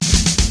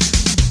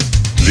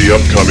The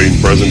upcoming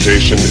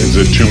presentation is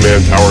a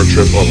two-man power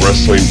trip of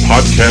wrestling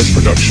podcast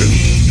production.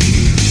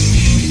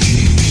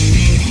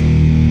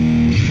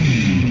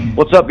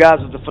 What's up, guys?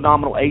 It's the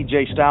phenomenal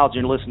AJ Styles,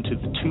 and you're listening to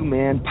the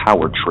Two-Man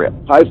Power Trip.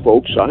 Hi,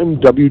 folks. I'm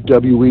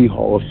WWE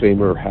Hall of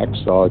Famer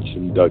Hacksaw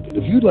Jim Duggan.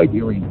 If you'd like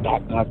hearing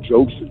knock-knock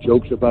jokes or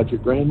jokes about your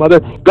grandmother,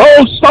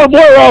 go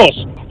somewhere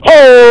else!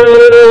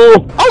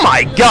 Oh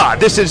my God,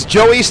 this is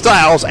Joey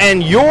Styles,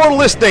 and you're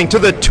listening to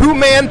the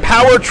Two-Man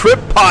Power Trip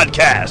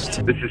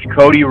podcast. This is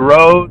Cody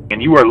Rhodes,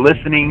 and you are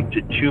listening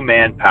to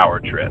Two-Man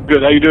Power Trip.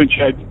 Good. How you doing,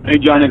 Chad? Hey,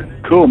 Johnny.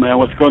 Cool, man.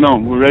 What's going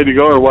on? We ready to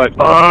go or what?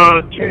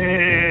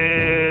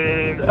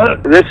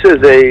 This is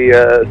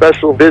a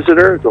special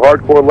visitor, the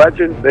hardcore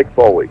legend, Mick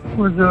Foley. It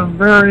was a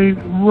very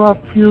rough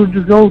feud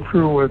to go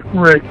through with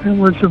Rick. It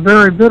was a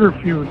very bitter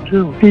feud,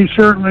 too. He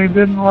certainly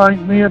didn't like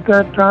me at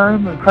that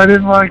time, and I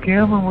didn't like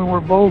him, and we were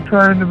both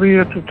trying to be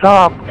at the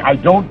top. I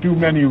don't do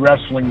many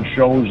wrestling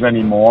shows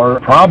anymore,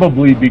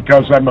 probably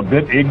because I'm a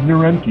bit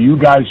ignorant. You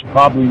guys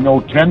probably know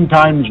 10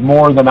 times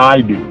more than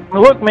I do.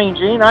 Look, Mean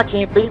Gene, I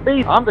can't beat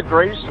me. I'm the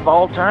greatest of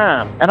all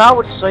time. And I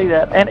would say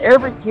that. And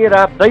every kid,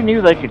 they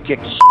knew they could kick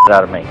the shit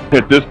out of me.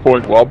 At this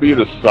point, I'll be at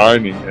a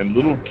signing, and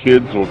little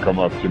kids will come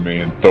up to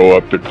me and throw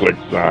up the click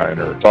sign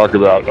or talk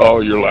about,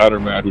 oh, your ladder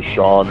match with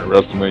Shawn at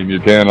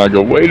WrestleMania 10. I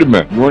go, wait a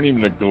minute, you weren't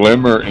even a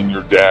glimmer in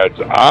your dad's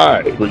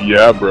eye. But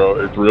yeah, bro,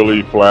 it's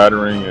really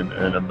flattering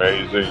and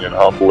amazing and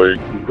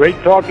humbling. Great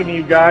talking to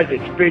you guys.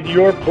 It's been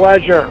your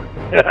pleasure.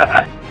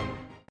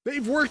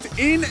 They've worked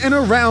in and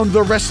around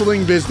the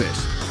wrestling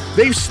business.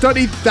 They've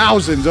studied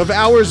thousands of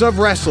hours of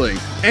wrestling,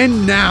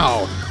 and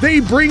now they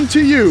bring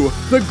to you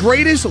the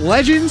greatest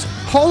legends,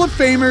 Hall of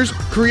Famers,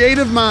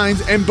 creative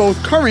minds, and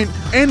both current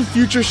and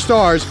future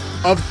stars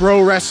of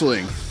pro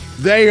wrestling.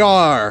 They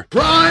are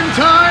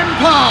Primetime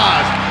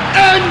Pod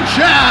and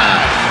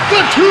Chad,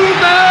 the Two-Man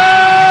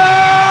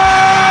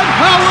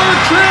Power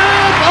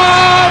Trip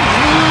of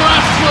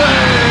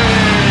Wrestling!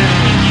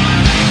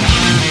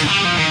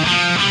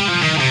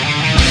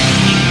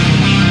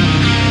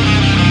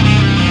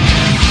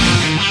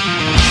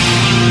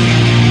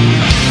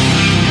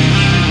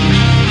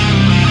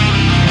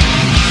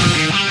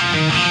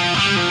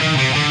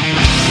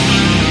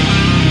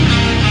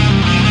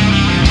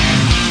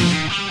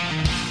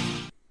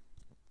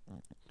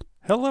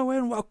 Hello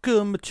and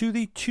welcome to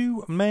the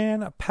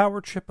Two-Man Power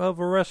Trip of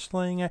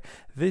Wrestling.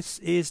 This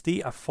is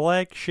the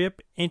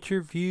flagship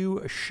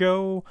interview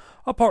show,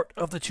 a part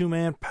of the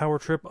Two-Man Power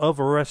Trip of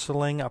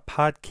Wrestling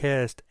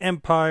podcast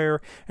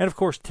empire. And of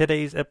course,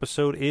 today's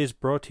episode is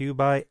brought to you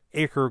by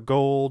Acre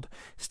Gold.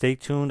 Stay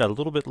tuned. A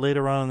little bit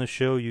later on in the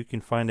show, you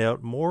can find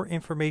out more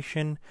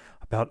information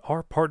about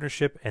our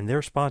partnership and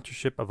their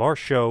sponsorship of our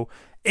show,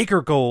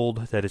 Acre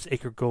Gold. That is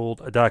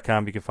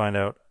acregold.com. You can find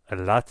out a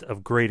lot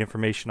of great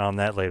information on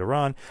that later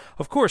on.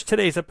 Of course,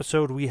 today's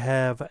episode we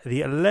have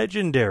the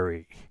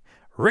legendary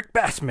Rick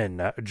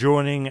Bassman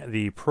joining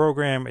the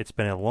program. It's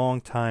been a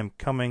long time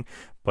coming,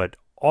 but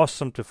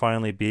awesome to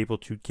finally be able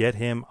to get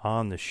him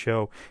on the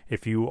show.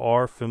 If you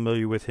are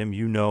familiar with him,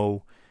 you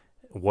know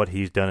what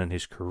he's done in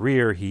his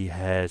career. He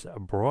has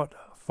brought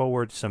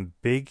forward some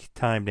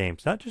big-time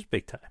names, not just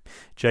big-time,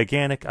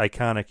 gigantic,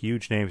 iconic,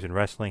 huge names in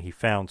wrestling. He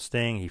found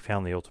Sting, he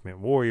found The Ultimate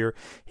Warrior,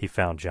 he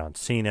found John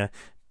Cena,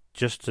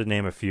 just to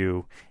name a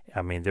few.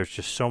 I mean, there's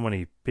just so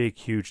many big,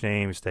 huge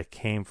names that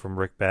came from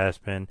Rick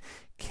Bassman,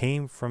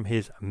 came from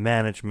his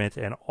management,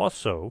 and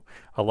also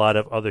a lot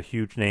of other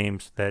huge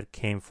names that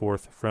came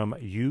forth from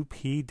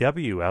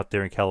UPW out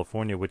there in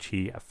California, which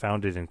he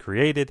founded and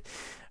created.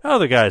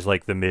 Other guys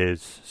like The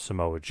Miz,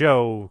 Samoa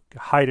Joe,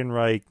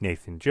 Heidenreich,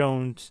 Nathan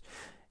Jones.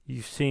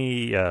 You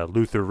see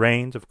Luther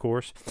Reigns, of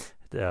course,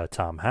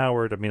 Tom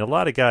Howard. I mean, a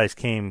lot of guys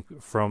came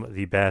from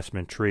the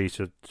Bassman tree,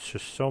 so it's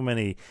just so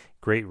many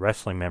great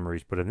wrestling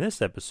memories. But in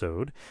this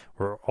episode,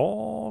 we're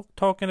all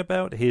talking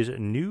about his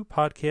new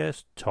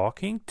podcast,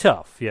 Talking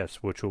Tough, yes,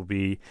 which will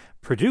be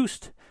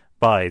produced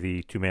by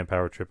the Two-Man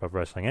Power Trip of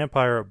Wrestling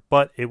Empire,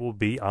 but it will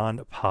be on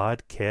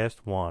Podcast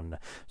One.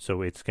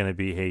 So it's going to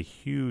be a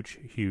huge,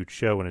 huge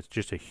show, and it's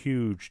just a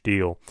huge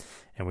deal.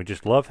 And we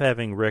just love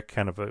having Rick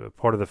kind of a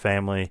part of the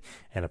family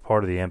and a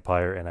part of the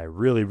empire, and I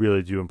really,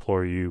 really do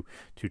implore you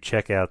to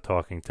check out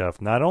Talking Tough.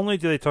 Not only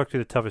do they talk to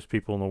the toughest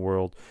people in the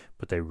world,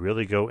 but they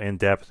really go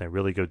in-depth, and they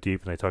really go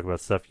deep, and they talk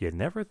about stuff you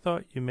never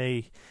thought you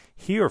may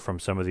hear from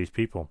some of these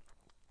people.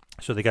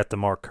 So they got the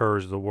Mark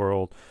Kerrs of the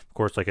world, of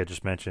course, like I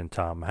just mentioned,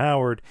 Tom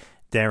Howard,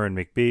 Darren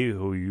McBee,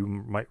 who you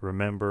might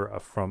remember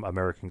from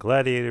American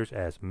Gladiators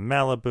as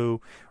Malibu,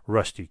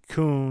 Rusty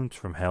Coons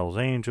from Hell's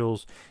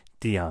Angels,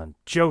 Dion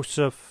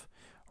Joseph,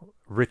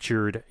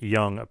 Richard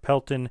Young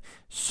Pelton,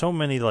 so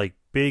many like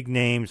big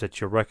names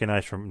that you'll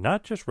recognize from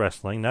not just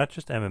wrestling, not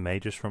just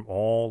MMA, just from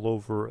all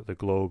over the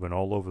globe and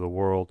all over the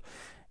world.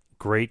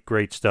 Great,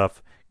 great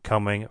stuff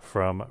coming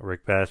from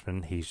Rick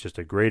Bassman. He's just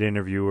a great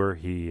interviewer.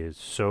 He is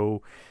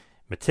so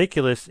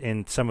meticulous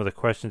in some of the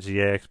questions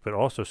he asks, but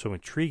also so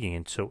intriguing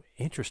and so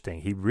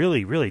interesting. He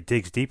really, really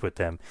digs deep with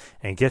them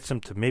and gets them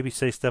to maybe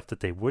say stuff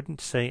that they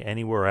wouldn't say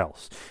anywhere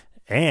else.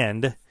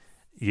 And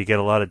you get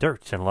a lot of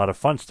dirt and a lot of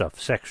fun stuff,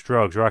 sex,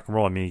 drugs, rock and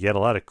roll. I mean, you get a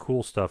lot of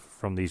cool stuff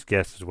from these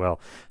guests as well.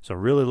 So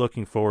really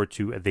looking forward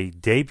to the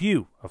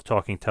debut of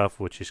Talking Tough,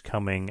 which is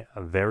coming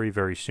very,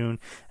 very soon.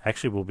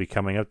 Actually, will be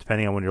coming up,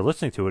 depending on when you're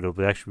listening to it,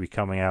 it'll actually be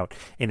coming out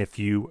in a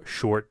few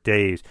short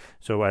days.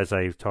 So as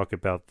I talk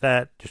about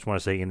that, just want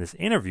to say in this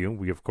interview,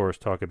 we of course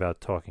talk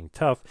about Talking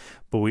Tough,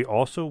 but we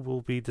also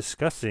will be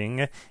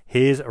discussing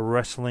his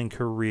wrestling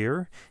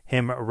career,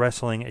 him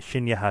wrestling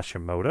Shinya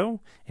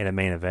Hashimoto in a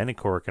main event in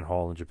Korakuen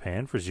Hall in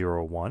Japan for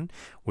 0-1.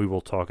 We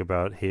will talk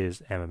about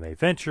his MMA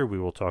venture. We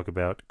will talk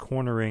about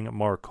cornering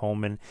Mark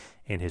Coleman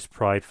in his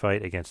Pride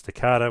fight against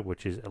Takada,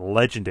 which is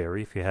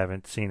legendary. If you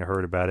haven't seen or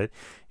heard about it,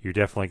 you're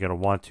definitely going to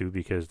want to,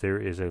 because there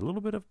is a little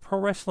bit of pro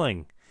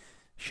wrestling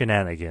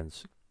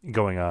shenanigans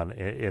going on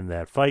in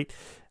that fight.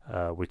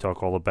 We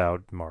talk all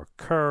about Mark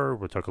Kerr.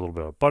 We'll talk a little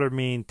bit about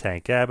Butterbean,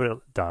 Tank Abbott,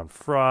 Don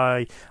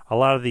Fry, a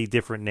lot of the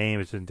different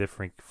names and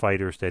different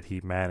fighters that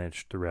he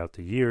managed throughout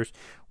the years.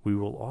 We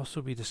will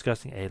also be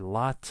discussing a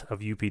lot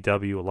of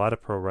UPW, a lot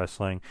of pro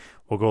wrestling.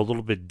 We'll go a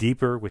little bit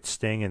deeper with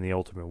Sting and the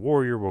Ultimate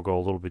Warrior. We'll go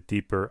a little bit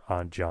deeper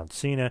on John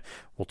Cena.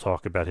 We'll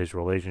talk about his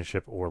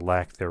relationship or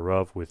lack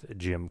thereof with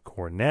Jim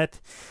Cornette.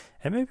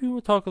 And maybe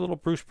we'll talk a little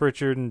Bruce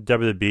Pritchard and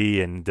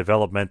WWE and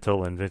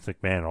developmental and Vince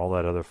McMahon and all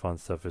that other fun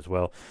stuff as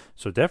well.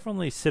 So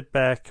definitely sit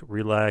back,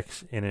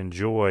 relax, and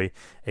enjoy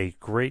a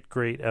great,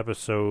 great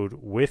episode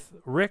with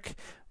Rick.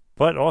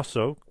 But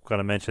also, going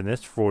to mention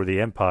this for the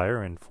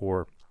Empire and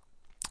for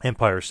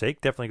Empire's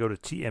sake, definitely go to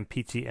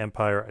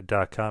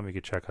tmptempire.com. You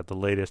can check out the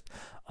latest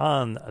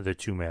on the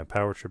two-man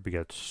power trip. We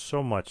got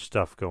so much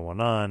stuff going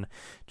on.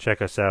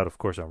 Check us out, of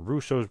course, on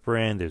Russo's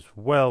brand as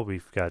well.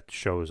 We've got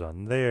shows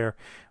on there.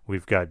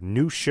 We've got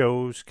new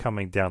shows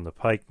coming down the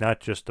pike, not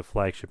just the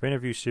flagship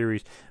interview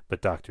series,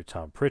 but Dr.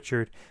 Tom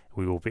Pritchard.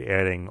 We will be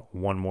adding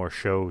one more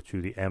show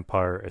to the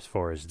Empire as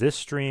far as this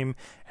stream,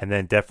 and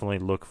then definitely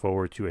look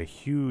forward to a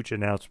huge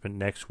announcement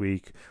next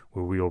week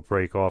where we will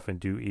break off and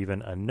do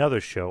even another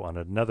show on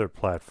another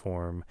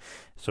platform.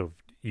 So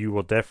you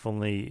will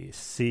definitely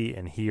see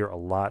and hear a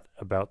lot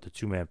about the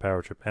two-man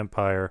power trip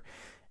Empire,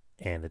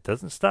 and it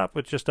doesn't stop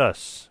with just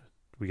us.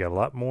 We got a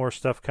lot more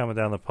stuff coming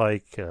down the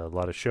pike, a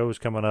lot of shows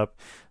coming up,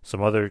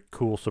 some other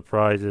cool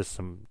surprises,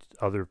 some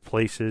other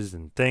places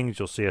and things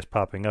you'll see us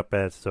popping up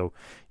at. So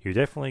you're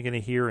definitely going to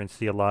hear and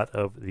see a lot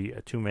of the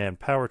two-man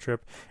power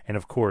trip. And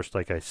of course,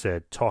 like I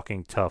said,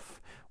 Talking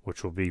Tough,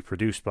 which will be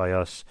produced by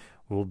us,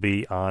 will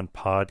be on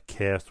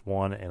Podcast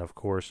One. And of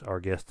course, our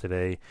guest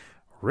today,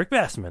 Rick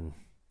Bassman,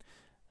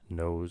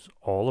 knows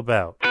all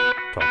about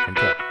Talking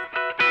Tough.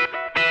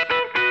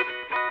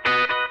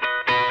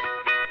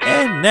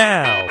 And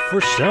now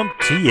for some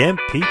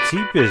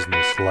TMPT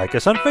business. Like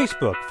us on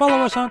Facebook, follow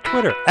us on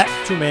Twitter at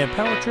 2Man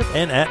Power Trip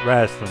and at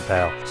Wrestling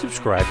Pal.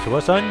 Subscribe to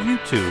us on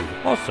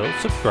YouTube. Also,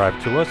 subscribe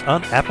to us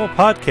on Apple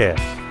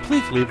Podcasts.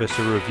 Please leave us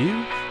a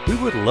review. We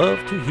would love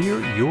to hear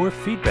your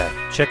feedback.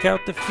 Check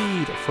out the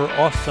feed for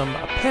awesome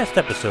past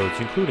episodes,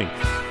 including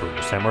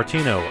Bruno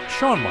Sammartino,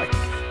 Shawn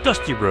Michaels,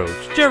 Dusty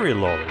Rhodes, Jerry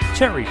Lawler,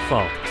 Terry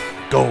Funk,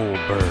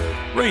 Goldberg,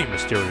 Rey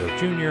Mysterio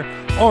Jr.,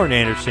 Arn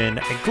Anderson,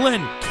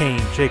 Glenn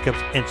Kane Jacobs,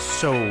 and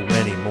so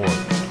many more.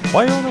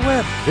 While you're on the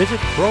web, visit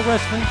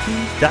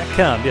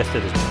ProWrestlingTees.com. Yes,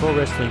 that is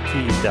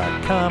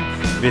ProWrestlingTees.com.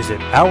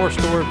 Visit our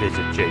store,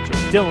 visit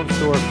JJ Dillon's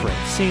store,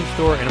 Francine's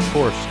store, and of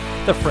course,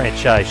 the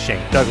franchise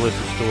Shane Douglas'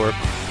 store.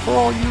 For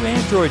all you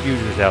Android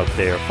users out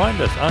there, find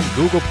us on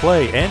Google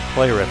Play and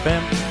Player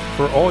FM.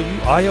 For all you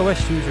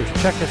iOS users,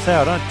 check us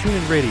out on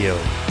TuneIn Radio,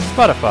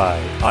 Spotify,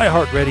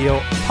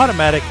 iHeartRadio,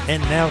 Podomatic,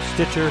 and now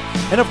Stitcher.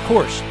 And of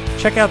course,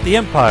 check out the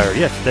Empire.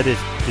 Yes, that is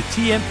the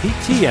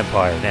TMPT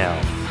Empire now.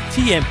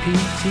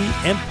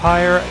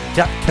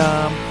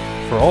 TMPTempire.com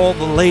for all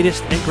the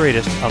latest and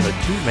greatest on the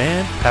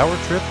two-man power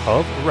trip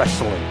of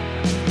wrestling.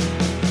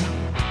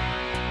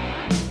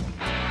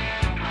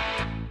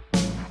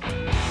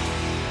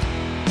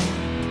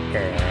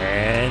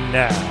 And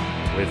now,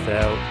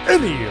 without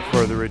any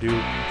further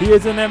ado, he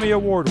is an Emmy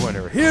Award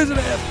winner. He is an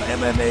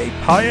MMA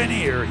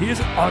pioneer. He is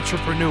an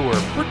entrepreneur,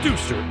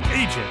 producer,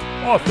 agent,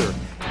 author,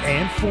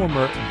 and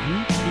former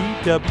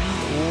UPW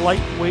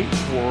Lightweight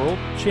World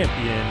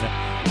Champion.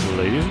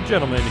 Ladies and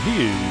gentlemen,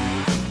 he is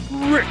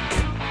Rick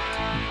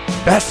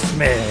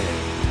Bassman.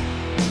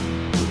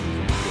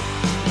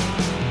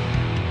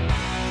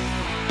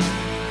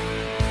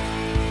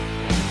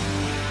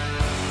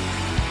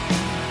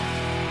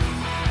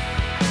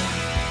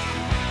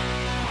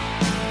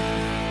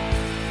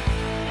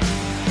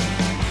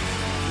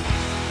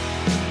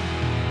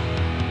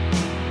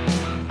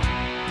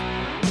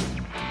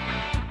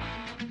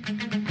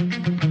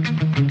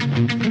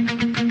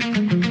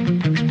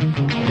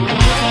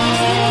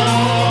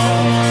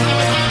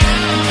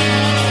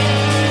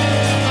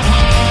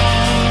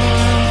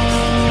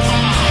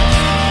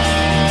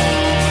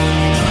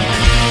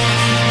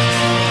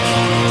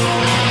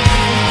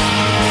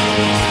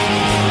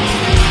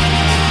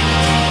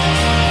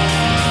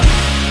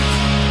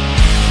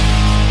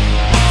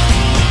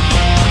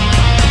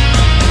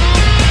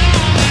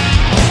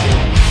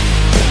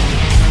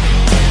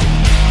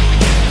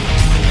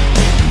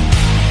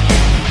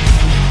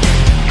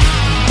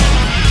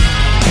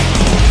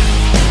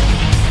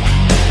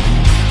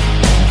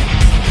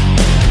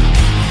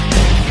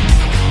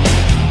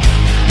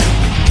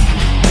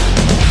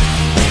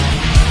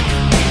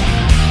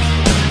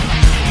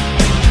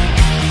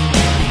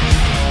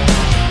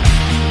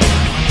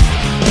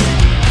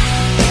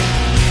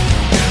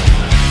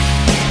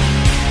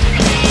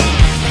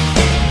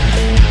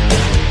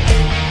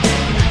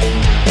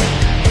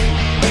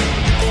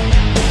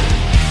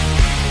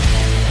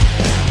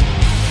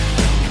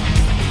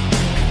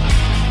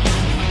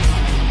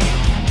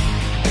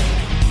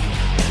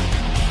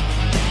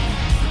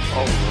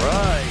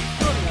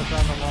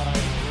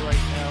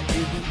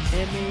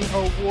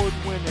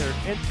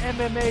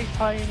 MMA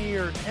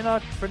pioneer, an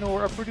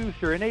entrepreneur, a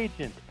producer, an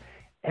agent,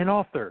 an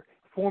author,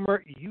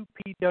 former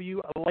UPW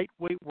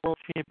lightweight world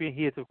champion.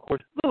 He is, of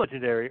course, the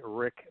legendary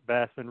Rick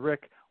Bassman.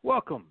 Rick,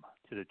 welcome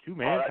to the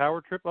two-man power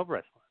trip of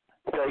wrestling.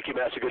 Thank you,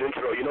 man. That's a good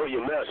intro. You know what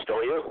you missed,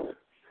 don't you?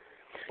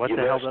 What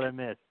the hell did I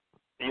miss?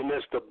 You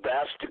missed the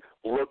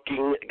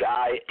best-looking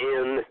guy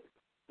in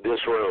this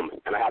room,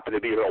 and I happen to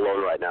be here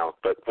alone right now.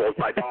 But both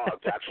my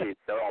dogs, actually,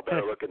 they're all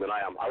better looking than I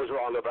am. I was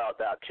wrong about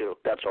that, too.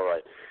 That's all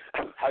right.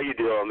 How you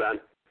doing, man?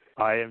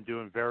 I am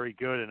doing very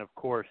good, and, of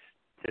course,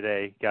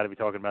 today, got to be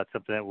talking about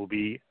something that will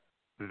be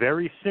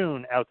very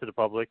soon out to the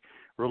public,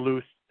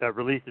 released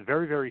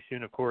very, very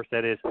soon, of course.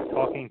 That is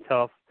Talking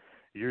Tough,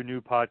 your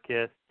new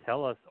podcast.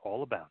 Tell us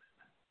all about it.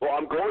 Well,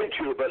 I'm going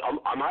to, but am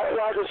I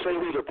allowed to say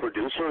who the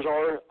producers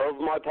are of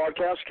my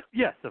podcast?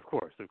 Yes, of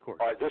course. All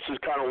right, this is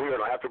kind of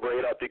weird. I have to bring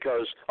it up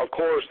because, of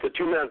course, the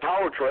two-man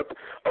power trip,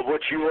 of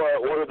which you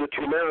are one of the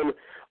two men,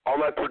 are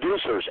my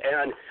producers.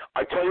 And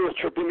I tell you what's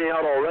tripping me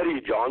out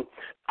already, John.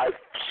 I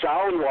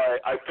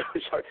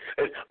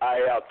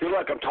feel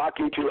like I'm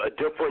talking to a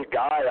different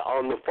guy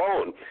on the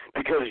phone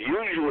because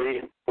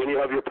usually when you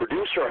have your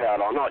producer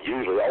hat on, not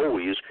usually,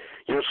 always,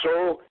 you're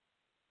so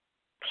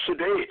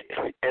sedate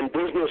and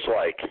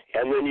businesslike,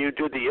 and then you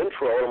did the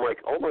intro, and I'm like,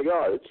 oh my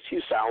God,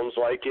 he sounds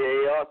like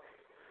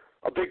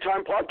a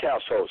big-time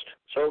podcast host.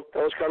 So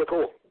that was kind of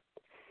cool.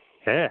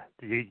 Yeah,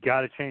 you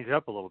got to change it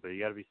up a little bit.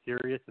 You got to be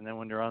serious, and then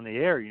when they're on the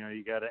air,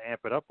 you got to amp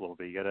it up a little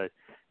bit. You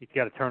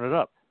got to turn it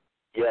up.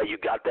 Yeah, you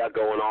got that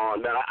going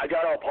on, man. I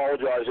got to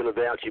apologize in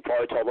advance. You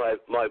probably told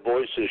my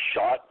voice is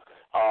shot.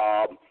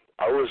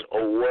 I was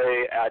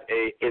away at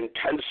a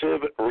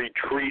intensive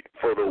retreat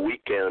for the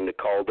weekend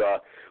called,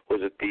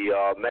 was it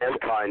the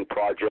Mankind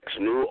Project's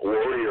New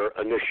Warrior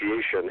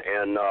Initiation,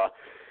 and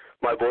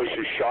my voice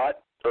is shot.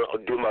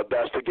 I'll do my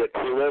best to get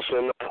through this,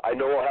 and I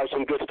know I'll have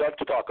some good stuff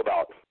to talk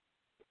about.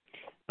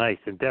 Nice,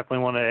 and definitely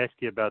want to ask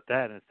you about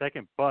that in a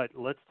second, but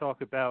let's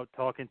talk about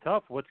Talking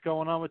Tough. What's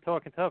going on with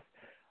Talking Tough?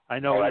 I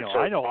know, right,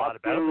 I know a lot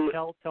about it,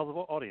 but tell the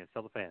audience,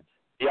 tell the fans.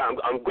 Yeah,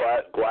 I'm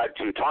glad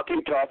to.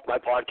 Talking Tough, my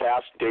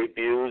podcast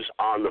debuts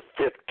on the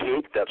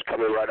 15th. That's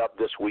coming right up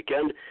this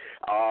weekend.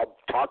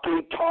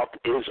 Talking Tough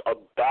is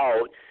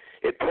about,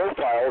 it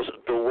profiles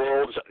the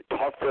world's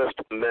toughest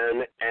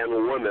men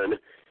and women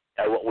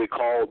and what we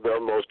call the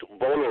most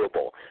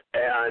vulnerable.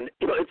 And,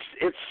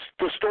 it's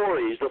the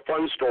stories, the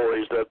fun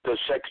stories, the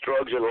sex,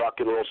 drugs, and rock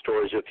and roll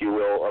stories, if you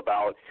will,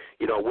 about,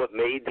 what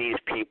made these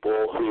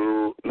people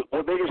who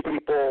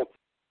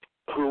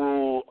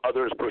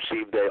others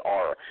perceive they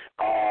are.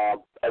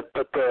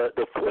 But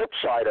the flip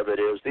side of it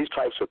is these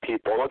types of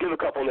people, and I'll give a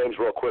couple names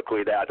real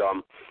quickly that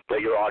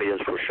your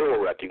audience for sure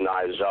will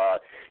recognize.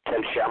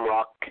 Ken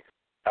Shamrock,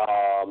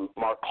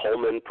 Mark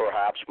Coleman,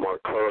 perhaps,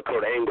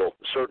 Kurt Angle,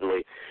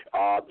 certainly.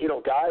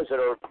 Guys that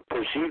are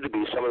perceived to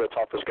be some of the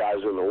toughest guys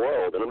in the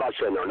world, and I'm not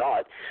saying they're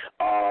not,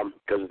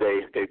 because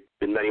they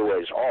in many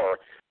ways are.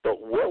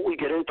 But what we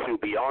get into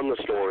beyond the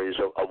stories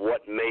of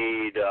what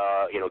made,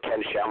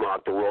 Ken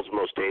Shamrock the world's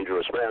most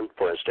dangerous man,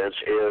 for instance,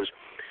 is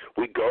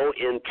we go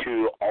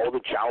into all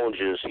the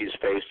challenges he's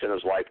faced in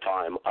his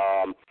lifetime.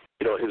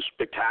 His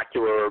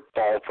spectacular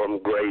fall from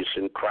grace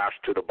and crash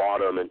to the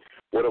bottom, and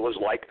what it was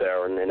like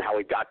there, and how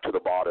he got to the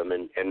bottom,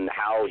 and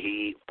how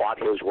he fought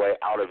his way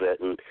out of it,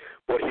 and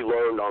what he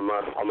learned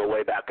on the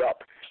way back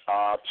up.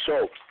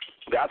 So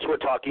that's what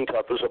Talking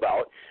Tough is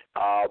about.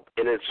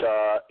 And it's,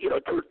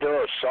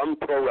 there are some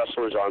pro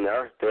wrestlers on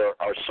there. There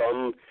are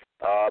some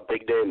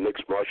big-name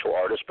mixed martial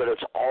artists, but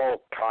it's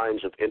all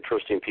kinds of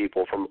interesting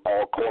people from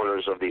all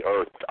corners of the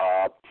earth.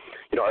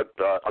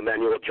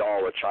 Emmanuel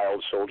Jal, a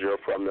child soldier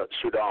from the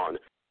Sudan,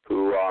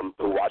 who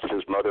watched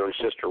his mother and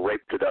sister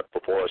raped to death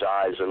before his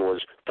eyes and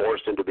was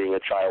forced into being a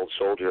child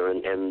soldier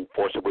and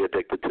forcibly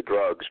addicted to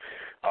drugs.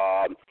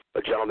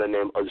 A gentleman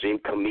named Azim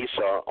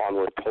Kamisa on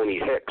with Tony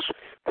Hicks.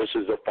 This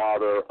is the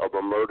father of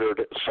a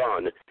murdered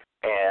son,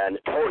 and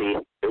Tony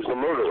is the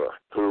murderer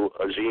who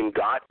Azim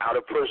got out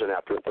of prison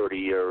after 30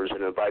 years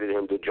and invited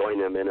him to join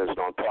him in his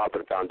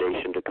nonprofit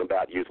foundation to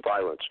combat youth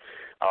violence.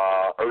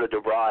 Erna de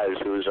Vries,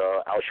 who's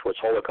an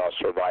Auschwitz Holocaust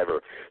survivor.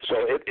 So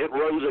it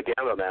runs a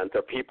gamut, man.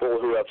 The people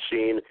who have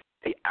seen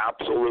the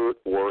absolute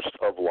worst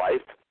of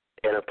life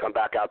and have come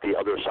back out the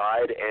other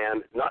side,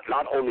 and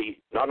not only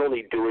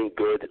doing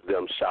good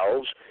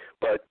themselves,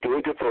 but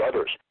doing good for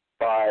others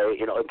by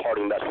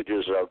imparting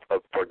messages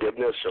of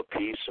forgiveness, of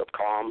peace, of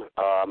calm,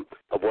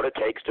 of what it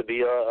takes to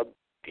be a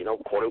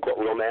quote unquote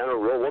real man or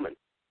real woman.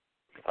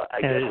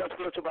 I guess that's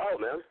what it's about,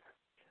 man.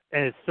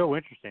 And it's so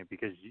interesting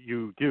because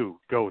you do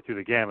go through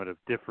the gamut of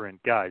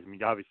different guys. I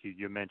mean, obviously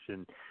you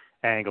mentioned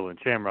Angle and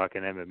Shamrock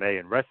and MMA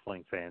and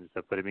wrestling fans,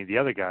 but I mean the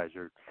other guys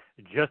are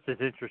just as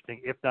interesting,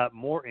 if not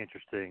more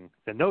interesting,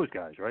 than those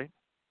guys, right?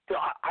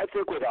 I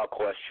think without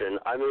question.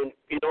 I mean,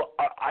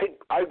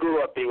 I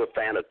grew up being a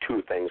fan of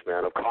two things,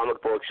 man, of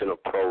comic books and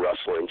of pro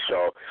wrestling.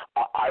 So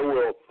I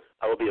will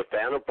be a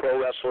fan of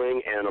pro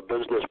wrestling and a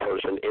business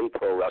person in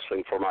pro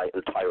wrestling for my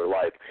entire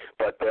life.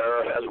 But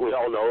there, as we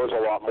all know, is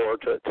a lot more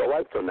to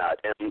life than that.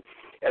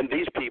 And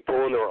these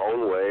people in their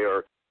own way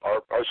are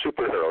are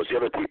superheroes, the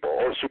other people,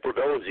 or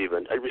supervillains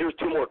even. Here's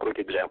two more quick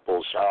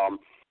examples.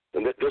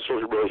 And this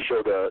will really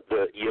show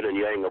the yin and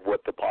yang of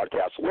what the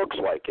podcast looks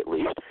like, at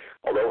least.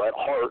 Although at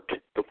heart,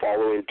 the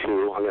following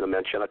two I'm going to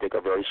mention, I think,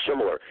 are very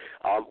similar.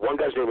 One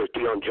guy's name is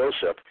Dion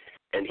Joseph,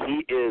 and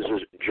he is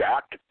this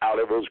jacked, out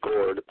of his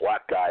gourd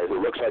black guy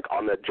who looks like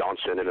Ahmed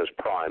Johnson in his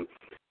prime.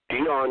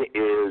 Dion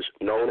is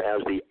known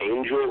as the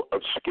Angel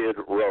of Skid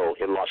Row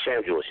in Los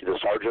Angeles. He's a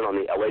sergeant on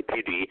the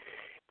LAPD,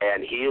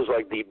 and he is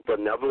like the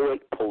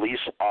benevolent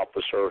police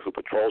officer who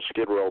patrols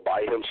Skid Row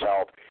by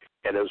himself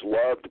and is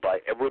loved by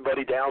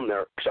everybody down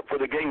there, except for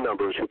the gang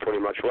members who pretty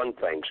much run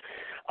things.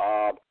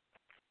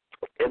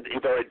 And he's a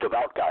very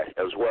devout guy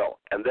as well.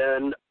 And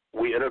then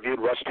we interviewed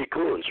Rusty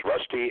Coons.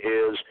 Rusty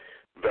is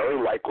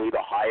very likely the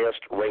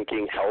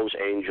highest-ranking Hell's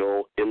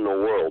Angel in the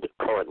world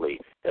currently.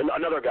 And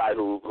another guy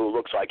who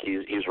looks like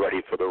he's ready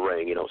for the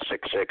ring,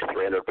 6'6",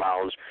 300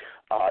 pounds.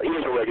 He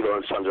was a regular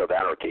in Sons of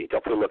Anarchy.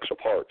 Definitely looks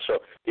apart. So,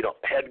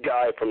 head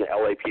guy from the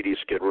LAPD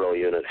Skid Row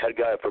unit, head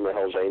guy from the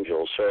Hell's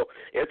Angels. So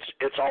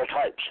it's all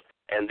types.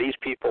 And these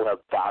people have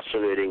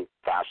fascinating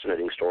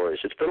stories.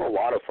 It's been a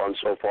lot of fun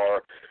so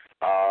far.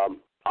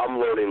 I'm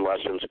learning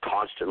lessons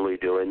constantly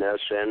doing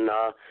this. And,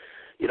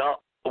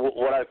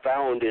 what I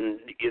found, and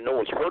no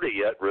one's heard it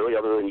yet, really,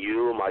 other than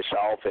you,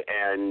 myself,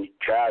 and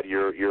Chad,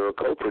 you're a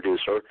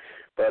co-producer.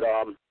 But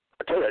I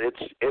tell you,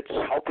 it's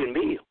helping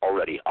me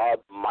already.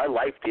 My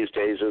life these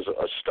days is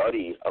a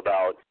study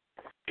about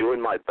doing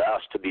my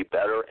best to be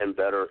better and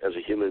better as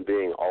a human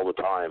being all the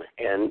time.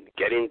 And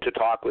getting to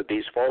talk with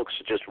these folks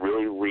just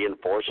really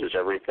reinforces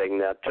everything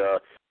that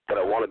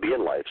I want to be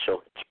in life.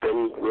 So it's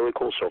been really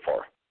cool so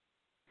far.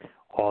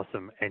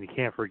 Awesome. And you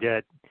can't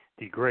forget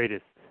the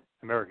greatest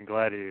American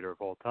Gladiator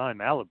of all time,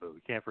 Malibu.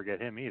 You can't forget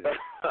him either.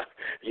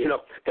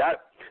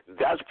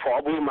 That's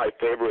probably my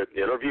favorite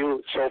interview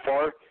so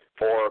far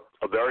for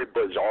a very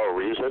bizarre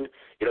reason.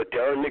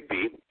 Darren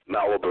McBee,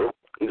 Malibu,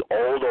 an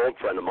old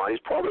friend of mine. He's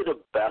probably the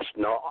best.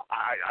 No,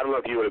 I don't know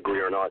if you would agree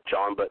or not,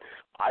 John, but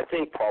I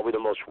think probably the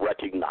most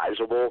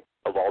recognizable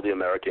of all the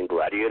American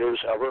gladiators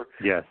ever.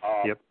 Yes.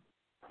 Yep.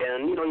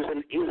 And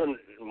he's in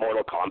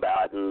Mortal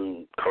Kombat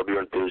and Curb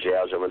Your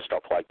Enthusiasm and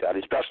stuff like that.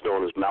 He's best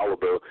known as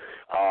Malibu.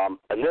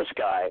 And this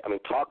guy,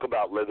 talk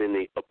about living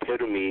the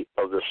epitome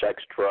of the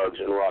sex, drugs,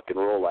 and rock and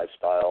roll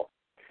lifestyle.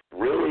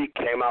 Really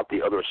came out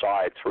the other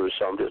side through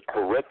some just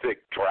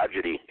horrific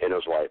tragedy in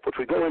his life, which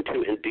we go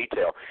into in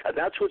detail. And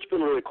that's what's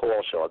been really cool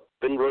also. I've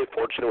been really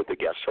fortunate with the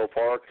guests so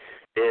far,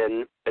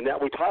 in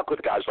that we talk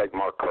with guys like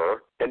Mark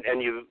Kerr,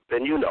 and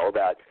you know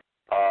that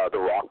The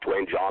Rock,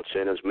 Dwayne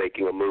Johnson, is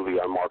making a movie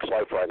on Mark's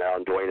life right now,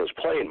 and Dwayne is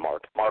playing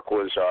Mark. Mark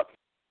was,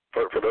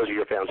 for those of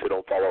your fans who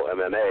don't follow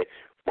MMA,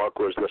 Mark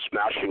was the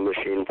smashing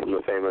machine from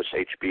the famous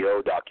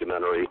HBO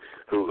documentary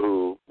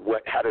who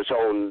had his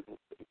own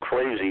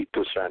crazy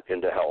descent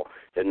into hell,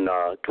 and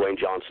Dwayne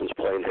Johnson's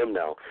playing him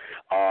now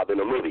in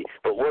the movie.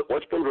 But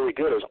what's been really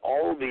good is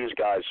all of these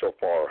guys so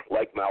far,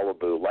 like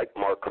Malibu, like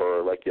Mark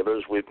Kerr, like the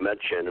others we've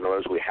mentioned and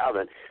others we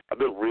haven't, have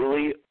been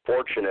really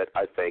fortunate,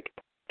 I think,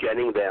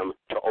 getting them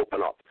to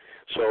open up.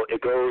 So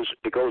it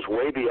goes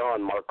way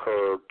beyond Mark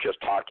Kerr just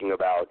talking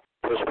about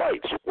his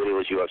fights when he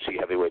was UFC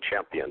heavyweight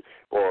champion,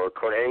 or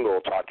Kurt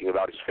Angle talking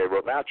about his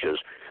favorite matches.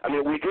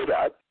 We do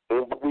that.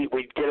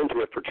 We get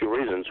into it for two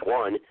reasons.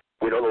 One,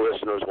 we know the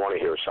listeners want to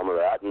hear some of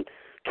that, and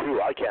two,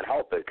 I can't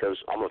help it because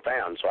I'm a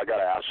fan, so I got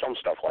to ask some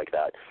stuff like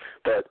that.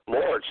 But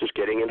more, it's just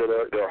getting into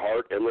their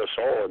heart and their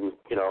soul, and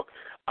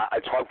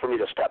it's hard for me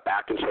to step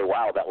back and say,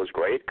 "Wow, that was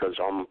great," because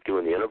I'm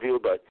doing the interview.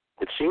 But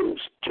it seems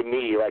to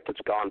me like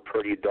it's gone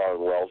pretty darn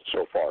well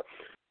so far.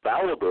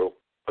 Malibu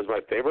was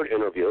my favorite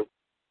interview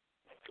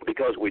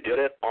because we did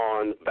it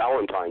on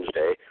Valentine's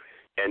Day,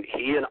 and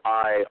he and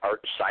I are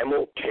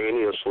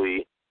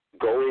simultaneously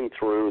going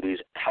through these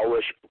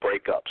hellish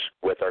breakups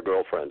with our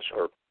girlfriends,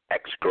 or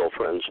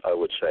ex-girlfriends, I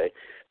would say.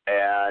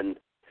 And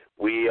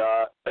we,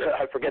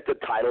 I forget the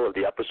title of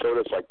the episode,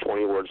 it's like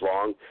 20 words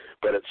long,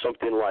 but it's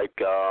something like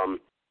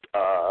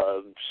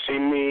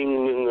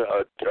seeming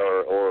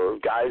or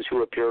guys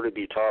who appear to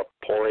be tough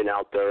pouring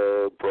out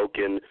their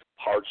broken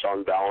hearts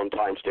on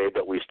Valentine's Day,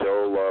 but we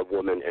still love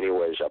women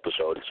anyways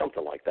episode,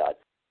 something like that.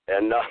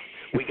 And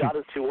we got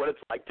into what it's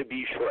like to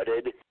be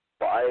shredded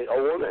by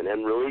a woman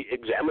and really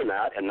examine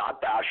that and not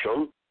bash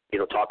them,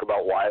 talk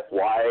about why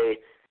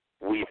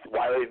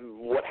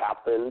what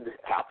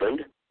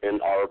happened in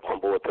our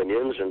humble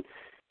opinions,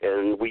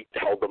 and we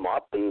held them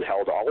up and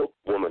held all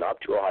women up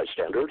to a high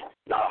standard.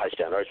 Not a high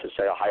standard, I should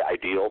say a high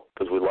ideal,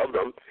 because we love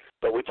them.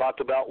 But we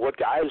talked about what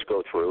guys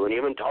go through, and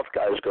even tough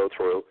guys go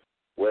through,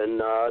 when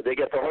they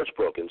get their hearts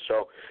broken.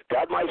 So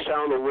that might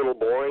sound a little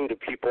boring to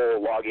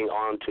people logging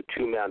on to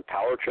Two Man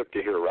Power Trip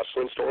to hear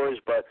wrestling stories,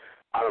 but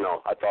I don't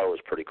know. I thought it was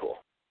pretty cool.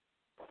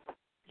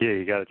 Yeah,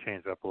 you got to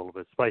change it up a little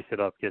bit, spice it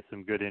up, get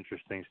some good,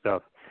 interesting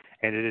stuff.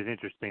 And it is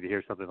interesting to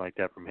hear something like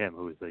that from him,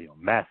 who is a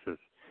massive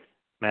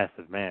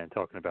man,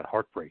 talking about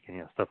heartbreak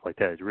and stuff like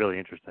that. It's really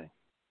interesting.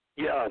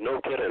 Yeah, no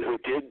kidding. Who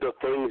did the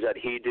things that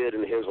he did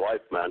in his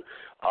life, man.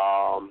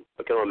 I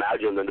can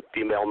imagine the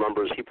female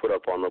numbers he put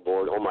up on the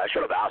board. Oh my, I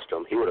should have asked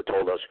him. He would have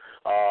told us.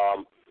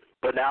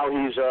 But now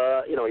he's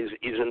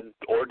an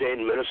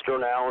ordained minister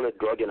now and a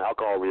drug and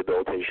alcohol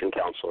rehabilitation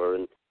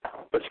counselor,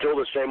 but still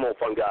the same old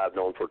fun guy I've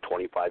known for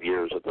 25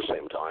 years at the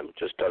same time.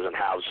 Just doesn't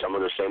have some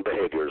of the same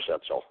behaviors,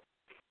 that's all.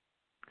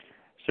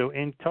 So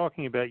in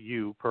talking about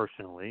you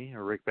personally,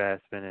 or Rick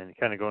Bassman, and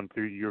kind of going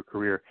through your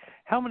career,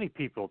 how many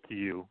people to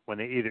you, when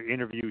they either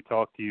interview,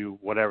 talk to you,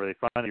 whatever, they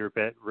find you're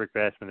Rick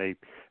Bassman, they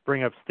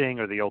bring up Sting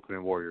or the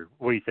Ultimate Warrior?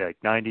 What do you say,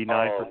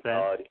 99%? Oh,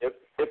 God.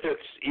 If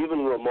it's even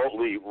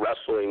remotely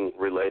wrestling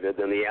related,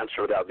 then the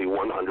answer to that would be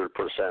 100%,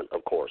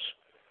 of course.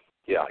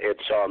 Yeah,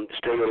 it's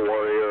Sting and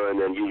Warrior, and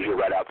then usually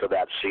right after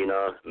that,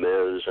 Cena,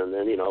 Miz, and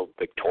then,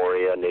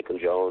 Victoria, Nathan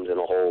Jones, and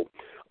a whole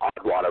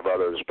lot of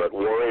others. But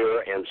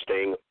Warrior and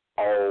Sting,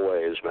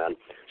 always, man.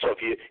 So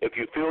if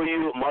you feel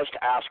you must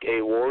ask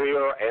a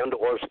Warrior and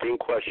or Sting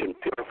question,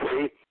 feel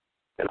free,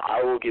 and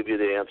I will give you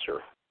the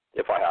answer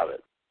if I have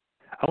it.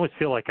 I almost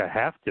feel like I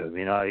have to.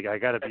 I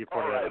got to be a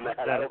part of that.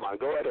 I don't mind.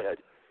 Go right ahead.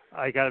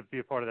 I got to be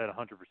a part of that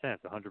 100%.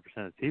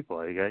 100% of people.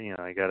 I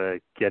got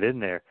to get in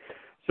there.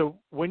 So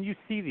when you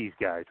see these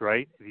guys,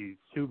 right, these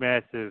two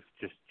massive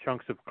just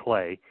chunks of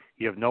clay,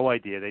 you have no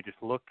idea. They just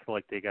look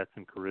like they got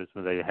some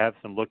charisma. They have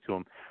some look to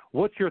them.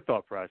 What's your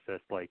thought process?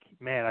 Like,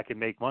 man, I can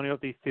make money off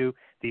these two.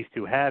 These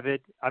two have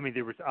it. I mean,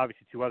 there was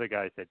obviously two other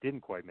guys that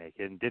didn't quite make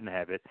it and didn't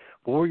have it.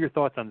 But what were your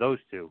thoughts on those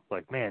two?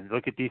 Like, man,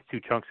 look at these two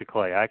chunks of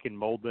clay. I can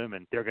mold them,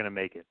 and they're going to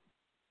make it.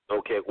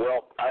 Okay,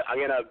 well,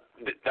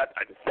 that's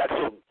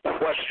a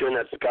question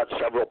that's got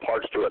several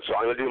parts to it, so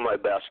I'm going to do my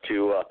best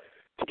to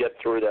get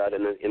through that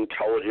in an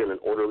intelligent and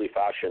orderly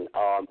fashion.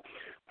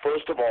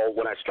 First of all,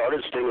 when I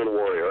started Sting and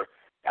Warrior,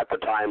 at the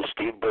time,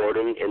 Steve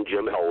Borden and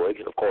Jim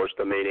Hellwig, of course,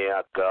 the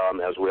Maniac,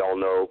 as we all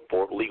know,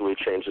 legally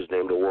changed his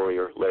name to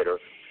Warrior later.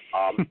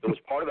 It was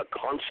part of a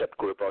concept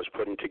group I was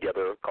putting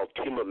together called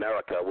Team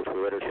America, which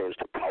we later changed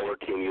to Power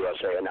Team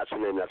USA, and that's the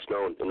name that's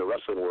known in the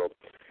wrestling world.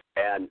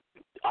 And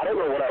I don't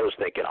know what I was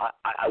thinking.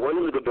 I went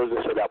into the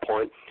business at that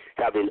point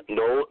having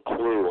no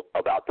clue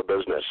about the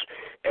business.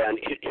 And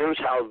here's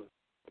how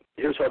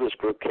this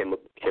group came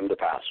to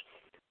pass.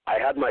 I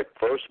had my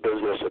first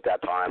business at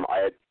that time.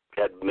 I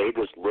had made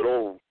this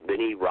little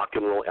mini rock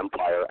and roll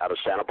empire out of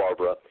Santa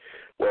Barbara,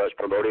 where I was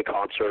promoting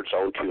concerts,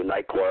 owned 2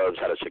 nightclubs,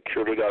 had a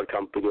security guard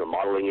company, a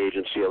modeling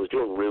agency. I was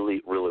doing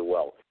really, really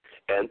well.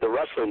 And the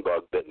wrestling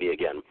bug bit me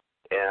again.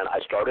 And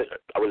I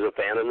was a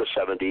fan in the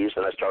 70s,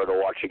 and I started to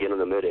watch again in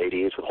the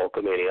mid-80s with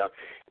Hulkamania,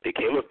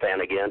 became a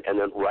fan again,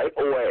 and then right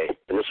away,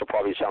 and this will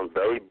probably sound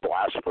very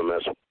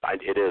blasphemous,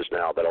 it is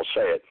now, but I'll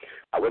say it,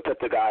 I looked at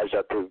the guys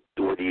that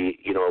were the,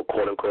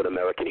 quote-unquote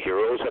American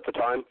heroes at the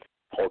time,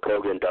 Hulk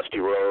Hogan, Dusty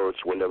Rhodes,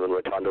 Wyndham and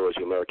Rotundo as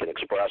the American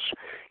Express.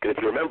 Because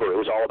if you remember, it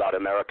was all about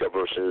America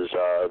versus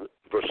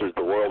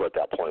the world at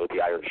that point with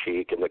the Iron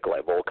Sheik and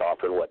Nikolai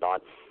Volkov and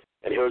whatnot.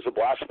 And here's the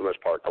blasphemous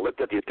part. I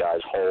looked at these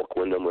guys, Hulk,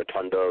 Wyndham,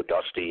 Rotundo,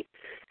 Dusty,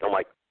 and I'm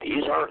like,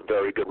 these aren't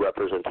very good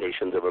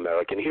representations of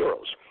American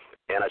heroes.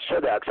 And I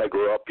said that because I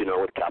grew up,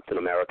 with Captain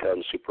America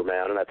and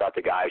Superman, and I thought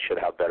the guys should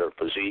have better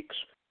physiques.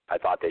 I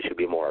thought they should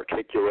be more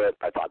articulate.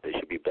 I thought they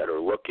should be better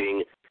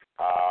looking.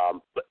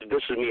 But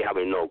this is me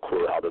having no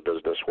clue how the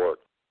business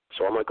worked.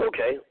 So I'm like,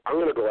 okay, I'm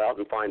going to go out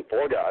and find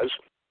 4 guys,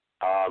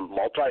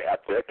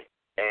 multi-ethnic,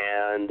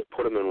 and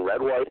put them in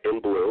red, white,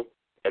 and blue,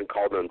 and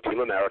call them Team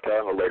America,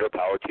 or later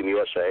Power Team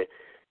USA,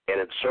 and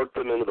insert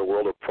them into the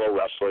world of pro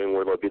wrestling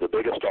where they'll be the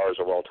biggest stars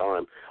of all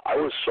time. I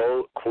was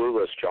so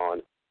clueless,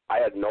 John. I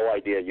had no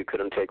idea you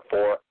couldn't take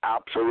 4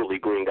 absolutely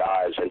green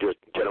guys and just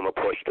get them a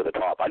push to the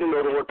top. I didn't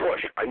know the word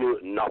push. I knew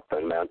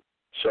nothing, man.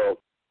 So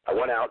I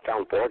went out,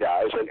 found 4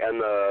 guys,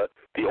 and the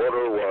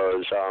order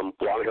was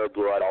blonde-haired,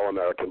 blue-eyed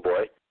All-American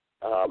boy,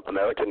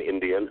 American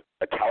Indian,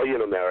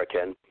 Italian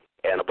American,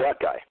 and a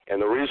black guy.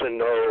 And the reason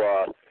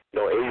no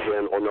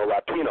Asian or no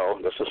Latino,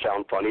 this will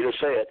sound funny to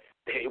say it,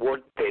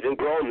 they didn't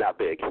grow them that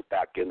big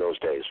back in those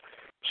days.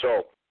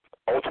 So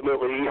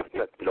ultimately,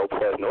 no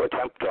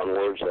attempt on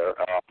words there.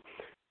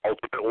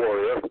 Ultimate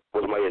Warrior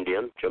was my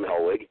Indian, Jim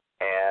Hellwig,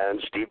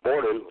 and Steve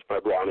Borden was my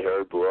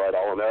blonde-haired, blue-eyed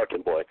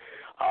All-American boy.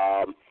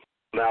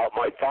 Now,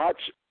 my thoughts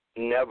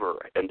never,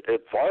 and as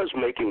far as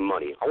making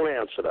money, I want to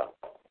answer that.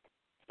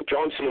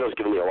 John Cena's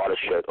given me a lot of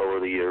shit over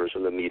the years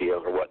in the media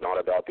or whatnot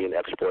about being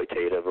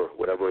exploitative or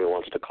whatever he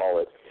wants to call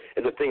it.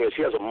 And the thing is,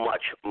 he has a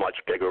much, much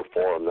bigger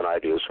forum than I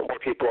do, so more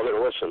people are going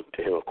to listen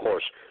to him, of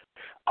course.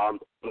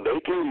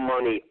 Making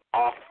money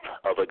off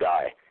of a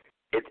guy,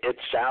 it's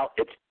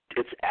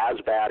as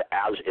bad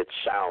as it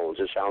sounds.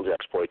 It sounds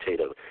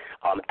exploitative.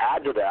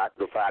 Add to that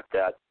the fact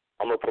that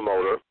I'm a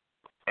promoter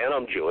and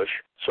I'm Jewish,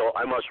 so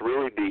I must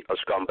really be a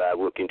scumbag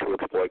looking to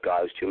exploit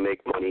guys to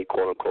make money,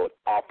 quote-unquote,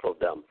 off of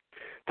them.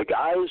 The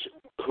guys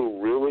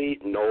who really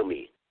know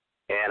me,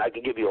 and I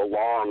can give you a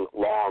long,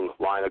 long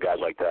line of guys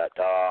like that,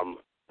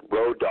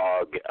 Road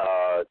Dogg,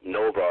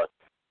 Nova,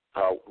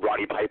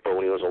 Roddy Piper,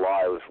 when he was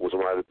alive, was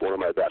one of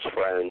my best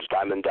friends.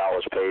 Diamond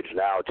Dallas Page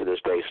now, to this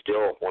day,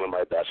 still one of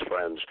my best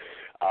friends.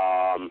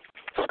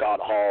 Scott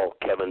Hall,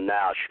 Kevin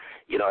Nash,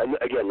 and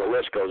again, the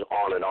list goes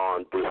on and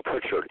on. Bruce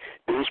Pritchard.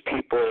 These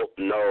people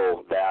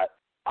know that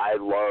I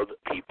love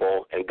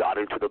people and got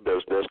into the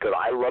business because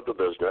I love the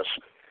business.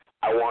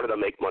 I wanted to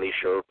make money,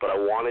 sure, but I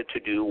wanted to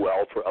do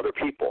well for other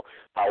people.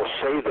 I'll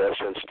say this,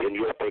 and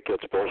you'll think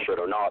it's bullshit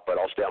or not, but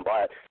I'll stand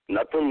by it.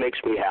 Nothing makes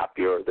me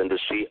happier than to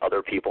see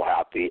other people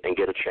happy and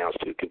get a chance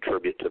to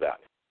contribute to that.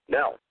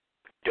 Now,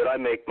 did I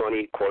make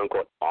money,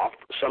 quote-unquote, off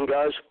some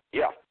guys?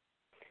 Yeah.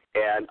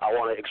 And I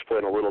want to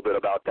explain a little bit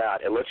about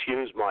that. And let's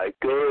use my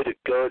good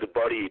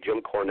buddy,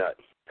 Jim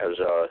Cornette, as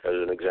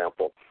an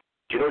example.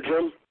 Do you know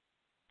Jim?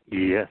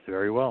 Yes,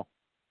 very well.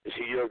 Is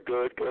he your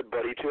good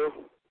buddy, too?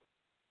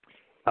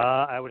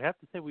 I would have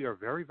to say we are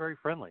very, very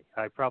friendly.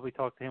 I probably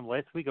talked to him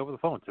last week over the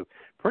phone, so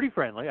pretty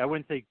friendly. I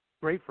wouldn't say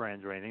great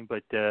friends or anything,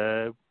 but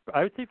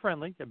I would say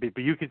friendly. But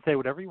you can say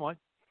whatever you want.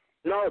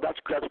 No, that's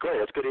great.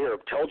 That's good to hear.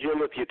 Tell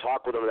Jim if you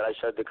talk with him that I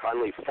said to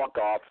kindly fuck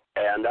off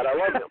and that I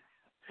love him.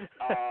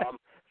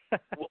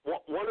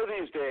 One of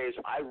these days,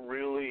 I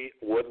really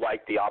would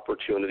like the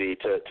opportunity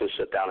to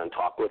sit down and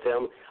talk with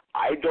him.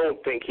 I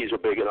don't think he's a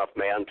big enough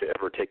man to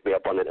ever take me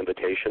up on an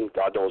invitation.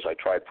 God knows I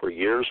tried for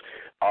years.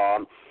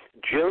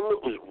 Jim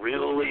was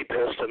really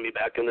pissed at me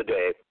back in the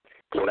day.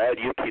 When I had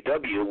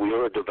UPW, we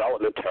were a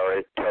development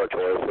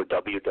territory for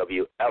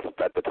WWF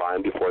at the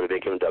time before they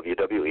became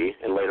WWE,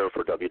 and later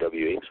for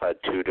WWE. So I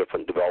had 2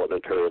 different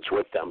development periods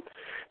with them.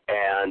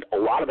 And a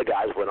lot of the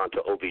guys went on to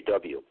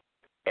OVW.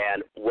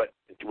 And what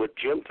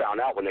Jim found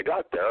out when they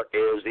got there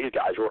is these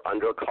guys were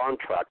under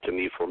contract to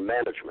me for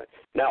management.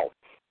 Now,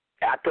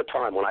 at the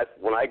time when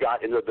I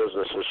got into the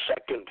business the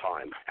second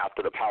time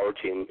after the Power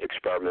Team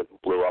experiment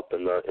blew up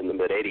in the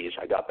mid '80s,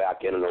 I got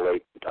back in the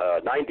late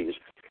 '90s,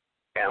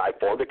 and I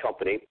formed a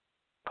company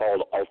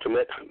called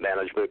Ultimate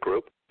Management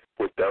Group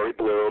with Barry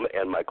Bloom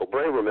and Michael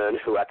Braverman,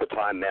 who at the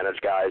time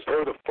managed guys. They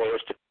were the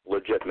first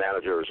legit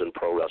managers in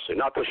pro wrestling,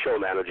 not the show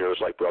managers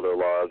like Brother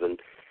Love and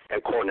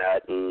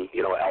Cornette and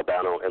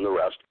Albano and the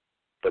rest,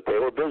 but they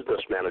were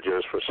business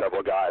managers for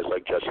several guys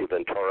like Jesse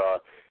Ventura.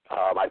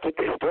 I think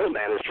they still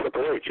manage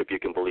Triple H, if you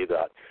can believe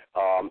that.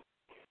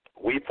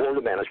 We formed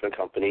a management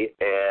company,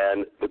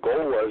 and the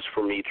goal was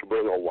for me to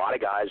bring a lot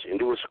of guys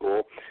into a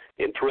school,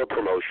 into a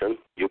promotion,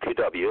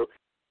 UPW,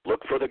 look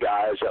for the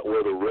guys that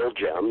were the real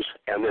gems,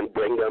 and then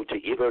bring them to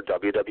either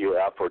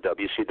WWF or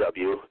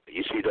WCW,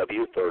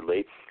 ECW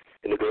thirdly,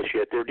 and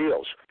negotiate their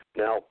deals.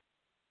 Now,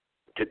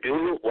 to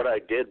do what I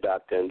did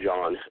back then,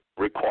 John,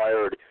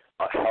 required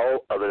a hell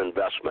of an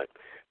investment.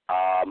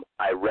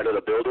 I rented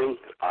a building,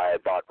 I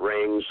bought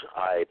rings,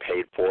 I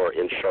paid for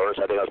insurance.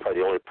 I think I was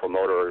probably the only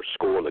promoter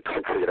school in the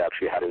country that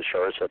actually had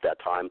insurance at that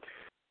time.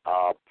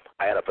 I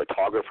had a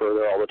photographer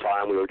there all the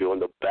time. We were doing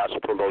the best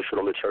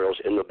promotional materials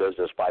in the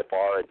business by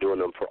far and doing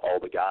them for all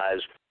the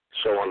guys,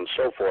 so on and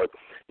so forth.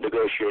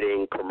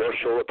 Negotiating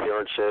commercial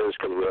appearances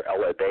because we were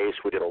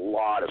LA-based. We did a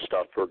lot of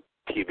stuff for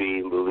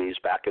TV, movies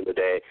back in the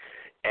day.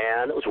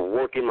 And I was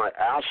working my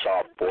ass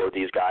off for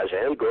these guys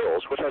and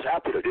girls, which I was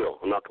happy to do.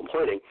 I'm not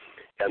complaining.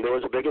 And there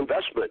was a big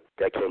investment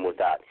that came with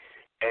that.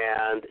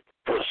 And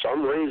for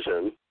some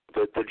reason,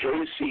 the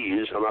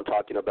JCs, I'm not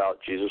talking about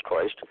Jesus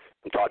Christ,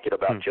 I'm talking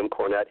about Jim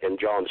Cornette and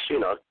John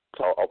Cena,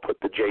 so I'll put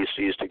the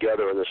JCs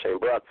together in the same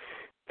breath.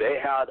 They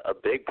had a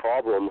big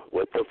problem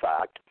with the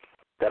fact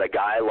that a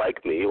guy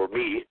like me or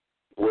me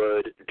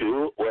would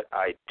do what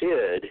I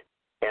did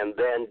and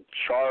then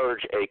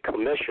charge a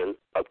commission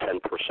of 10%.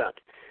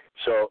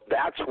 So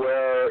that's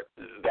where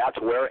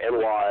and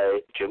why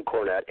Jim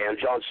Cornette and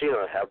John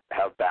Cena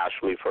have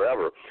bashed me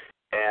forever.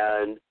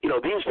 And,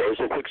 these days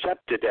it's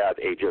accepted to have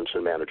agents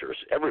and managers.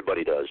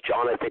 Everybody does.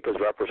 John, I think, is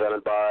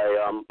represented by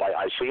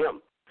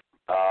ICM.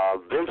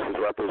 Vince is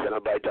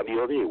represented by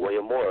WWE,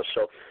 William Morris.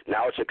 So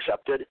now it's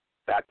accepted.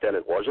 Back then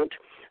it wasn't.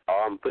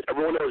 But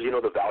everyone knows,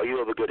 the value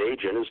of a good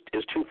agent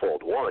is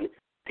twofold. One,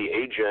 the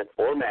agent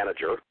or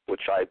manager,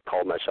 which I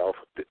call myself,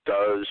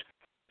 does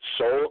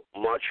so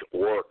much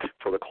work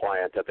for the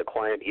client that the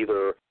client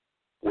either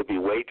would be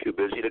way too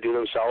busy to do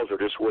themselves or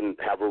just wouldn't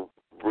have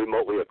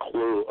remotely a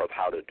clue of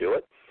how to do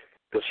it.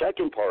 The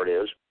second part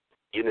is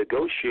you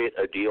negotiate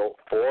a deal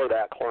for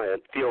that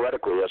client,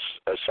 theoretically,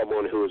 as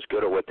someone who is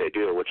good at what they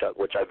do, which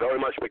I very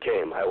much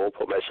became. I will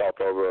put myself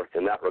over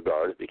in that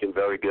regard. Became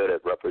very good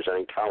at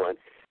representing talent.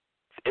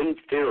 In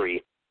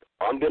theory,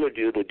 I'm going to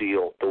do the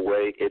deal the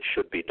way it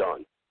should be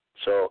done.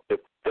 So if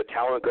the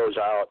talent goes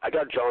out, I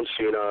got John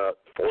Cena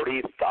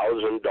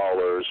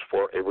 $40,000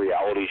 for a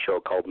reality show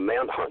called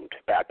Manhunt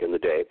back in the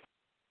day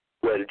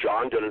when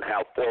John didn't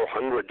have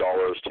 $400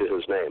 to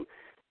his name.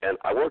 And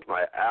I worked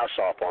my ass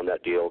off on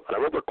that deal. And I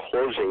remember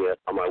closing it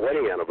on my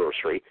wedding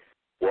anniversary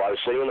while I was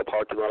sitting in the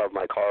parking lot of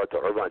my car at the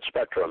Irvine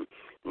Spectrum.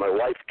 My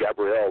wife,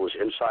 Gabrielle, was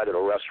inside at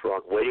a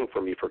restaurant waiting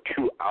for me for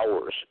 2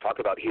 hours. Talk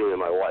about healing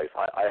my wife.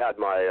 I had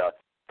my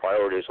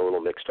priorities a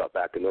little mixed up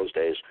back in those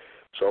days.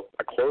 So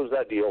I closed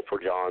that deal for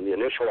John. The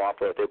initial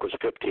offer, I think, was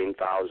 $15,000.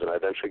 I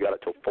eventually got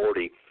it to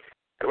 $40,000.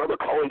 I remember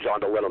calling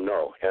John to let him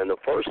know, and the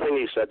first thing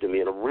he said to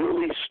me in a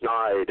really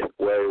snide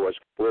way was,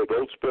 well,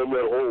 don't spend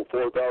that whole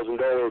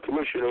 $4,000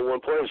 commission in one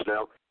place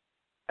now.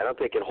 And I'm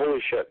thinking, holy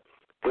shit,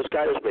 this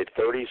guy has made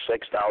 $36,000.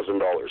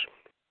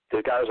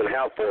 This guy doesn't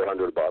have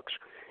 $400.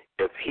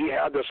 If he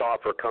had this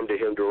offer come to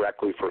him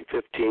directly for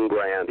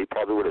 $15,000, he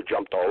probably would have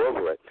jumped all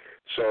over it.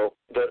 So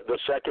the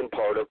second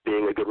part of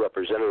being a good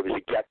representative is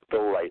to get the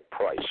right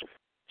price.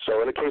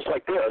 So in a case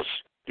like this,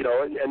 you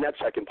know, and that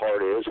second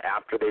part is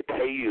after they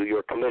pay you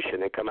your commission,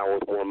 they come out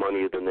with more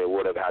money than they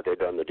would have had they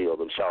done the deal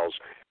themselves.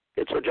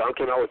 So John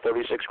came out with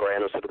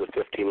 $36,000 instead of the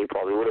 $15,000 he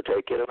probably would have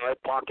taken, and I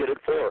pocketed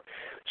 $4,000.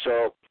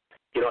 So,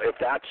 you know, if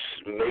that's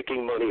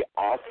making money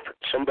off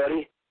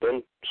somebody,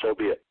 then so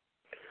be it.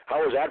 How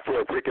was that for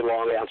a freaking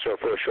long answer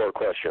for a short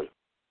question?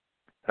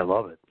 I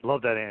love it.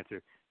 Love that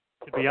answer.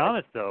 To be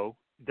honest, though,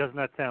 doesn't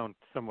that sound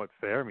somewhat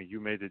fair? I mean, you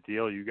made the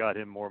deal, you got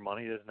him more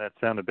money. Doesn't that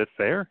sound a bit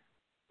fair?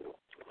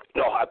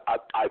 No,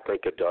 I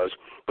think it does.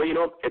 But, you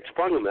know, it's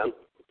funny, man.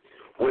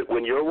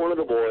 When you're one of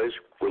the boys,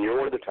 when you're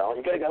one of the talent,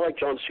 you got a guy like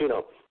John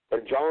Cena.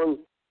 And John,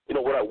 you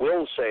know, what I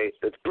will say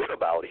that's good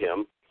about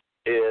him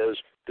is,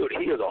 dude,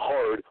 he is a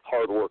hard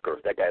worker.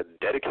 That guy's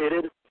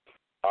dedicated.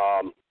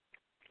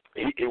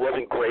 He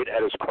wasn't great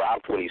at his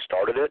craft when he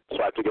started it,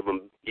 so I have to give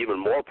him even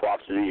more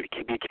props. He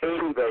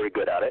became very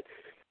good at it.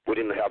 We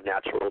didn't have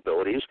natural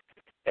abilities.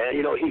 And,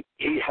 you know,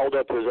 he held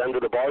up his end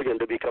of the bargain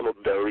to become a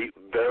very,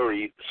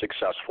 very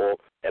successful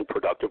and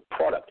productive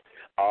product.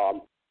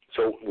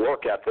 So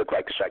work ethic,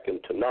 like, second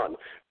to none.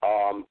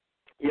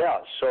 Yeah,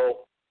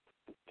 so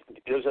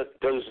does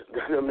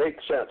it make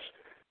sense?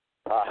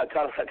 I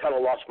kind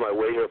of lost my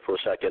way here for a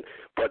second.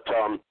 But,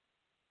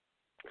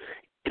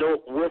 you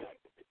know,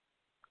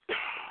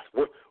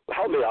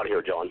 help me out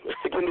here, John.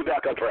 Get me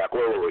back on track.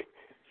 Where were we?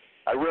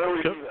 I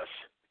rarely do this,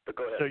 but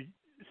go ahead.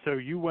 So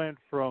you went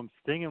from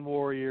Sting and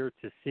Warrior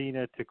to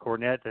Cena to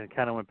Cornette and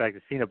kind of went back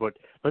to Cena. But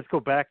let's go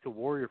back to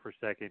Warrior for a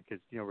second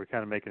because, you know, we're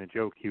kind of making a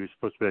joke. He was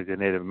supposed to be like the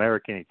Native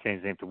American. He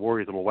changed his name to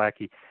Warrior. It's a little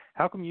wacky.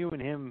 How come you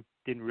and him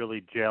didn't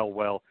really gel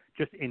well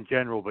just in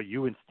general, but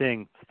you and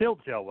Sting still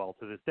gel well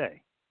to this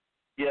day?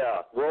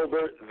 Yeah, well,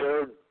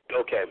 they're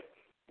okay.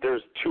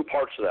 There's two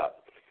parts to that.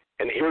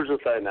 And here's the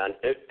thing, man.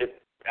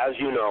 As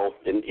you know,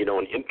 in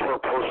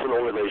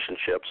interpersonal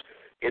relationships,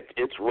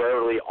 it's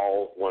rarely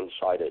all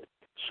one-sided.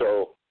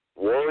 So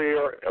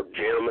Warrior,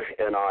 Jim,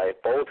 and I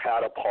both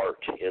had a part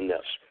in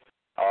this.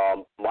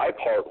 My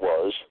part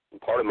was,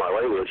 part of my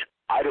language,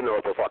 I didn't know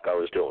what the fuck I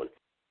was doing.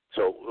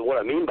 So what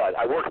I mean by that,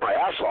 I worked my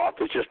ass off.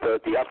 It's just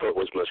that the effort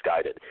was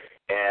misguided.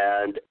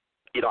 And,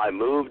 you know, I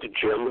moved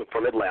Jim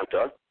from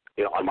Atlanta,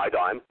 you know, on my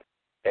dime,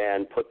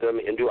 and put them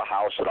into a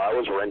house that I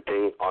was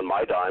renting on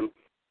my dime,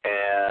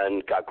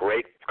 and got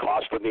great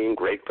costuming,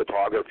 great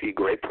photography,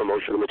 great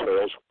promotional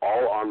materials,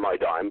 all on my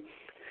dime,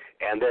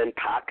 and then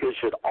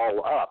packaged it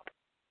all up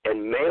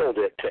and mailed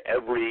it to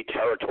every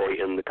territory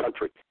in the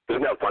country.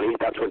 Isn't that funny?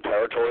 That's when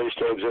territories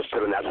still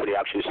existed, and that's when he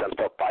actually sent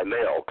stuff by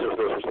mail, because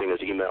there's no such thing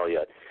as email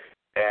yet.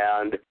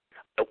 And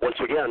once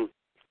again,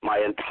 my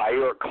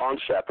entire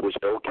concept was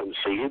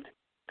ill-conceived,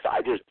 because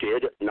I just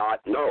did not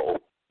know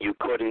you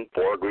couldn't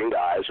board green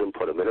guys and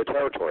put them in a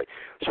territory.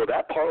 So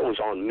that part was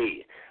on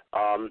me.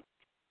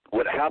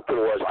 What happened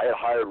was I had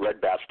hired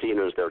Red Bastien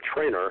as their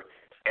trainer,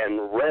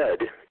 and Red,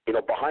 you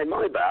know, behind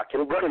my back,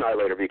 and Red and I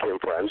later became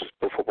friends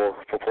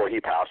before he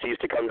passed. He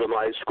used to come to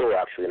my school,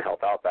 actually, and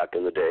help out back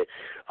in the day.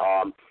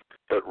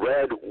 But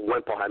Red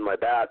went behind my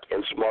back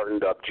and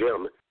smartened up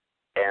Jim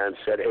and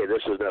said, hey,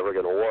 this is never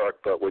going to work,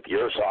 but with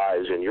your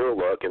size and your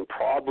look, and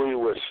probably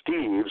with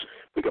Steve's,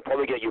 we could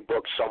probably get you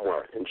booked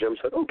somewhere. And Jim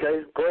said,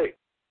 okay, great.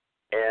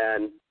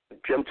 And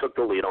Jim took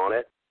the lead on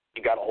it.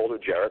 He got a hold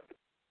of Jarrett.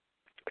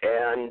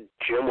 And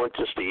Jim went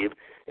to Steve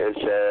and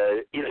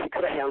said, you know, he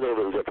could have handled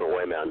it a different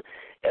way, man.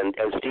 And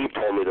Steve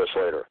told me this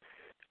later.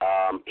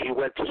 He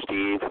went to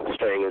Steve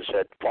Sting and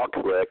said, fuck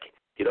Rick.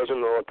 He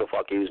doesn't know what the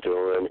fuck he's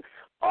doing.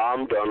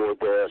 I'm done with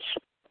this.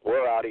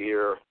 We're out of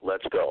here.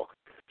 Let's go.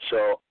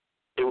 So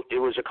it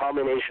was a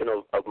combination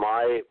of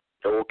my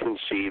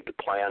ill-conceived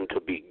plan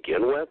to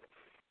begin with,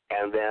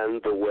 and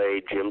then the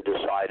way Jim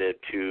decided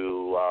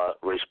to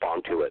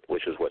respond to it,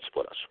 which is what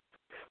split us.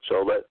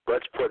 So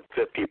let's put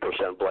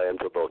 50% blame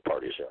to both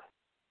parties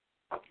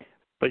there.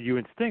 But you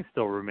and Sting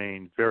still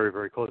remain very,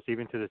 very close,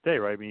 even to this day,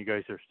 right? I mean, you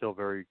guys are still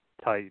very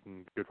tight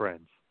and good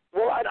friends.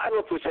 Well, I don't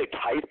know if we say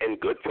tight and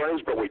good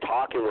friends, but we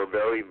talk and we're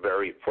very,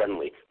 very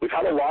friendly. We've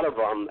had a lot of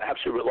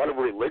actually a lot of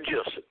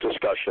religious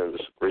discussions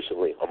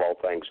recently, of all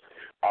things.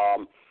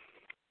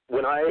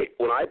 When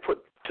I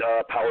put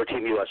Power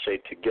Team USA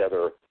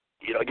together,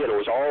 you know, again, it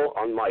was all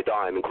on my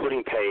dime,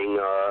 including paying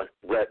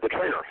the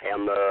trainer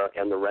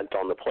and the rent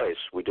on the place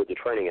we did the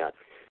training at.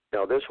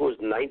 Now, this was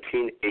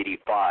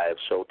 1985,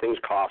 so things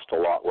cost a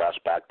lot less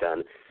back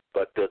then.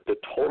 But the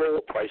total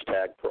price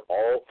tag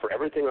for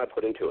everything I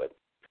put into it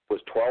was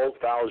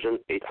 $12,800.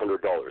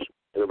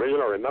 And the reason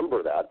I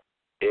remember that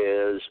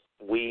is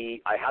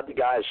I had the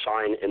guys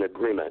sign an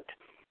agreement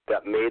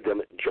that made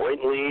them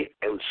jointly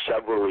and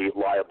severally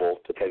liable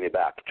to pay me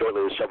back.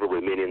 Jointly and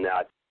severally meaning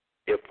that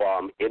if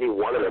any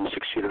one of them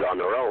succeeded on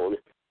their own,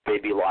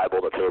 they'd be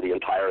liable to pay the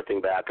entire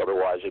thing back.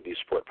 Otherwise, it'd be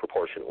split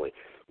proportionally.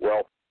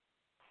 Well,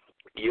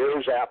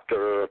 years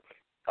after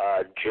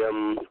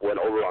Jim went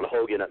over on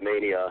Hogan at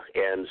Mania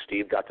and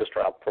Steve got the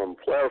strap from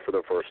Flair for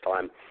the first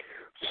time,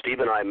 Steve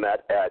and I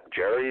met at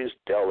Jerry's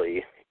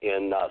Deli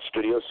in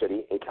Studio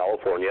City in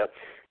California,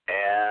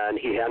 and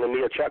he handed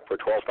me a check for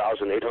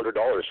 $12,800.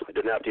 I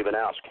didn't have to even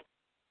ask.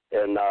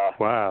 And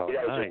wow,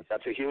 yeah, nice.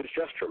 That's a huge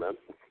gesture, man.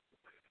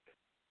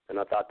 And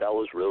I thought that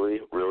was really,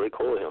 really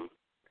cool of him.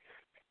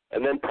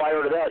 And then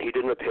prior to that, he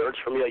did an appearance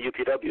for me at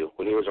UPW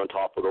when he was on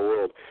Top of the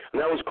World.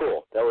 And that was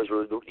cool. That was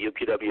really, the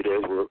UPW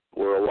days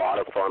were a lot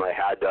of fun. I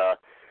had,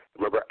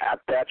 remember at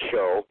that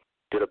show,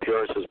 did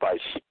appearances by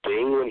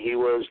Sting when he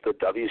was the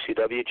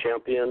WCW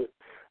champion.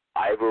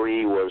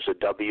 Ivory was the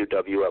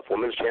WWF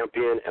Women's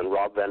Champion, and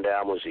Rob Van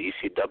Dam was the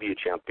ECW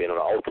champion, and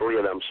all three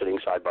of them sitting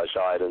side by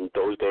side in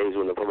those days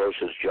when the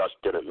promotions just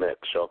didn't mix.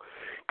 So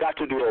got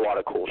to do a lot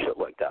of cool shit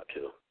like that,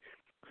 too.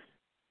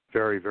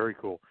 Very, very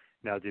cool.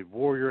 Now, did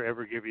Warrior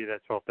ever give you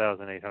that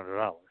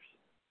 $12,800?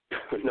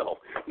 No.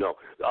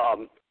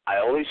 I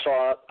only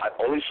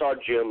saw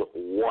Jim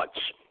once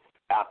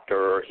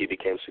after he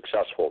became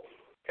successful,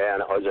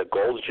 and I was at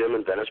Gold's Gym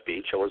in Venice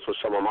Beach. I was with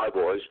some of my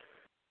boys.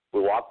 We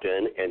walked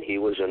in, and he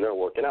was in there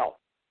working out.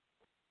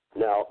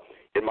 Now,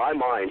 in my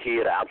mind, he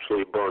had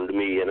absolutely burned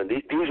me, and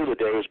these are the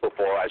days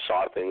before I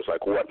saw things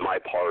like what my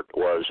part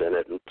was in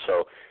it. And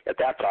so at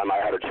that time,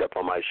 I had a chip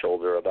on my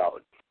shoulder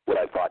about what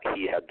I thought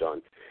he had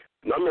done.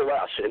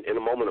 Nonetheless, in a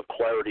moment of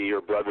clarity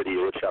or brevity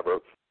or whichever,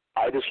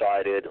 I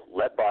decided,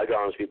 let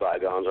bygones be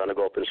bygones. I'm going to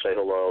go up and say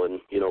hello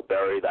and,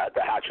 bury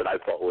the hatchet I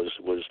felt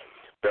was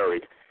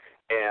buried,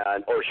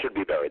 or should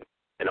be buried.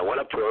 And I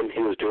went up to him.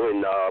 He was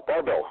doing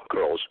barbell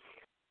curls.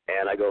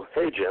 And I go,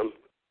 hey, Jim.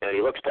 And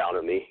he looks down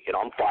at me.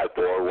 I'm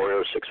 5'4",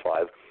 Warrior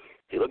 6'5".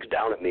 He looks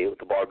down at me with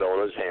the barbell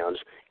in his hands,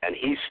 and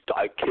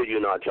I kid you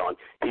not, John,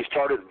 he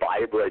started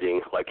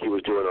vibrating like he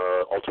was doing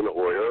a Ultimate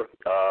Warrior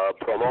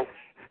promo.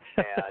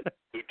 And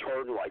he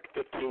turned like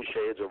 15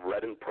 shades of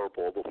red and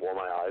purple before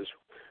my eyes.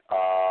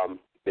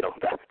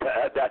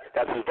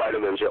 That's his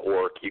vitamins at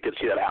work. You could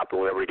see that happen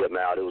whenever he get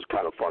mad. It was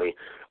kind of funny.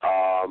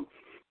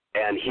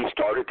 And he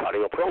started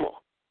cutting a promo.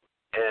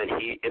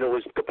 And it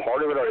was the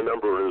part of it I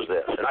remember is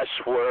this, and I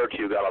swear to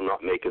you, God, I'm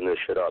not making this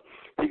shit up.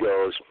 He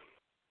goes,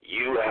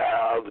 you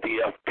have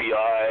the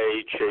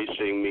FBI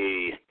chasing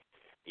me.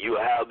 You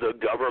have the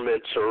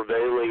government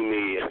surveilling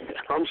me. And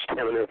I'm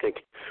standing there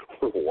thinking,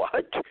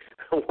 what?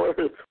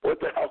 What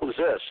the hell is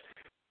this?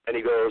 And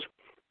he goes,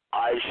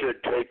 I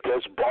should take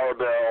this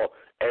barbell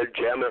and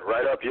jam it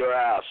right up your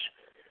ass.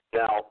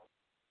 Now,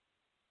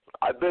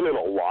 I've been in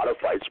a lot of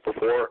fights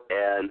before,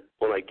 and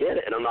when I get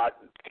it, and I'm not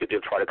going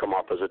to try to come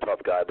off as a tough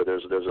guy, but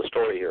there's a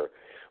story here.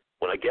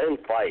 When I get in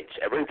fights,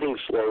 everything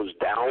slows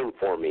down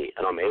for me,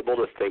 and I'm able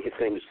to think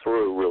things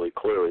through really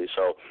clearly.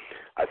 So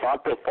I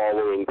thought the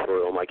following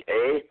through. I'm like,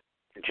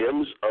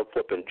 Jim's a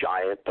flipping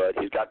giant, but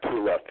he's got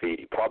 2 left feet.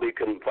 He probably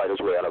couldn't fight his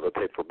way out of a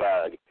paper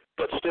bag.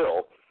 But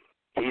still,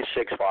 he's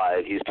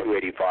 6'5", he's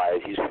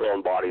 285, he's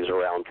throwing bodies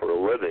around for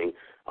a living.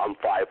 I'm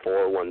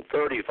 5'4",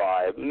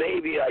 135.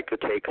 Maybe I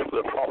could take him,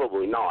 but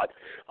probably not.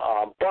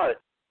 But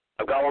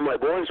I've got all my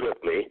boys with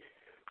me,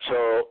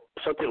 so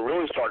something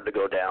really started to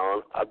go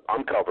down.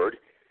 I'm covered.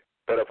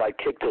 But if I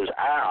kicked his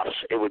ass,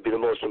 it would be the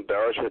most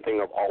embarrassing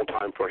thing of all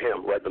time for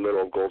him, right in the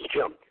middle of Gold's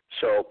Gym.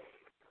 So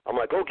I'm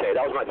like, okay,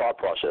 that was my thought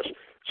process.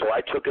 So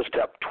I took a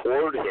step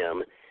toward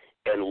him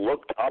and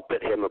looked up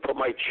at him and put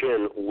my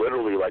chin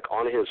literally like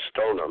on his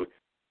sternum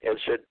and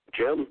said,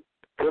 Jim,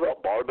 put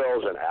up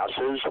barbells and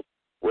asses.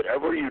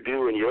 Whatever you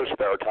do in your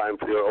spare time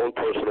for your own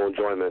personal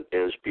enjoyment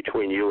is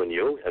between you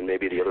and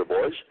maybe the other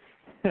boys.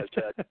 I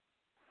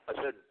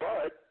said,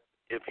 but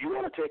if you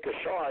want to take a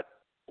shot,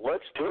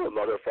 let's do it,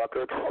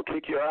 motherfucker. I'll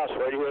kick your ass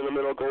right here in the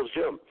middle of Gold's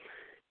Gym.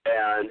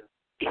 And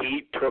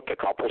he took a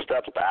couple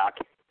steps back,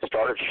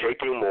 started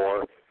shaking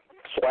more,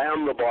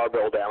 slammed the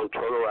barbell down,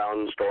 turned around,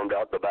 and stormed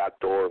out the back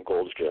door of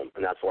Gold's Gym.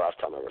 And that's the last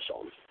time I ever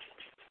saw him.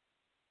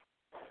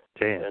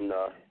 Damn. And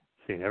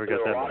so you never got there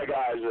were that a lot money. of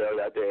guys there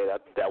that day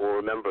that will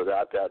remember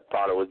that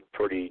thought it was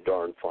pretty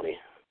darn funny.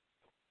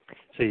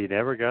 So you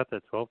never got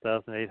that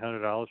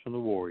 $12,800 from the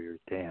Warriors.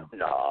 Damn.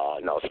 No.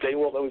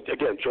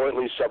 Again,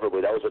 jointly,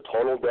 severably. That was a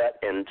total debt,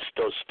 and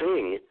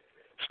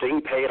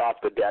Sting paid off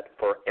the debt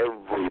for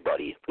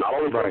everybody, not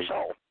only for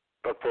himself,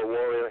 but for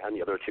Warrior and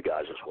the other 2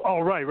 guys as well. Oh,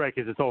 right,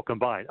 because it's all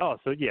combined. Oh,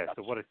 so yeah,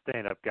 so what a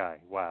stand-up guy.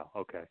 Wow,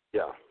 okay.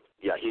 Yeah,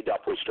 he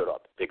definitely stood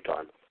up big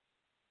time.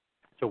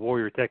 So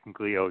Warrior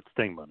technically owed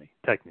Sting money,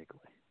 technically.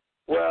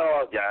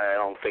 Well, yeah, I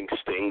don't think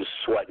Sting's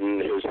sweating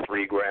his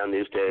 $3,000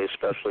 these days,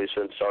 especially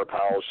since our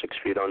pal's 6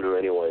 feet under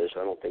anyways.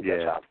 I don't think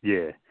that's happening.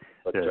 Yeah,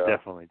 but,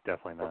 definitely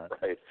not.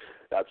 Right,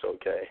 that's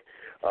okay.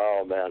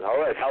 Oh, man. All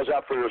right, how's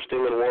that for your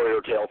Sting and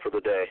Warrior tale for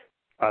the day?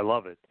 I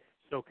love it.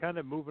 So kind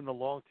of moving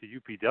along to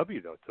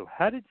UPW, though. So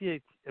how did you,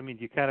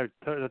 you kind of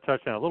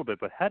touched on it a little bit,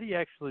 but how do you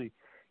actually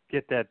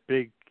get that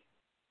big,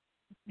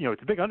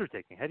 it's a big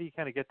undertaking. How do you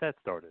kind of get that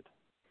started?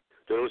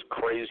 So it was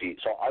crazy.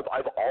 So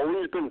I've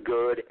always been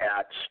good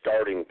at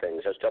starting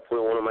things. That's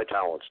definitely one of my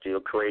talents,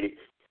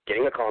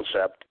 getting a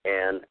concept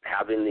and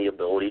having the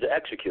ability to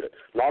execute it.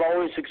 Not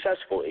always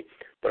successfully,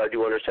 but I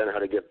do understand how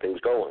to get things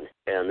going.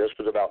 And this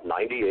was about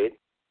 98.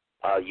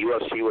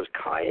 UFC was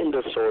kind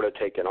of sort of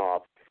taken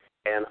off.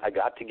 And I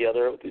got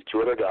together with these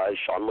two other guys,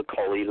 Sean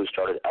McCulley, who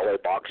started LA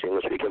Boxing,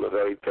 which became a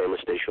very famous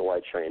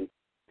nationwide chain,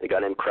 a guy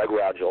named Craig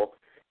Radgel,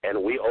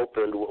 and we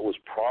opened what was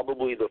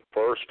probably the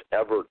first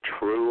ever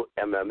true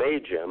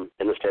MMA gym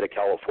in the state of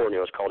California.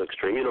 It was called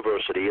Extreme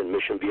University in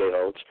Mission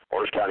Viejo, it's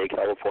Orange County,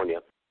 California.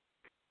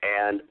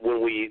 And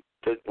when we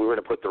were going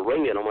to put the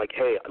ring in, I'm like,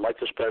 hey, I'd like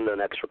to spend an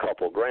extra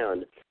couple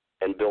grand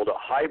and build a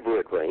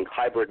hybrid ring,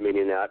 hybrid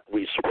meaning that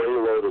we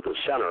spring-loaded the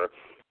center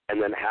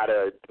and then had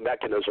a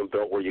mechanism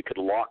built where you could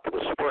lock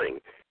the spring.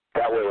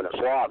 That way when it's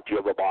locked, you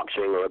have a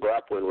boxing or a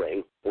grappling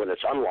ring. When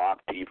it's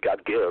unlocked, you've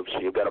got give, so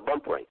you've got a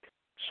bump ring.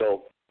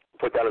 So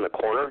put that in the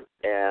corner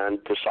and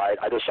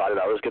I decided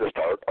I was going to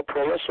start a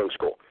pro wrestling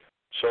school.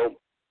 So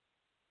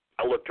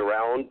I looked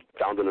around,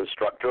 found an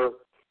instructor,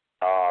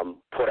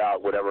 put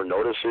out whatever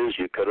notices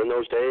you could in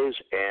those days,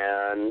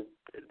 and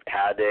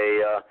had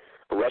a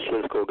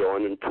wrestling school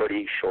going in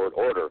pretty short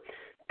order.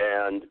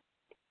 And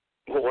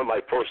one of my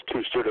first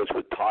two students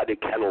was Todd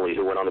Kennelly,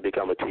 who went on to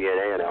become a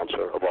TNA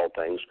announcer, of all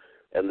things.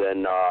 And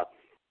then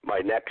my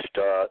next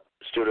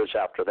students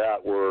after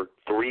that were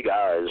three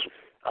guys,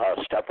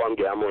 Stefan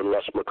Gamlin,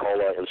 Russ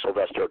McCullough, and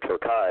Sylvester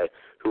Turkai,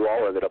 who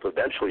all ended up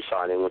eventually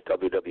signing with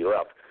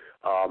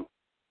WWF.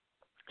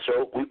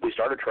 So we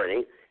started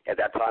training. At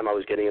that time, I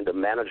was getting into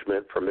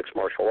management for mixed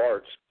martial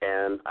arts,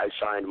 and I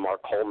signed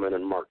Mark Coleman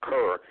and Mark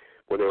Kerr,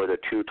 where they were the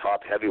two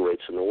top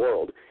heavyweights in the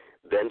world.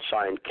 Then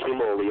signed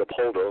Kimo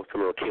Leopoldo,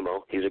 familiar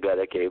Kimo. He's a guy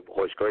that gave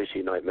Royce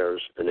Gracie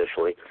nightmares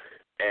initially.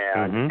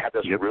 And had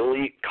this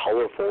really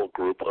colorful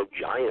group of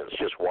giants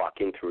just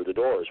walking through the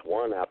doors,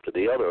 one after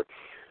the other.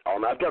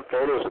 I've got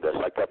photos of this.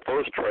 Like that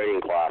first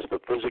training class, the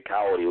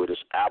physicality would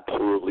just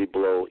absolutely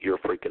blow your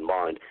freaking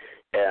mind.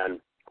 And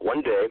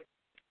one day,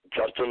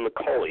 Justin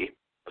McCulley,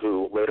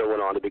 who later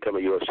went on to become a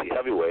UFC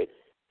heavyweight,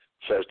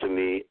 says to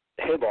me,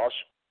 hey, boss,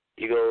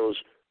 he goes,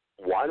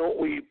 why don't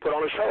we put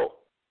on a show?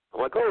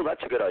 I'm like, oh,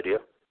 that's a good idea.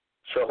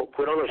 So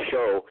put on a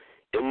show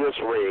in this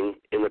ring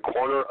in the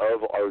corner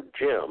of our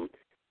gym.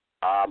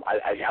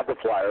 I have the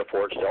flyer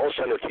for it, so I'll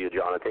send it to you,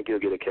 John. I think you'll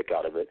get a kick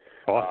out of it.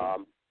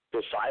 Awesome.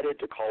 Decided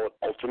to call it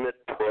Ultimate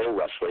Pro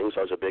Wrestling,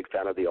 so I was a big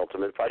fan of the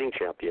Ultimate Fighting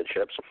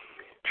Championships.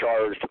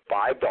 Charged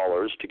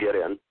 $5 to get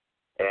in,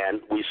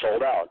 and we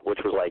sold out, which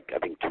was like, I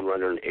think,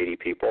 280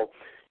 people.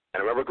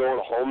 And I remember going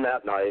home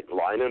that night,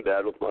 lying in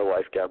bed with my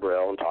wife,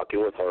 Gabrielle, and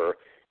talking with her,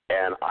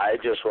 and I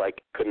just,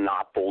 could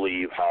not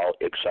believe how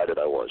excited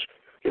I was.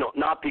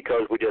 Not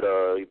because we did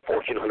a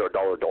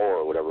 $1,400 door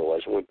or whatever it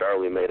was, and we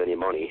barely made any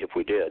money if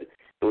we did.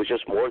 It was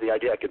just more the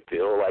idea I could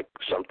feel like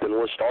something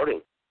was starting.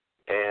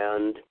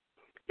 And,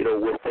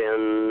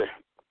 within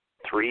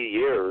 3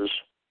 years,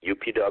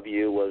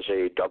 UPW was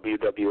a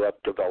WWF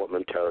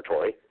development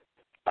territory.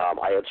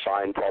 I had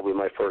signed probably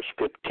my first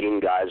 15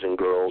 guys and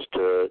girls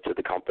to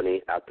the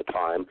company at the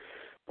time.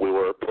 We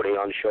were putting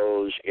on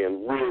shows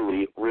in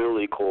really,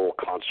 really cool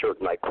concert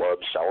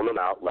nightclubs, selling them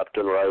out left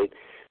and right,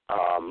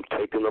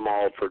 taking them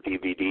all for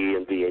DVD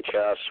and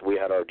VHS. We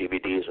had our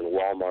DVDs in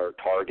Walmart,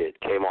 Target,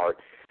 Kmart,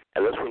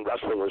 and this when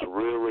wrestling was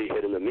really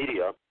hitting the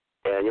media.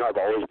 And, I've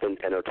always been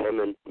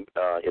entertainment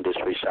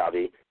industry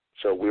savvy,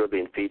 so we were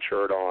being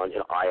featured on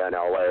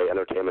INLA,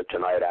 Entertainment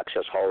Tonight,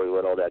 Access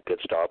Hollywood, all that good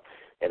stuff.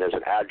 And as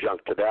an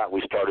adjunct to that,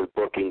 we started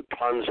booking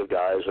tons of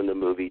guys in the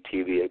movie,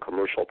 TV, and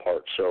commercial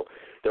parts. So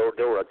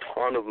there were a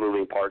ton of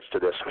moving parts to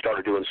this. We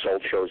started doing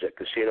sold shows at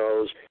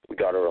casinos. We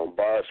got our own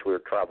bus. We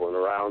were traveling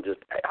around, just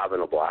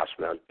having a blast,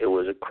 man. It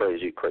was a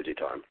crazy, crazy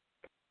time.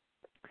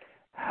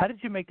 How did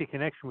you make the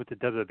connection with the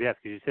WWF? Because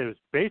you said it was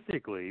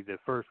basically the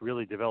first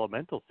really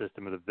developmental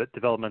system or the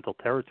developmental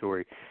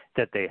territory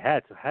that they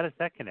had. So how does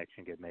that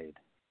connection get made?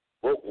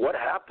 Well, what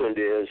happened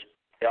is,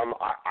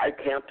 I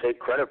can't take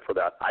credit for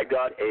that. I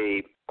got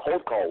a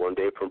cold call one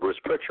day from Bruce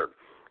Pritchard,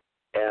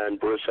 and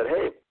Bruce said,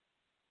 hey,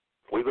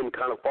 we've been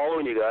kind of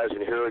following you guys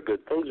and hearing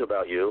good things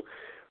about you.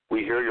 We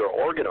hear you're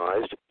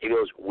organized. He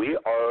goes, we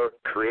are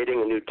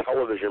creating a new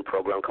television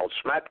program called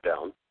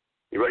SmackDown.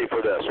 You ready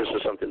for this? This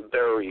is something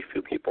very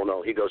few people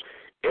know. He goes,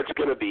 it's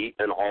going to be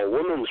an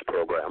all-women's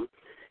program,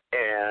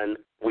 and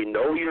we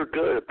know you're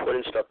good at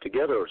putting stuff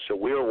together, so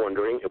we are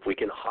wondering if we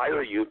can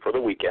hire you for the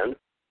weekend,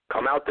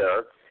 come out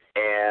there,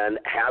 and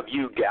have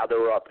you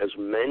gather up as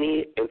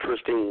many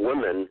interesting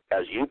women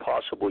as you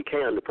possibly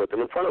can to put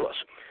them in front of us.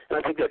 And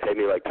I think they paid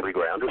me like $3,000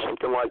 or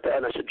something like that,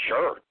 and I said,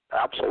 sure,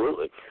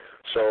 absolutely.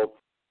 So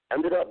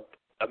ended up,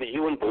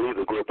 you wouldn't believe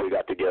the group we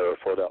got together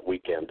for that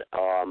weekend.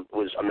 It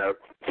was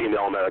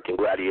female American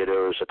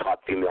gladiators, the top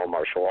female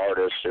martial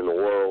artists in the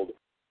world,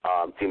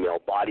 female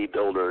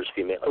bodybuilders,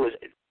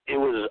 it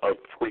was a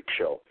freak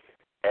show.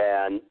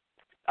 And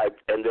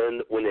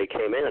then when they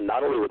came in,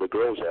 not only were the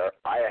girls there,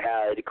 I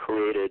had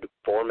created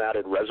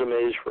formatted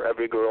resumes for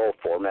every girl,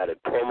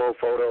 formatted promo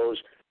photos,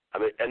 I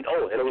mean, and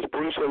it was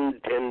Bruce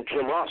and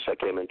Jim Ross that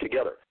came in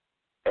together,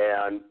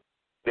 and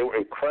they were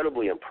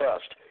incredibly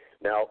impressed.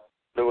 Now,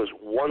 there was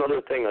one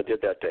other thing I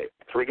did that day.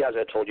 3 guys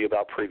I told you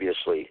about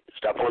previously,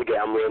 Stefan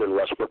Gamlin and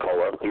Russ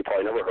McCullough, who you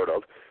probably never heard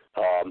of.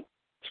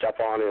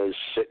 Stefan this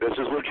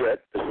is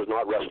legit. This is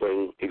not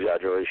wrestling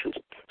exaggerations.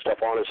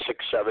 Stefan is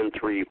 6'7",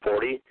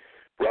 340.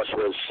 Russ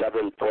was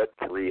 7 foot,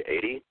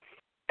 380.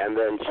 And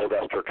then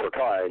Sylvester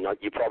Turkai. Now,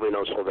 you probably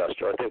know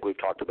Sylvester. I think we've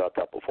talked about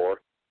that before.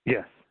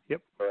 Yes.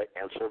 Yep. All right.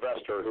 And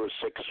Sylvester, who was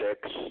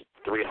 6'6",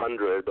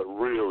 300, but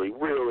really,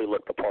 really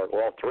looked the part.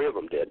 Well, all 3 of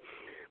them did.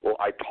 Well,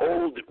 I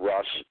told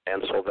Russ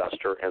and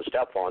Sylvester and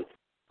Stefan,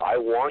 I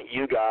want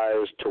you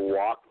guys to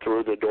walk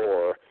through the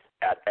door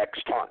at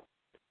X time.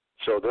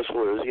 So this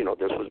was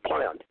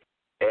planned.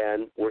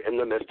 And we're in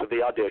the midst of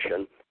the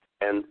audition,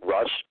 and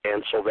Russ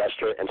and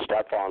Sylvester and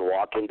Stefan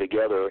walk in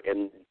together,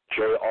 and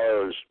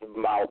JR's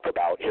mouth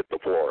about hit the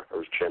floor, or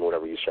his chin,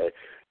 whatever you say.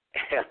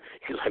 And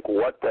he's like,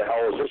 what the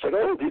hell is this? Like,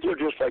 oh, these are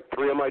just like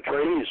 3 of my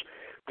trainees.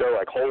 They're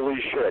like, holy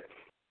shit.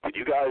 Did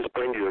you guys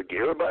bring your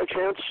gear by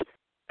chance?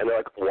 And they're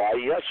like, why,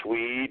 yes,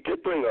 we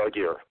did bring our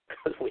gear,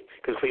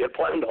 because we had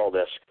planned all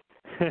this.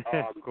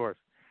 Of course.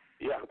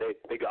 Yeah,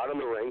 they got in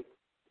the ring.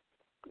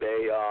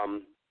 They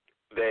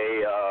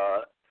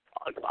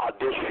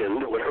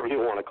auditioned, whatever you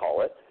want to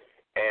call it,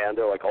 and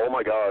they're like, oh,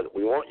 my God,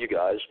 we want you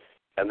guys.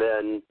 And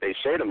then they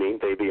say to me,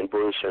 they being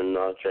Bruce and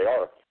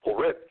JR, well,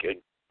 Rick,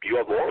 you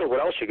have more? What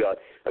else you got?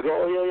 I go,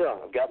 oh, yeah.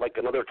 I've got like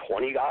another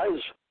 20 guys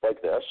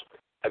like this.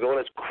 I go, and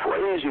it's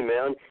crazy,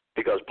 man,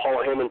 because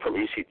Paul Heyman from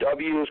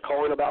ECW is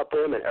calling about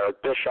them, and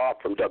Eric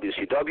Bischoff from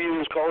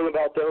WCW is calling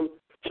about them.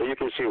 So you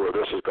can see where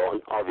this is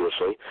going,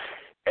 obviously.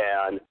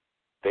 And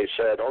they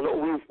said, oh,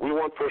 no, we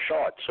want first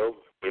shot. So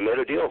we made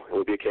a deal, and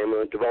we became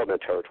a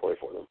development territory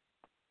for them.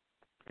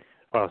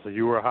 Oh, so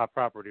you were a hot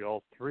property.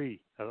 All 3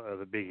 of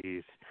the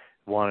biggies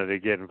wanted to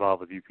get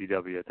involved with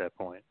UPW at that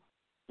point.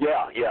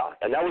 Yeah,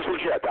 and that was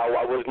legit.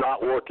 I was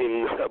not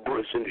working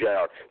Bruce and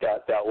JR.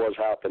 That was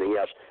happening,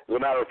 yes. As a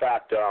matter of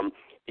fact,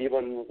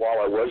 even while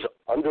I was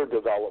under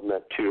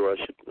development we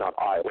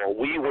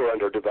were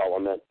under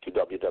development to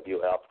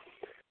WWF,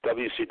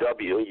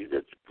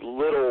 WCW,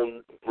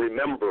 little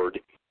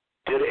remembered,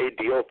 did a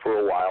deal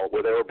for a while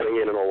where they were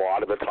bringing in a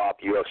lot of the top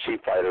UFC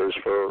fighters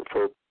for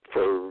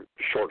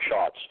short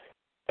shots.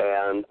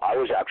 And I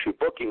was actually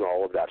booking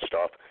all of that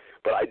stuff,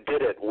 but I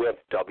did it with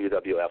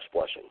WWF's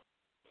blessing.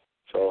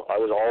 So I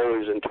was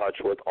always in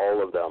touch with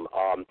all of them.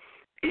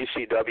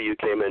 ECW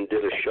came and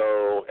did a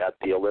show at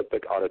the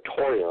Olympic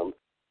Auditorium,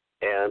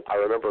 and I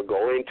remember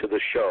going to the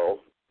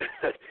show.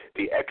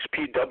 The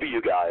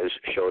XPW guys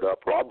showed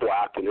up, Rob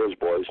Black and his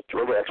boys. Do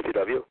you remember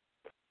XPW?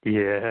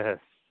 Yes.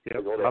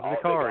 Yep.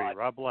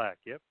 Rob Black.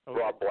 Yep. Okay.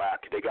 Rob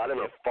Black. They got in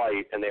a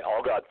fight, and they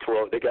all got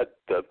They got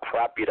the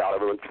crap beat out of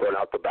them and thrown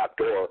out the back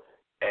door.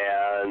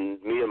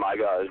 And me and my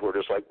guys were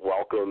just like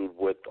welcomed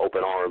with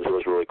open arms. It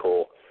was really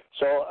cool.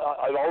 So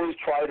I've always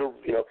tried to,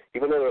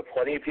 even though there are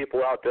plenty of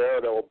people out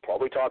there that will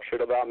probably talk shit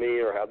about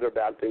me or have their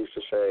bad things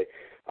to say,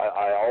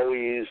 I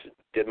always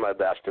did my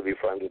best to be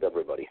friends with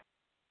everybody.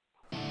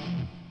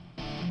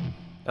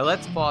 Now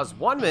let's pause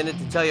 1 minute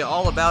to tell you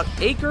all about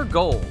Acre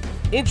Gold.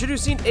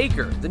 Introducing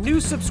Acre, the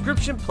new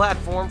subscription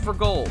platform for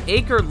gold.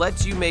 Acre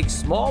lets you make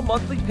small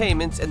monthly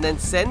payments and then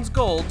sends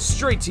gold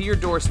straight to your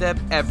doorstep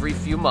every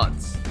few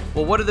months.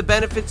 Well, what are the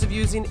benefits of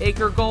using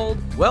Acre Gold?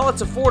 Well,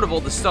 it's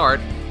affordable to start.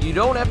 You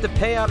don't have to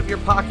pay out of your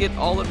pocket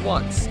all at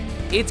once.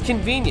 It's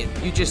convenient.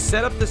 You just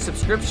set up the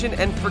subscription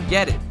and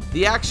forget it.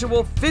 The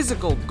actual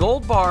physical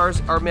gold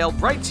bars are mailed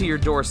right to your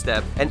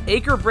doorstep, and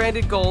Acre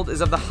branded gold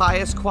is of the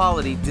highest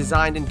quality,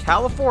 designed in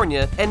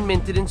California and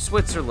minted in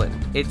Switzerland.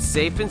 It's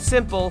safe and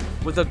simple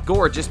with a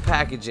gorgeous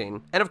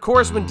packaging. And of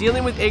course, when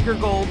dealing with Acre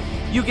Gold,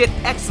 you get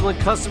excellent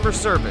customer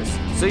service.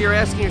 So you're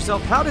asking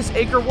yourself, how does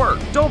Acre work?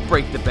 Don't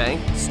break the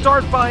bank.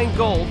 Start buying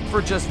gold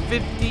for just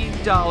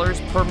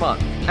 $50 per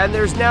month. And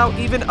there's now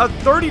even a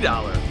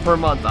 $30 per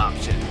month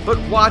option. But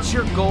watch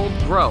your gold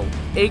grow.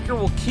 Acre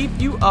will keep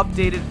you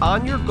updated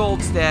on your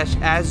gold stash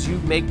as you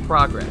make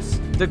progress.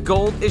 The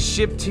gold is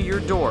shipped to your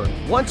door.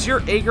 Once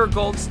your Acre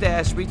Gold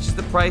stash reaches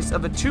the price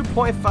of a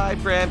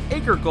 2.5 gram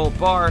Acre Gold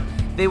bar,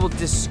 they will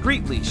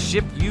discreetly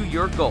ship you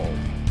your gold.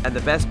 And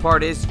the best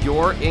part is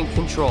you're in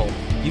control.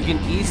 You can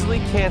easily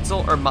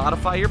cancel or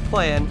modify your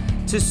plan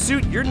to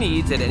suit your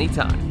needs at any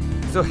time.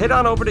 So head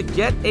on over to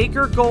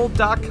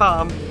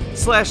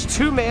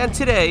getacregold.com/2man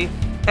today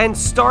and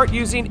start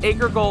using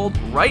Acre Gold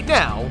right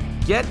now.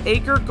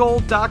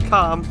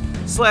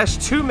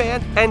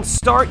 Getacregold.com/2man and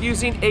start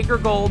using Acre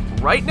Gold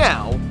right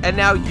now. And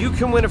now you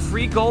can win a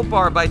free gold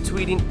bar by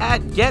tweeting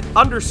at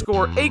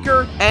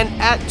 @get_Acre and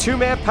at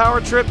 2Man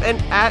Power Trip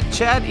and at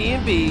Chad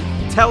E&B,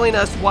 telling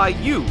us why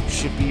you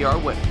should be our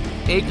winner.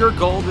 Acre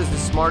Gold is the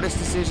smartest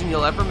decision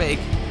you'll ever make,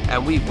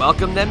 and we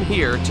welcome them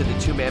here to the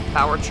 2Man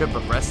Power Trip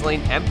of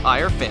Wrestling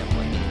Empire family.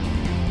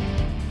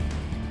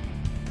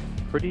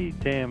 Pretty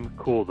damn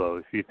cool, though,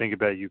 if you think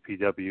about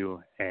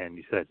UPW, and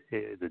you said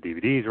the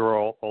DVDs are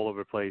all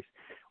over the place.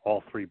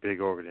 all three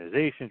big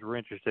organizations were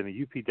interested. I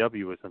mean,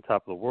 UPW was on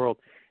top of the world,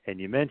 and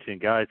you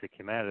mentioned guys that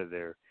came out of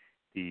there,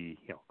 the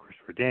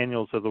Christopher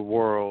Daniels of the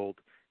world,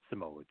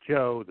 Samoa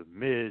Joe, The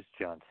Miz,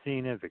 John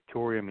Cena,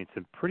 Victoria. I mean,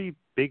 some pretty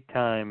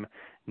big-time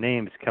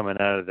names coming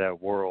out of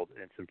that world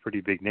and some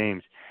pretty big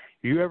names.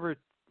 You ever,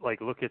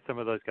 look at some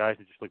of those guys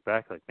and just look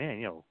back like,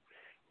 man,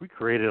 we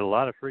created a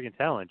lot of freaking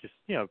talent. Just,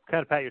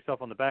 kind of pat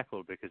yourself on the back a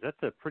little bit because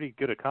that's a pretty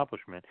good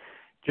accomplishment,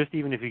 just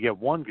even if you get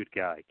one good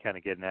guy kind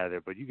of getting out of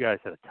there. But you guys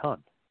had a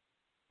ton.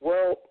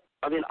 Well,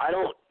 I mean, I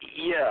don't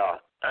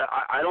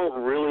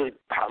really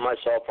pat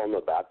myself on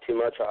the back too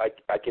much.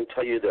 I can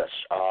tell you this.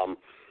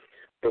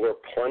 There were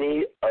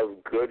plenty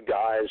of good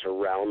guys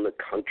around the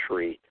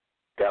country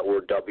that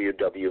were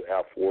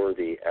WWF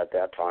worthy at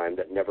that time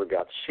that never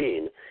got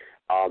seen.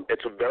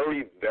 It's a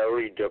very,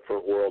 very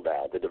different world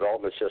now. The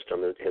development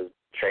system has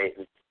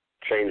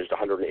changed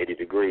 180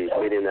 degrees,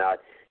 meaning that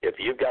if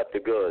you've got the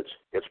goods,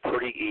 it's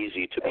pretty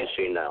easy to be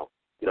seen now.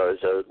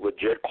 There's a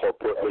legit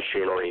corporate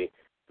machinery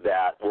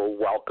that will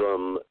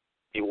welcome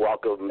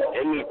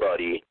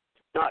anybody,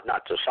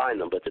 not to sign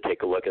them, but to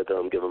take a look at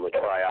them, give them a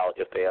tryout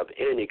if they have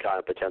any kind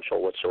of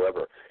potential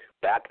whatsoever.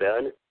 Back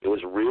then, it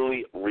was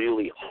really,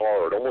 really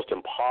hard, almost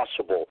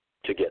impossible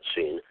to get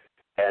seen.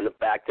 And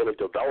back then, a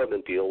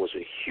development deal was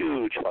a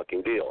huge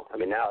fucking deal. I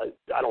mean, now,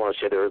 I don't want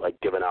to say they're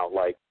giving out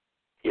like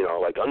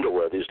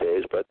underwear these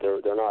days, but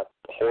they're not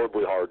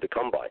horribly hard to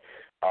come by.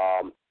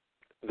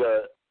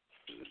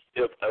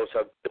 If I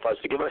was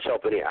to give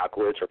myself any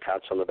accolades or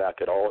pats on the back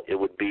at all, it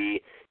would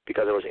be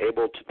because I was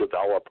able to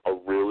develop a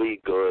really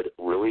good,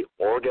 really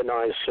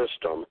organized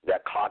system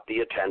that caught the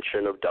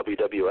attention of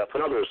WWF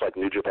and others like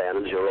New Japan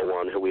and Zero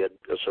One, who we had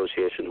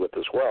associations with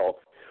as well,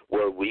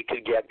 where we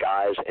could get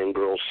guys and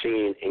girls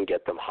seen and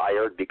get them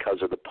hired because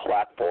of the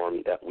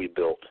platform that we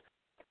built.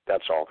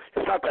 That's all.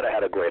 It's not that I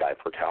had a great eye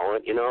for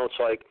talent. It's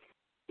like,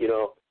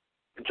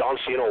 John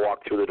Cena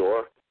walked through the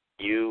door.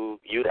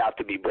 You'd have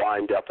to be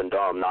blind, deaf, and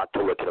dumb not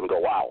to look at him and go,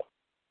 wow,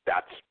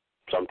 that's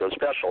something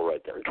special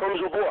right there. In terms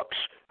of looks,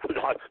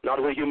 not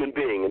a human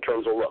being in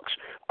terms of looks.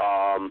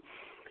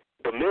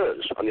 The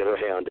Miz, on the other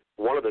hand,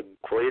 one of the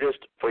greatest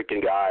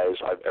freaking guys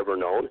I've ever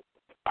known.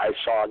 I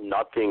saw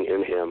nothing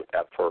in him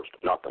at first,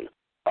 nothing.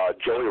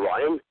 Joey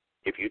Ryan,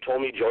 if you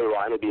told me Joey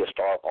Ryan would be a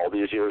star all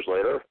these years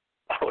later,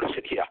 I would have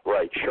said, yeah,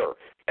 right, sure.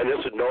 And this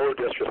is no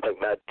disrespect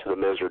meant to the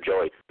Miz or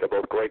Joey. They're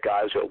both great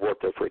guys who have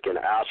worked their freaking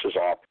asses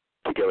off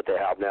to get what they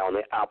have now, and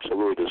they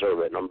absolutely deserve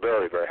it, and I'm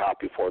very, very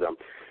happy for them.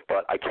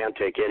 But I can't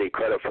take any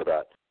credit for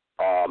that.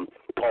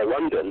 Paul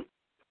London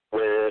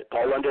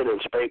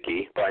and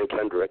Spanky, Brian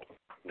Kendrick,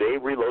 they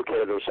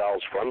relocated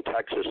themselves from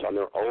Texas on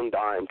their own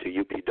dime to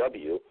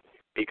UPW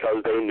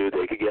because they knew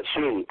they could get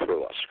seen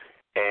through us.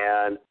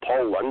 And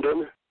Paul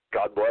London,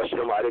 God bless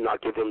him, I did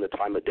not give him the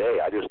time of day.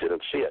 I just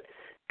didn't see it.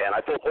 And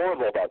I feel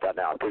horrible about that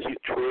now because he's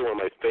truly one of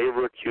my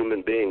favorite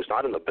human beings,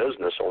 not in the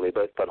business only,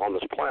 but on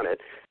this planet,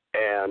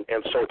 and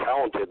so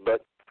talented,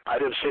 but I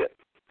didn't see it.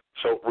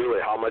 So really,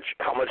 how much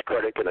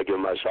credit can I give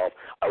myself?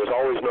 I was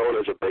always known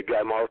as a big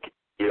guy, Mark.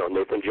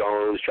 Nathan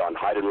Jones, John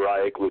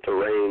Heidenreich, Luther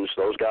Reigns,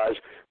 those guys.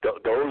 Those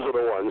are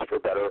the ones, for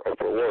better or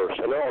for worse,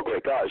 and they're all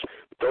great guys.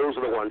 Those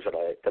are the ones that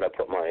I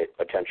put my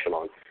attention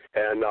on.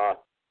 And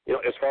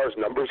as far as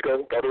numbers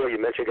go, by the way,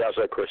 you mentioned guys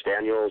like Chris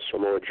Daniels,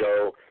 Samoa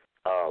Joe,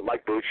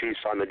 Mike Bucci,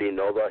 Simon Dean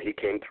Nova. He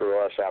came through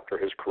us after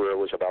his career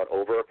was about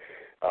over.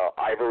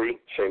 Ivory,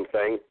 same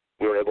thing.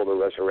 We were able to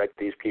resurrect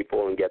these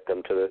people and get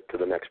them to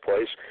the next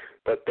place,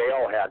 but they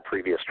all had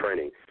previous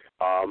training.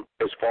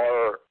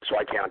 So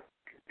I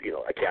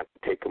can't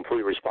take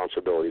complete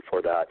responsibility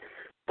for that.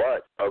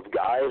 But of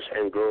guys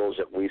and girls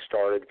that we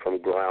started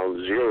from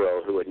ground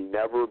zero who had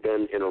never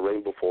been in a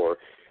ring before,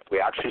 we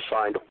actually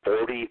signed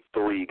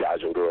 43 guys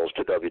and girls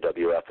to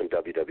WWF and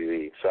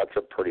WWE. So that's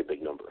a pretty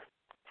big number.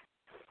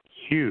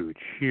 Huge.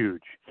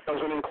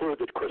 Doesn't include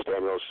the Chris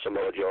Daniels,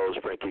 Samoa Joes,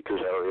 Frankie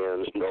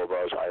Kazarians,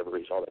 Novas,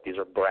 Ivories, all that. These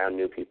are brand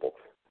new people.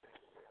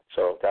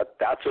 So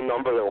that's a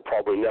number that will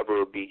probably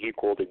never be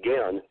equaled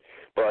again.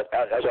 But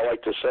as I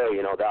like to say,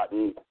 that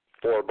and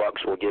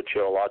 $4 will get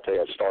you a latte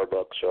at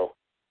Starbucks. So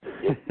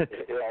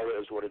it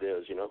all is what it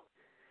is,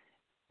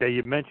 Yeah,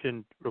 you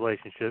mentioned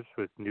relationships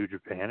with New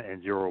Japan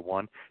and Zero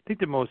One. I think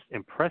the most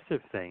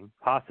impressive thing,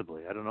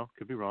 possibly, I don't know,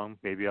 could be wrong,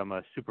 maybe I'm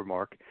a super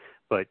mark,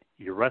 but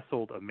you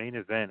wrestled a main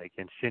event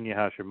against Shinya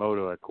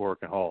Hashimoto at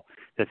Korakuen Hall.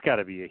 That's got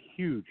to be a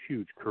huge,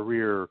 huge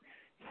career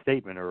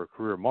statement or a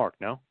career mark,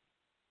 no?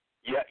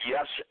 Yeah,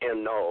 yes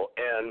and no,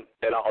 and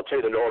I'll tell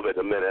you the no of it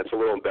in a minute. It's a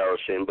little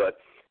embarrassing, but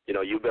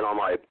you've been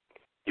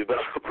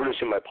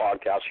producing my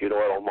podcast. I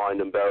don't mind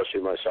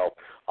embarrassing myself.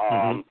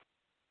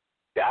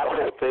 That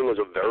whole thing was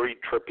a very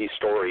trippy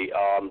story.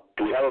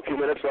 Do we have a few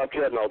minutes left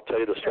yet? And I'll tell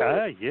you the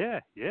story.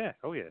 Yeah.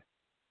 Oh, yeah.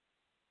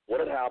 What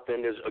had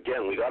happened is,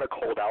 again, we got a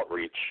cold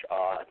outreach.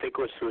 I think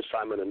it was through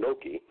Simon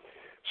Inoki,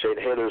 saying,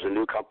 hey, there's a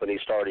new company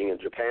starting in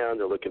Japan.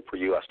 They're looking for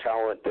U.S.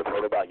 talent. They've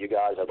heard about you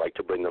guys. I'd like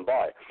to bring them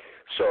by.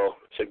 So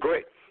I said,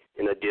 great.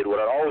 And I did what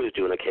I always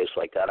do in a case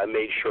like that. I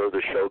made sure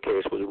the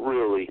showcase was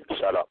really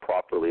set up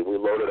properly. We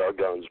loaded our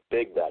guns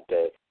big that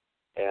day.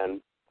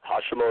 And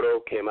Hashimoto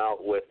came out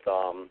with,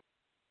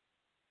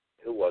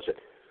 who was it?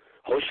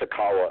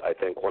 Hoshikawa, I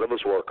think, one of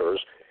his workers,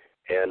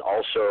 and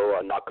also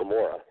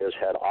Nakamura, his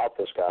head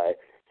office guy.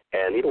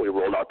 And, we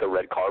rolled out the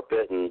red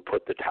carpet and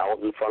put the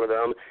talent in front of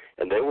them.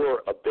 And they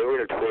were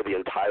to tour the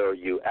entire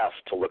U.S.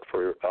 to look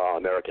for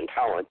American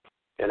talent.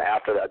 And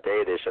after that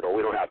day, they said,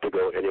 we don't have to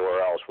go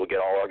anywhere else. We'll get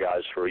all our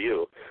guys for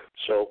you.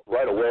 So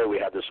right away, we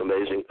had this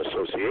amazing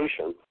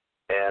association.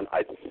 And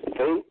I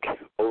think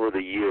over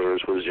the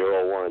years with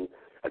 01,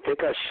 I think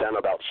I sent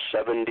about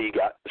 70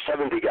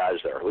 guys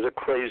there. It was a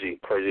crazy,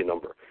 crazy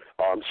number.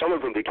 Some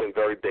of them became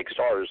very big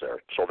stars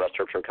there.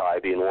 Sylvester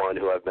Terkay being one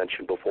who I've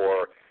mentioned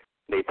before,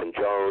 Nathan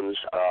Jones,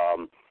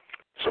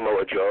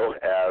 Samoa Joe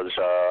as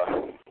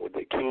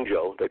King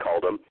Joe, they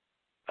called him.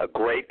 A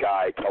great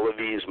guy,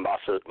 Televis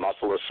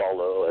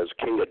Masalasalo as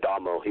King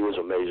Adamo. He was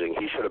amazing.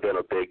 He should have been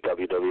a big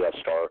WWF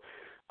star.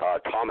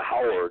 Tom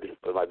Howard,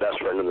 my best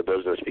friend in the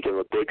business, became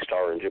a big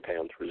star in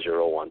Japan through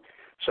 01.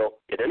 So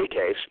in any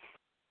case,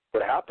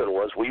 what happened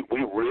was we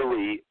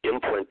really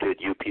imprinted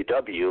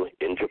UPW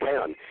in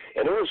Japan.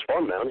 And it was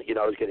fun, man.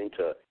 I was getting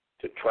to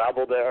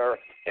travel there,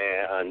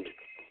 and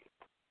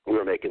we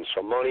were making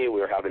some money.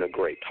 We were having a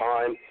great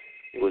time.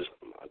 It was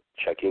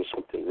checking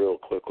something real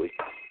quickly.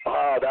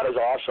 That is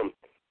awesome.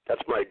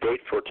 That's my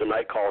date for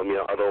tonight calling me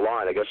on the other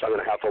line. I guess I'm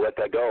going to have to let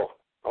that go.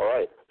 All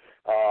right.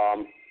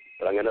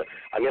 But I'm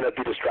gonna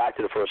be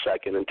distracted for a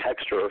second and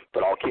text her,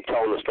 but I'll keep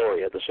telling the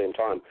story at the same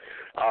time.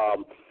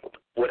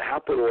 What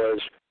happened was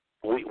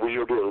we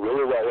were doing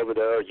really well over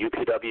there.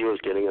 UPW was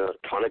getting a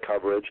ton of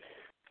coverage,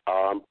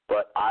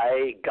 but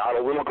I got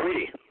a little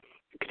greedy.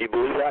 Could you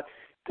believe that?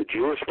 The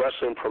Jewish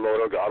wrestling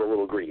promoter got a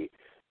little greedy.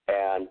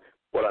 And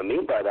what I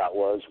mean by that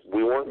was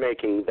we weren't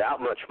making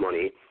that much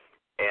money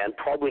and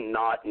probably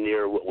not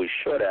near what we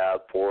should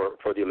have for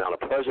the amount of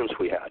presence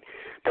we had.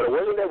 But it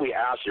wasn't that we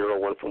asked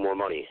 01 for more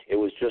money. It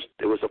was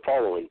the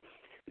following.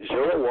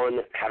 01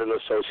 had an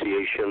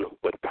association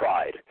with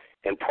Pride,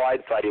 and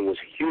Pride fighting was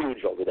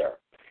huge over there.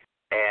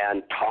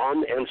 And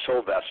Tom and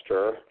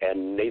Sylvester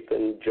and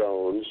Nathan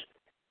Jones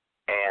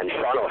and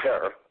Sean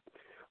O'Hare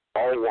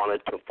all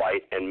wanted to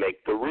fight and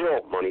make the real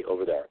money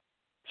over there.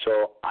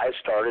 So I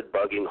started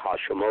bugging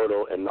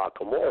Hashimoto and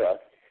Nakamura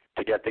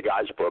to get the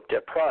guys booked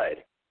at Pride.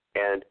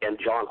 And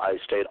John, I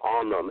stayed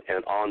on them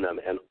and on them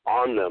and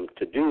on them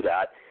to do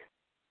that,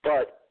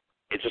 but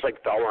it just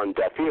fell on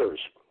deaf ears.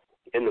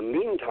 In the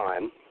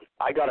meantime,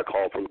 I got a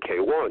call from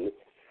K1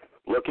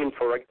 looking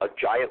for a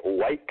giant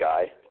white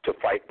guy to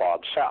fight Bob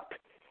Sapp.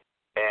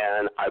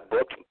 And I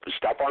booked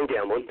Stephon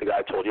Gamblin, the guy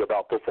I told you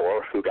about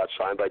before, who got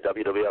signed by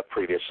WWF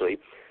previously,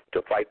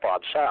 to fight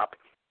Bob Sapp,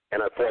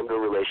 and I formed a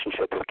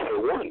relationship with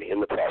K1 in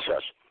the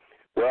process.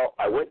 Well,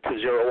 I went to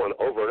 01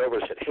 over and over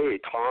and said, hey,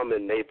 Tom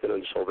and Nathan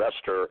and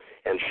Sylvester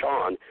and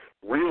Sean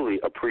really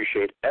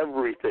appreciate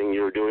everything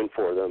you're doing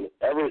for them,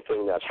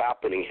 everything that's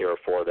happening here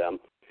for them,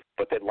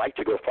 but they'd like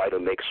to go fight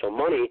and make some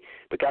money.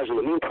 But guys, in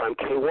the meantime,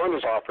 K1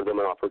 has offered them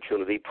an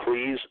opportunity.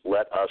 Please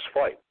let us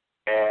fight.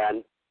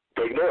 And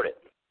they ignored it.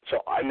 So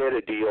I made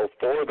a deal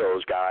for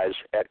those guys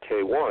at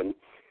K1,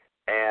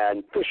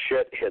 and the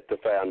shit hit the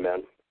fan,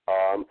 man.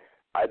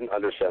 I didn't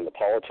understand the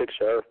politics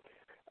there.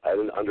 I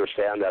didn't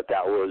understand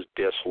that was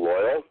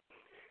disloyal,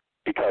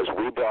 because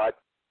we brought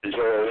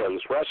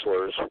 01's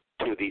wrestlers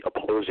to the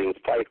opposing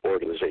fight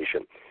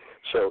organization.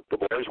 So the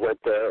boys went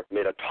there,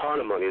 made a ton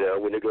of money there.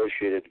 We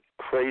negotiated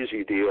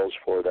crazy deals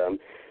for them.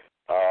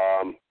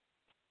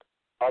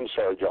 I'm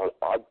sorry, John.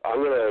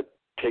 I'm going to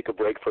take a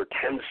break for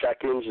 10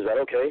 seconds. Is that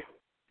okay?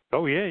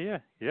 Oh, yeah.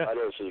 I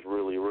know this is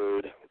really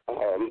rude,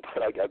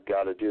 but I've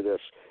got to do this.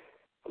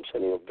 I'm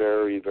sending a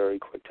very, very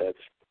quick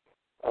text.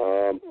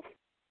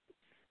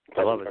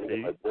 I love it. I'm trying to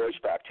get my voice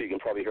back, too. You can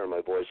probably hear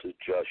my voice is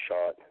just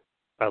shot.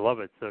 I love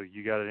it. So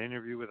you got an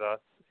interview with us,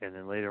 and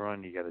then later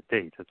on you got a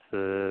date. That's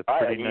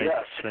pretty nice.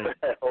 Yes,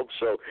 I hope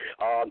so.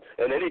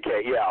 In any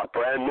case, yeah,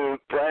 brand new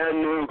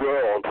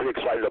girl. I'm pretty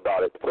excited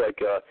about it.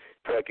 Like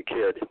a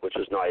kid, which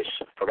is nice.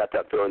 Forgot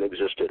that feeling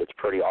existed. It's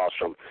pretty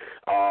awesome.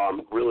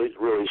 Really,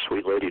 really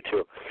sweet lady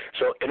too.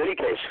 So in any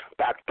case,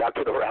 back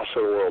to the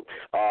wrestling world.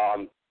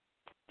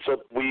 So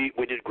we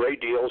did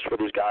great deals for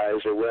these guys.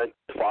 They went,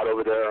 fought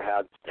over there,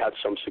 had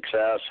some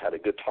success, had a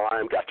good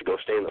time, got to go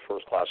stay in the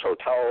first class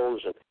hotels,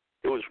 and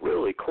it was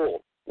really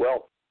cool.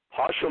 Well,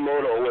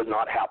 Hashimoto was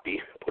not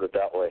happy, put it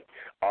that way.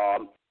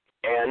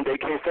 And they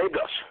kayfabed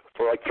us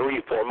for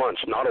 3-4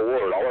 months, not a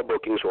word. All our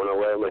bookings went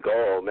away. I'm like,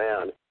 oh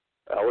man,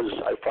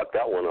 I fucked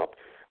that one up.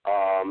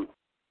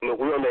 We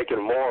were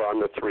making more on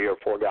the 3 or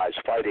 4 guys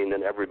fighting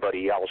than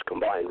everybody else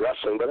combined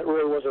wrestling, but it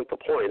really wasn't the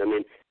point. I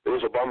mean, it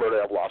was a bummer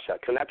to have lost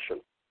that connection.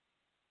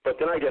 But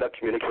then I get a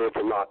communique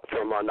from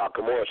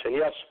Nakamura saying,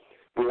 yes,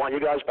 we want you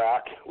guys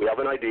back. We have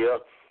an idea.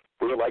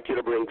 We would like you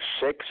to bring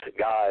 6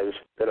 guys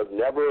that have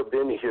never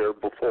been here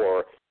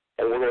before,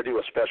 and we're going to do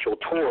a special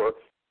tour,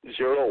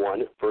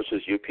 01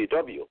 versus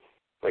UPW.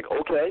 Like,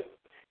 okay.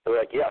 And they're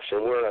like, yes,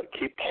 and we're going to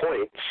keep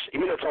points,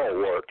 even if it's all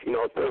work.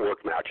 They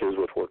work matches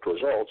with worked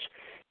results.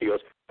 He goes,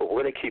 but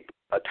we're going to keep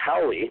a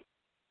tally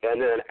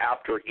And then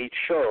after each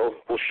show,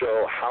 we'll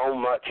show how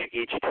much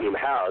each team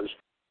has.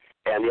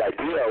 And the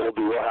idea will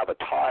be we'll have a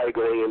tie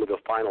going into the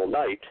final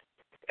night,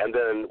 and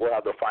then we'll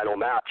have the final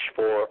match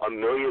for $1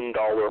 million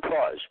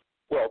prize.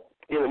 Well,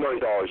 $1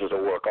 million is a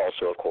work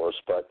also, of course,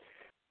 but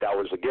that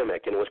was the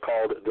gimmick. And it was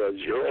called the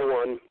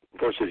 01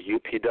 versus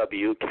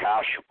UPW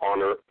Cash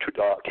Honor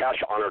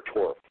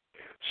Tour.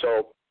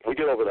 So we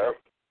get over there,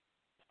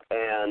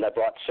 and I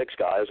brought 6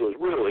 guys. It was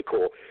really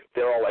cool.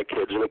 They're all like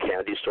kids in a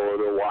candy store.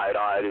 They're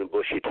wide-eyed and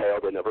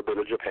bushy-tailed. They've never been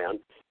to Japan.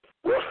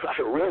 Well,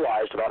 I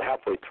realized about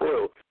halfway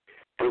through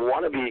they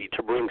wanted me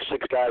to bring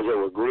 6 guys that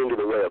were green to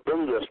the way of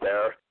business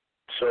there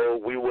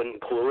so we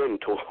wouldn't clue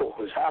into what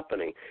was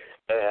happening.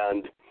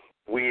 And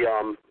we,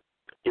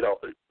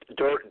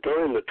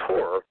 during the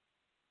tour,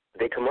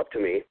 they come up to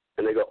me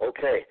and they go,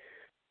 okay,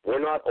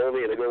 we're not only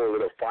going to go over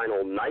the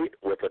final night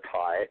with a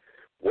tie,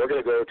 we're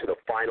going to go to the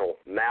final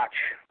match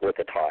with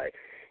a tie.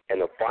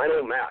 And the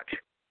final match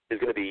is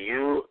going to be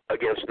you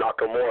against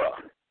Nakamura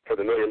for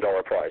the $1 million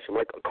prize. I'm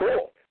like,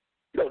 cool.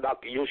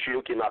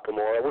 Yoshiyuki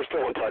Nakamura, we're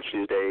still in touch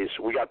these days.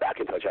 We got back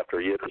in touch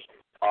after years.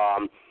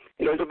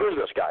 He's a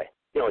business guy.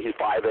 He's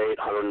 5'8",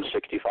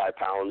 165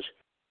 pounds.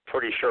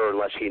 Pretty sure,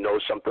 unless he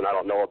knows something I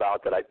don't know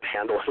about, that I'd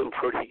handle him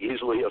pretty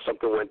easily if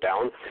something went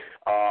down.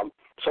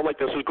 So I'm like,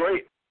 this is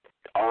great.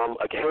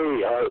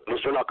 Hey,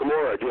 Mr.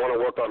 Nakamura, do you want to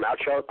work our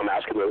match out? I'm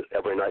asking him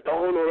every night.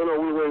 Oh, no,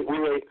 we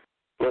wait.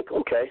 I'm like,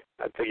 okay.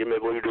 I figured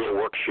maybe when you're doing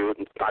a work shoot,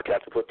 not to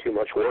have to put too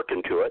much work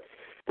into it,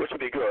 which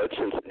would be good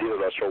since neither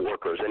of us are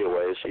workers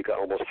anyway, so you got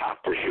almost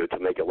have to shoot to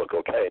make it look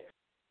okay.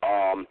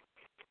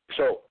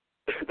 So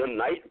the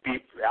night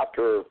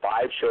after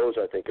 5 shows,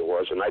 I think it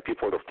was, the night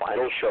before the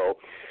final show,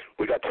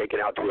 we got taken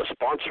out to a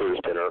sponsors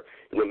dinner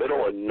in the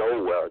middle of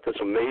nowhere. This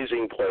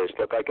amazing place,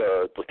 looked like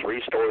a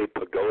 3-story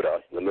pagoda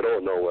in the middle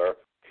of nowhere.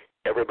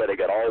 Everybody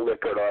got all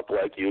liquored up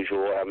like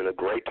usual, having a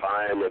great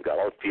time. They've got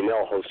all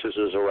female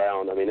hostesses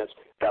around. I mean, it's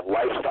that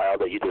lifestyle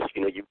that you just,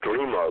 you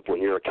dream of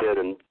when you're a kid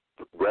and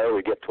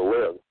rarely get to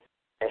live.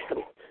 And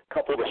a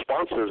couple of the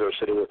sponsors are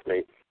sitting with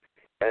me,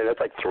 and it's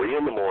like 3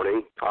 in the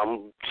morning.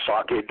 I'm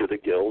socked to the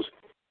gills,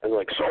 and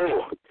like, so,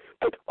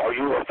 but are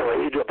you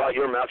afraid about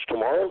your match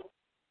tomorrow?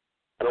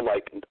 And I'm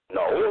like,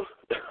 no.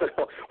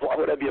 Why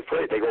would I be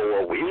afraid? They go,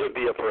 well, we would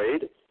be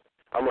afraid.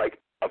 I'm like,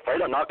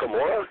 afraid of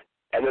Nakamura?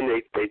 And then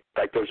they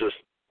like, there's this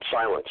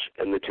silence,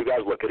 and the 2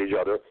 guys look at each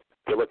other.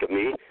 They look at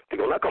me. They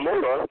go,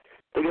 Nakamura?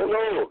 They go,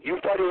 no, you're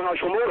fighting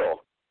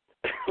Hashimoto.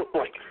 I'm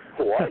like,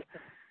 what?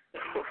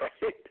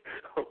 Right?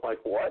 I'm like,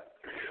 what?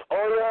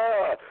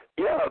 Oh,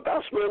 yeah,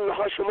 Bassman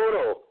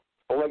Hashimoto.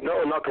 I'm like,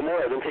 no,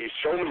 Nakamura. Then they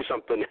show me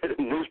something in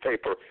the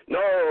newspaper.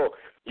 No,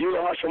 you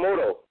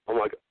Hashimoto. I'm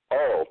like,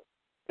 oh.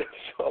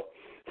 So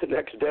the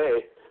next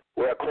day,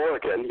 we're at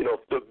Korakuen,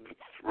 the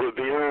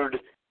revered,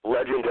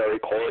 legendary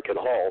Korakuen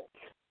Hall,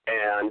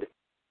 and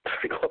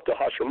I go up to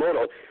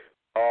Hashimoto.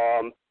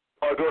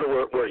 I go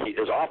to where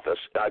his office,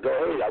 and I go,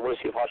 hey, I want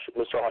to see if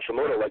Mr.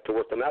 Hashimoto would like to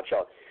work the match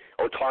out.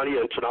 Otani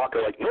and Tanaka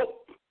are like, nope.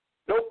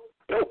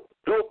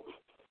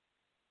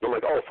 I'm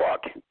like, oh,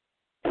 fuck.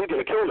 He's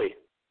going to kill me.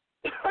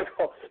 I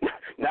go,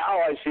 now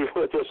I see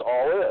what this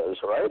all is,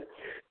 right?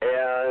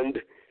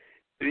 And,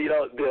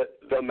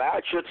 the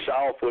match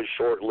itself was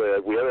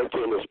short-lived. We ended up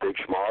doing this big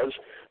schmoz.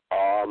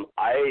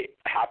 I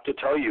have to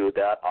tell you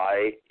that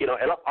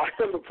and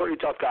I'm a pretty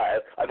tough guy.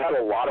 I've had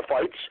a lot of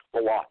fights, a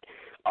lot.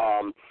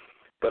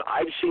 But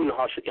I've seen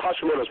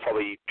Hashimoto's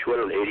probably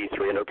 280,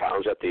 300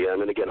 pounds at the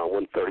end, and again, on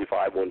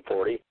 135,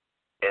 140.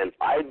 And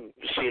I've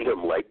seen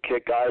him leg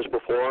kick guys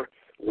before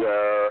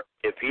where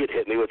if he had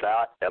hit me with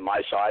that at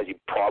my size, he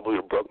probably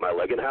would have broke my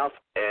leg in half.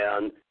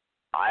 And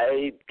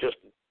I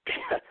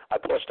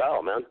pushed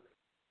out, man.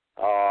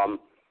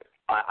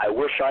 I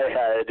wish I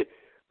had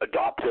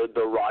adopted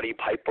the Roddy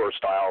Piper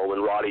style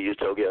when Roddy used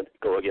to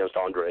go against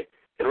Andre.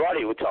 And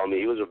Roddy would tell me,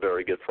 he was a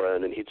very good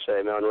friend, and he'd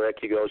say, man, Rick,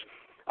 he goes,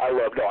 I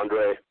loved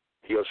Andre.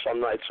 He goes, some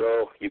nights,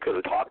 you could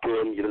have talked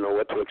to him. You didn't know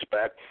what to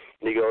expect.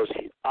 And he goes,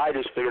 I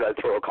just figured I'd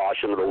throw a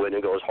caution to the wind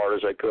and go as hard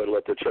as I could,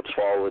 let the chips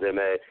fall with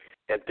MA.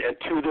 And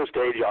to this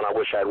day, John, I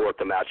wish I had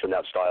worked a match in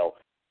that style.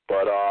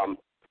 But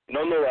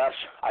nonetheless,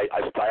 I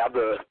have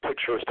the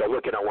picture, still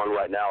looking at one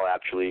right now,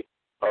 actually,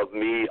 of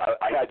me.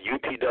 I had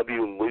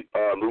UPW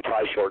Muay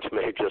Thai shorts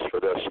made just for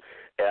this.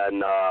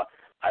 And I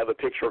have a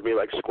picture of me,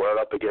 like, squared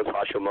up against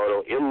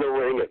Hashimoto in the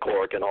ring at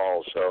Korakuen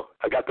Hall. So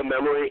I got the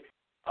memory,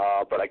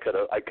 but I could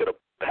have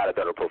had a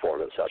better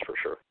performance, that's for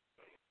sure.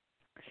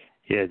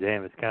 Yeah,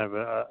 damn, it's kind of,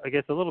 I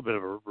guess, a little bit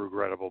of a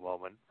regrettable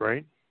moment,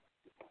 right?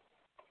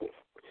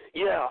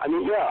 Yeah,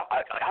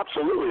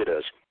 absolutely it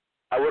is.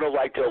 I would have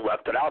liked to have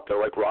left it out there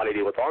like Roddy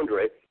did with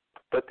Andre.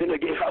 But then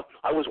again,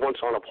 I was once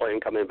on a plane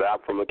coming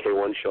back from a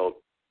K1 show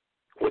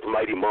with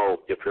Mighty Mo,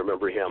 if you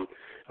remember him.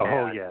 Oh,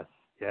 and, yes.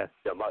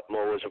 Yeah, Mo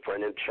was a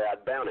friend of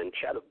Chad Bannon.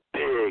 Chad, a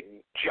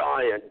big,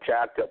 giant,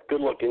 jacked up,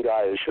 good-looking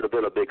guy who should have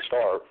been a big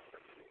star.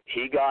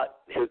 He got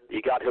his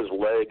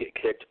leg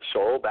kicked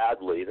so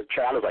badly. The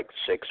Chad is like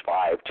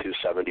 6'5",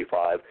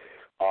 275.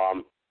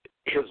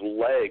 His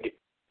leg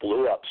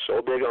blew up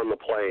so big on the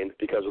plane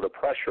because of the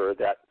pressure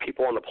that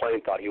people on the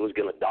plane thought he was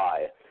going to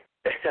die.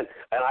 And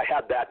I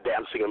had that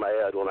dancing in my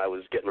head when I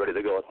was getting ready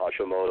to go with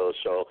Hashimoto.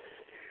 So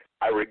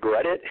I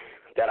regret it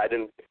that I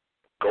didn't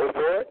go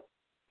for it,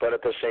 but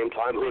at the same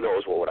time, who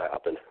knows what would have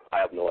happened? I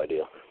have no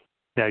idea.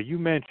 Now, you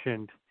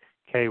mentioned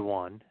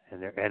K1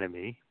 and their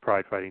enemy,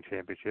 Pride Fighting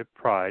Championship.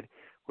 Pride,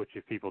 which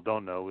if people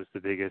don't know, was the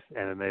biggest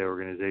MMA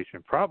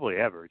organization probably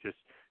ever, just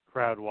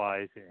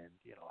crowd-wise,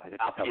 and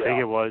how big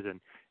it was, and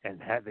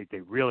they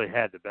really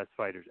had the best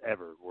fighters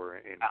ever were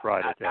in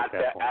Pride at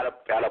that point.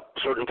 At a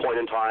certain point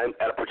in time,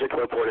 at a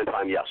particular point in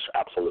time, yes,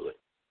 absolutely.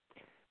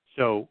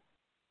 So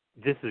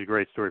this is a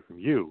great story from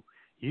you.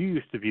 You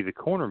used to be the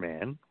corner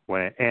man,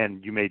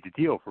 and you made the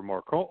deal for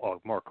Mark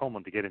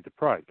Coleman to get into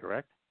Pride,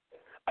 correct?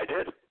 I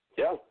did,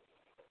 yeah.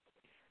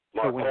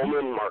 Mark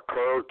Coleman, Mark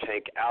Kerr,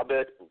 Tank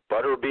Abbott,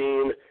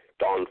 Butterbean,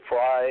 Don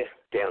Fry,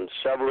 Dan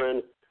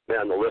Severin.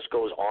 Man, the list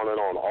goes on and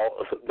on.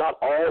 Not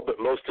all, but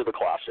most of the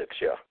classics,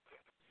 yeah.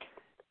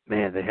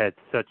 Man, they had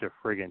such a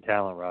friggin'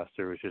 talent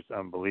roster. It was just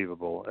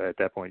unbelievable at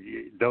that point.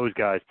 Those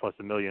guys plus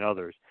a million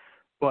others.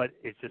 But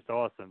it's just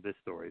awesome, this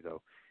story,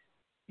 though.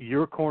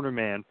 You're corner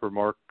man for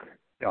Mark.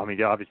 I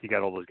mean, obviously you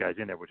got all those guys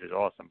in there, which is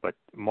awesome. But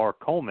Mark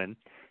Coleman,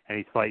 and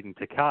he's fighting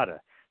Takada.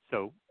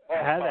 So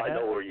I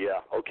know where,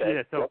 yeah, okay.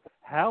 Yeah, so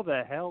how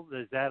the hell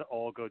does that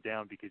all go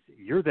down? Because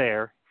you're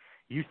there.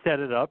 You set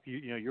it up.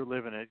 You're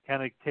living it.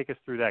 Kind of take us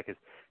through that, because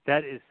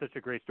that is such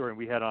a great story. And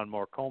we had on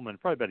Mark Coleman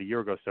probably about a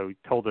year ago, so he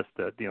told us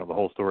the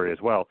whole story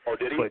as well. Oh,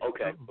 did he? But,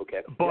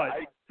 okay. But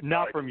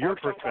not from your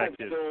Mark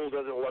perspective. Still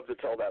doesn't love to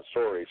tell that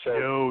story.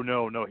 So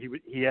No.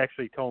 He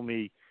actually told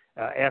me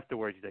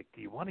afterwards. He's like, "Do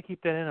you want to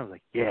keep that in?" I was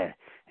like, "Yeah." And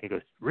he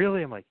goes,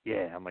 "Really?" I'm like,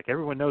 "Yeah." I'm like,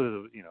 "Everyone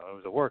knows it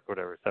was a work, or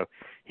whatever." So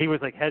he was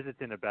like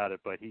hesitant about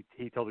it, but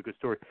he told a good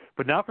story.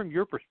 But not from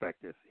your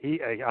perspective. He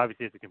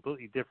obviously has a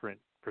completely different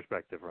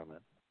perspective from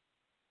it.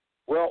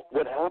 Well,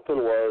 what happened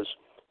was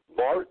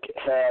Mark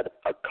had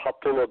a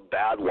couple of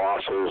bad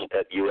losses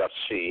at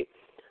UFC,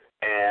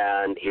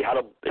 and he had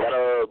a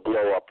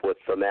blow up with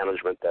the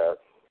management there.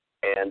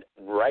 And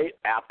right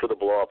after the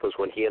blow up was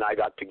when he and I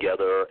got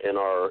together in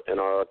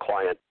our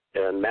client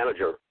and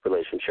manager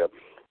relationship.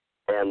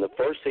 And the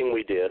first thing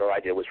I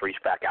did was reach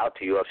back out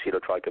to UFC to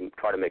try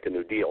to make a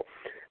new deal.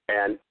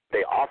 And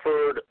they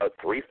offered a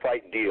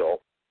 3-fight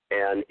deal,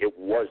 and it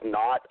was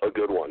not a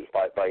good one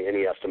by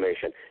any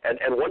estimation.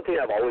 And one thing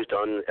I've always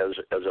done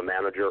as a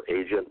manager,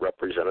 agent,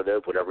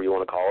 representative, whatever you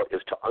want to call it,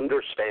 is to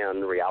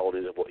understand the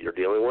realities of what you're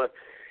dealing with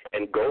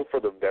and go for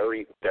the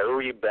very,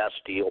 very best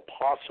deal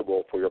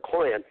possible for your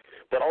client,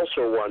 but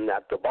also one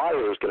that the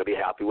buyer is going to be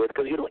happy with,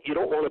 because you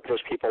don't want to piss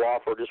people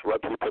off or just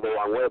rub people the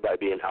wrong way by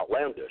being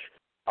outlandish.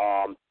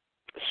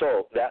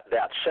 So that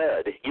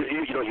said,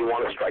 you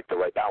want to strike the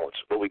right balance,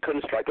 but we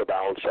couldn't strike a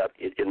balance that,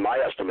 in my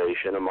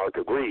estimation, and Mark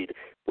agreed,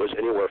 was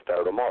anywhere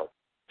fair to Mark.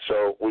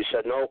 So we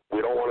said, no,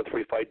 we don't want a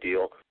 3-fight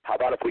deal. How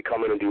about if we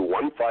come in and do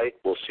 1 fight?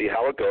 We'll see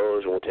how it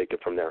goes, and we'll take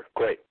it from there.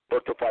 Great.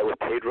 Booked a fight with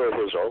Pedro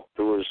Rizzo,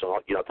 who was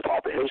at the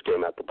top of his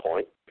game at the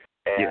point,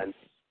 and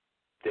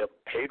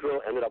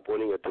Pedro ended up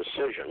winning a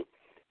decision,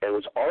 and it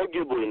was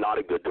arguably not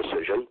a good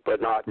decision,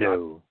 but not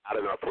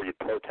enough where you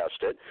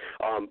protest it.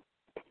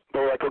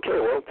 They're like, okay,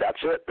 well,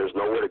 that's it. There's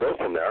nowhere to go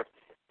from there.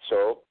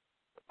 So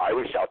I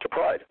reached out to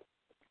Pride.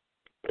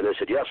 And they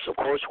said, yes, of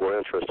course we're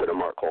interested in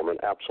Mark Coleman,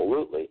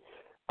 absolutely.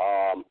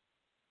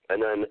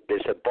 And then they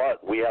said,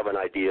 but we have an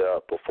idea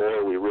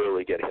before we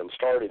really get him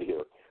started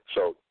here.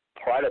 So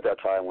Pride at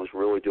that time was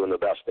really doing the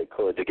best they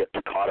could to get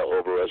Takada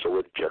over as a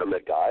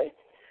legitimate guy.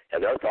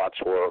 And their thoughts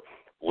were,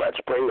 let's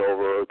bring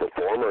over the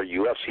former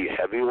UFC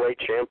heavyweight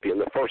champion,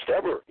 the first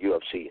ever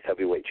UFC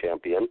heavyweight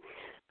champion,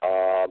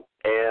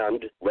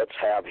 and let's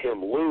have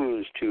him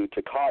lose to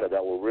Takada.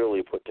 That will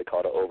really put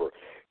Takada over.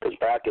 Because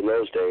back in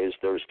those days,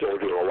 they were still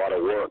doing a lot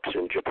of works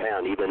in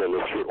Japan, even in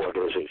the street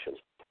organizations.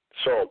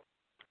 So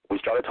we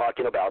started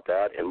talking about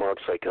that, and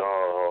Mark's like,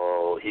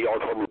 oh, he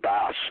called me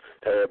Bass.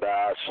 Hey,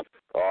 Bass,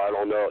 I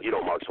don't know.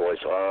 Mark's voice,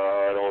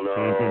 I don't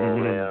know,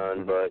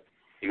 man. But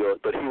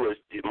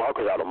Mark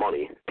was out of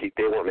money. They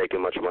weren't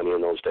making much money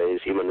in those days.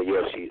 Even the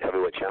UFC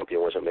heavyweight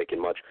champion wasn't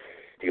making much.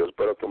 He goes,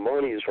 but if the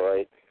money's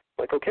right,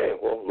 I'm like, okay,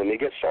 well, let me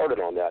get started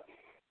on that.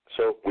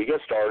 So we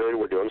get started.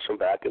 We're doing some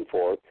back and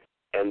forth.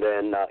 And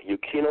then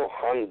Yukino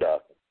Honda,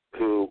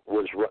 who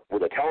was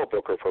with a talent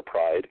booker for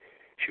Pride,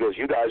 she goes,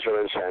 you guys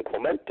are in San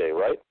Clemente,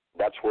 right?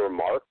 That's where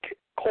Mark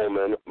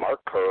Coleman, Mark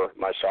Kerr,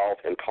 myself,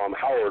 and Tom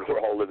Howard were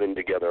all living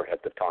together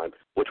at the time,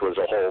 which was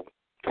a whole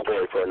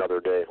story for another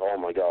day. Oh,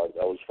 my God,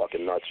 that was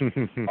fucking nuts.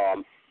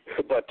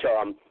 But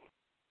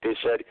they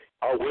said,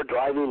 oh, we're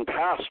driving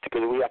past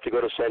because we have to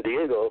go to San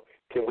Diego.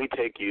 Can we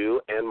take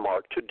you and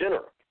Mark to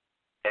dinner?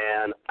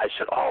 And I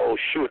said, oh,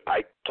 shoot,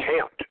 I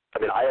can't. I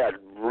mean, I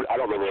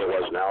don't remember what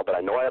it was now, but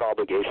I know I had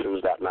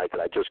obligations that night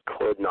that I just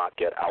could not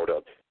get out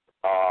of.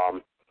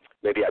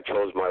 Maybe I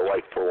chose my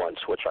wife for once,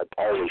 which I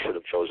always should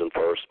have chosen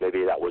first.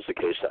 Maybe that was the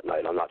case that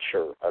night. I'm not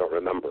sure. I don't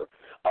remember.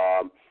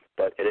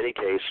 But in any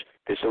case,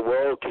 they said,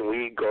 well, can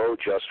we go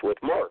just with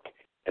Mark?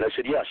 And I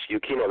said, yes,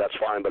 Yukino, that's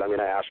fine, but I'm going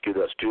to ask you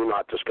this. Do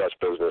not discuss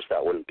business.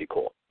 That wouldn't be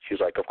cool. She's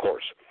like, of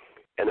course.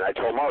 And I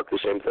told Mark the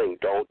same thing.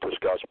 Don't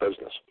discuss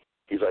business.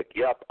 He's like,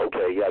 yep,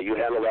 okay, yeah, you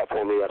handle that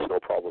for me. That's no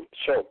problem.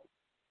 So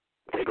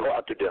they go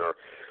out to dinner.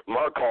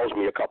 Mark calls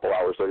me a couple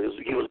hours later.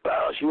 He goes,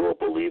 Bass, you won't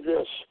believe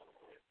this.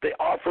 They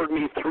offered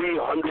me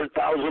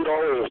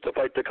 $300,000 to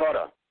fight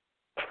Takada.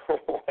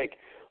 Like,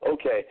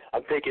 okay,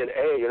 I'm thinking,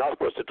 A, you're not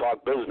supposed to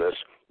talk business.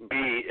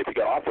 B, if you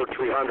got offered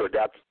 $300,000,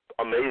 that's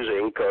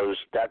amazing because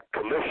that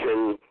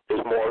commission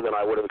is more than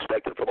I would have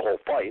expected for the whole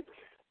fight.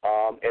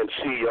 And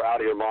C, you're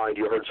out of your mind.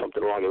 You heard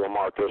something wrong. You go,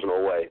 Mark, there's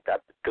no way.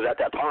 Because at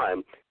that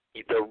time,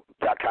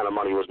 that kind of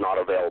money was not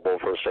available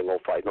for a single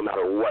fight, no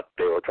matter what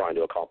they were trying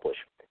to accomplish.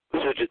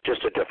 This is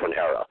just a different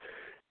era.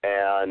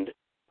 And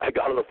I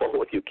got on the phone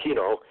with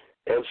Yukino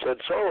and said,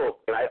 so,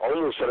 and I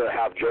almost said it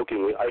half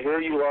jokingly, I hear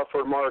you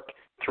offered Mark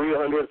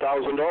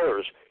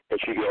 $300,000. And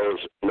she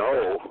goes,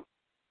 no,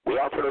 we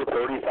offered him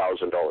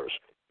 $30,000.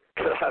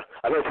 I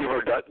don't know if you've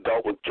ever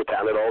dealt with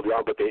Japan at all,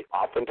 John, but they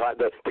oftentimes,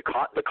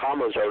 the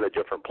commas are in a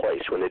different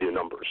place when they do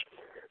numbers.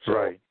 So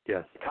right,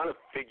 yes. I kind of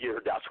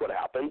figured that's what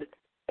happened.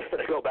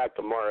 And I go back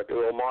to Mark. I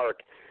go,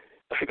 Mark,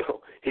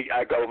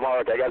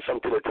 Mark, I got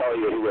something to tell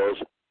you. He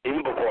goes,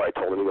 even before I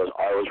told him, he goes,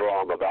 I was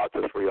wrong about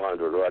the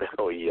 300, right? I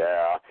go,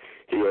 yeah.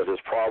 He goes,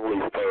 it's probably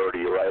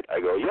 30, right? I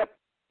go, yep.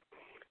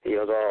 He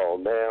goes, oh,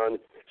 man.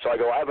 So I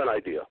go, I have an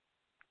idea.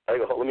 I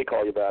go, let me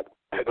call you back.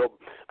 I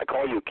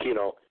call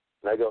Yukino,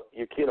 and I go,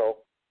 Yukino,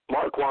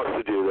 Mark wants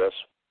to do this.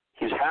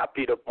 He's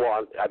happy to,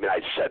 I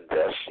said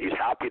this. He's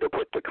happy to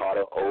put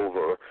Takada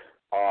over.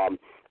 I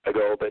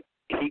go, but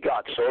he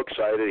got so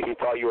excited. He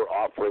thought you were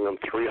offering him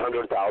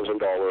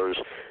 $300,000.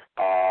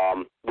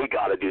 We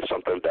got to do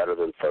something better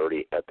than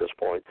 30 at this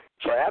point.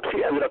 So I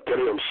actually ended up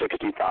getting him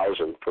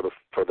 $60,000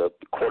 for the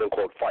quote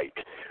unquote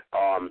fight,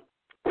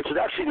 which is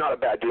actually not a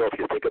bad deal if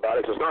you think about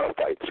it. 'Cause it's not a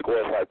fight; it's a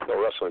glorified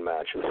pro wrestling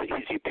match. It's an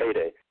easy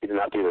payday. You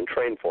didn't have to even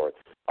train for it.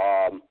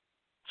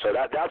 So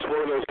that's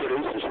one of those good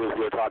instances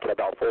we were talking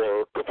about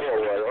before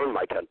where I earned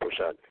my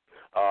 10%.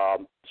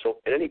 So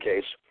in any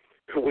case,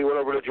 we went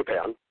over to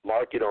Japan.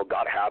 Mark,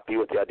 got happy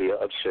with the idea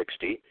of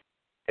 60,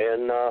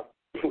 and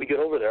we get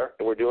over there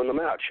and we're doing the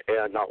match.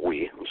 And not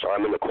we. I'm sorry,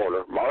 I'm in the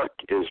corner. Mark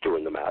is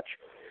doing the match,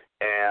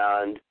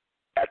 and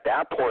at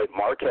that point,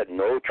 Mark had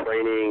no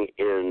training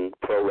in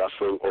pro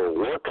wrestling or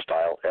work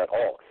style at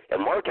all.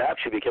 And Mark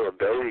actually became a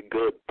very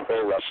good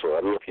pro wrestler.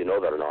 I don't know if you know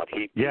that or not.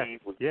 He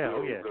was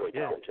really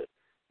talented.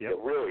 Yep.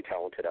 Really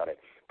talented at it.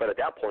 But at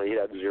that point, he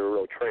had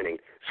zero training.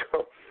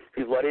 So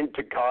he's letting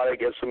Takada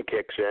get some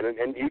kicks in,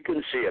 and you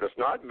can see it. It's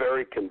not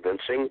very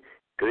convincing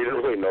because he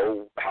didn't really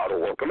know how to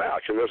work a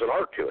match. And there's an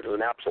art to it. There's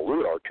an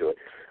absolute art to it.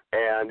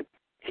 And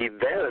he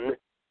then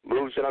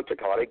moves in on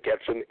Takada,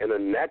 gets him in a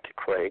neck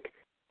crank,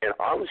 and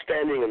I'm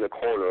standing in the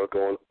corner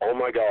going, oh,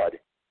 my God,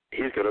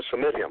 he's going to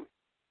submit him.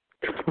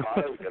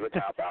 Takada's going to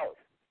tap out.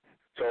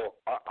 So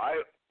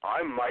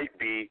I might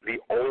be the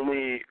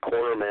only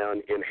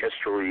cornerman in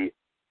history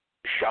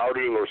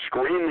shouting or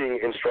screaming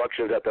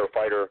instructions at their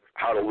fighter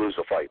how to lose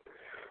the fight.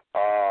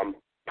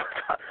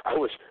 I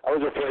was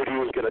afraid he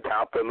was going to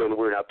tap him, and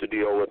we're going to have to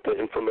deal with the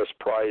infamous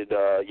Pride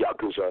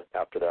Yakuza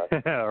after that.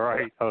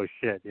 Right. Oh,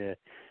 shit, yeah.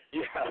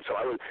 Yeah, so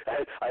I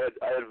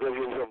had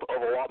visions of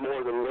a lot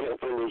more than little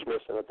fingers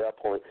missing at that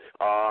point.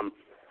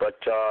 But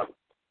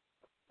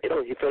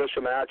he finished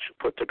the match,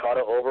 put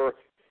Takada over,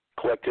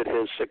 collected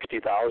his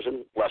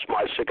 $60,000, less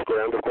my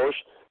 $6,000, of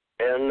course,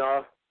 and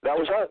that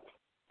was that.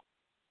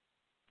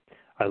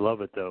 I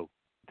love it though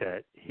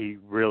that he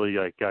really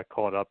got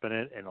caught up in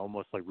it and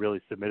almost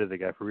really submitted the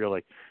guy for real.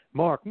 Like,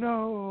 Mark,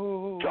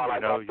 no. John, I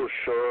thought for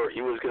sure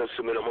he was going to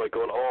submit him.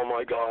 Going, oh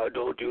my God,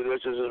 don't do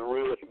this. This is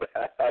really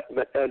bad,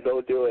 man.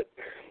 Don't do it.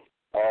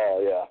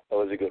 Oh yeah, that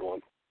was a good one.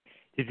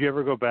 Did you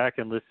ever go back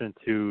and listen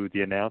to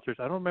the announcers?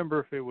 I don't remember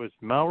if it was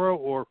Mauro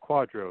or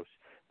Quadros,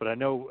 but I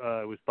know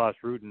it was Bas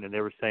Rutten, and they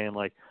were saying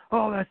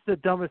oh, that's the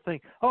dumbest thing.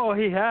 Oh,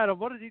 he had him.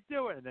 What is he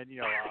doing? And then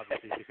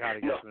obviously you kind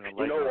of get him in a leg.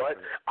 You know what?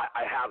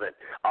 I haven't.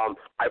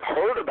 I've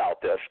heard about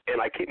this,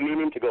 and I keep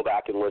meaning to go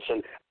back and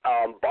listen.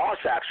 Boss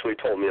actually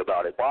told me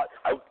about it.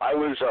 I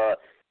was a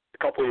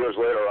couple of years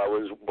later. I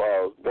was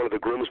one of the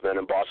groomsmen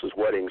in Boss's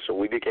wedding, so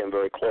we became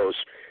very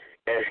close.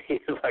 And he's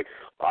like,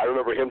 I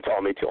remember him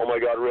telling me, oh my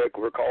God, Rick,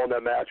 we're calling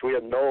that match. We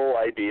had no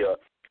idea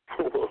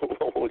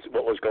what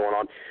was going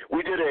on.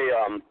 We did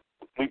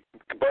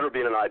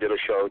Butterbean and I did a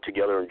show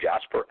together in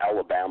Jasper,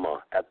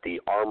 Alabama, at the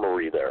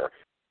Armory there.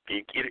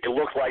 It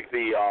looked like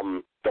the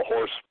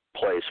horse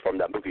place from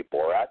that movie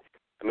Borat.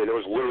 I mean, there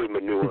was literally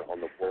manure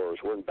on the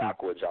floors. We're in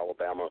backwoods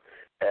Alabama,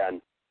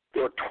 and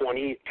there were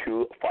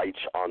 22 fights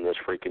on this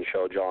freaking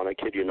show, John. I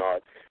kid you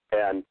not.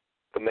 And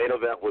the main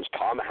event was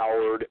Tom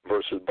Howard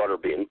versus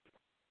Butterbean.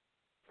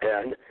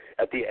 And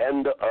at the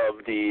end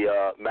of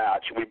the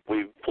match,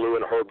 we flew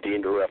in Herb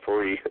Dean to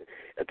referee.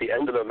 At the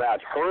end of the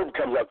match, Herb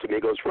comes up to me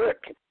and goes,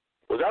 Rick,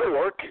 was that a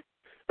work?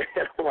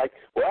 And I'm like,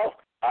 well,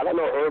 I don't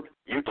know, Herb.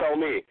 You tell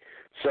me.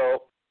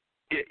 So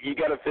you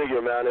got to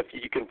figure, man, if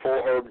you can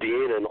fool Herb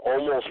Dean and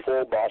almost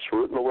fool Bas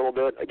Rutten a little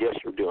bit, I guess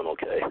you're doing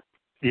okay.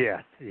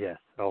 Yes.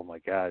 Oh, my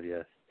God,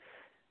 yes.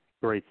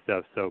 Great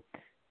stuff. So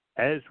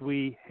as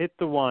we hit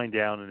the wind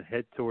down and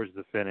head towards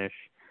the finish,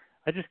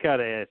 I just got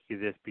to ask you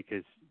this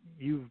because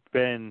you've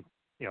been,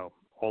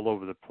 all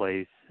over the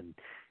place, and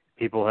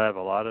people have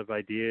a lot of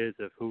ideas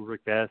of who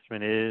Rick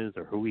Bassman is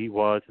or who he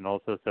was and all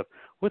sorts of stuff.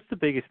 What's the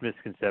biggest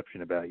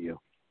misconception about you?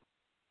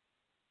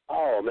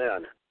 Oh,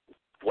 man.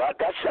 Well,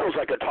 that sounds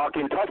like a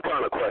Talking Tough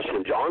kind of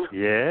question, John.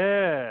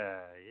 Yeah.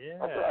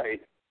 That's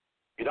right.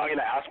 You're not going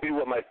to ask me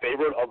what my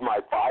favorite of my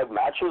 5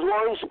 matches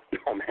was?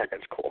 Oh, man,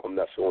 that's cool. I'm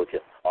messing with you,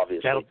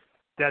 obviously.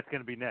 That's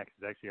going to be next.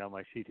 It's actually on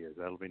my sheet here.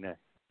 That'll be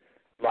next.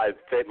 My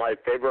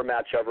favorite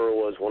match ever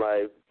was when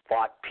I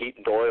fought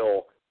Pete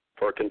Doyle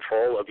for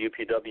control of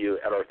UPW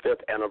at our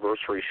 5th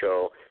anniversary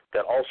show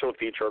that also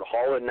featured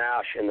Hall and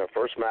Nash in their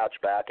first match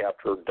back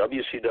after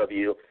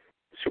WCW,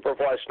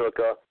 Superfly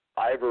Snuka,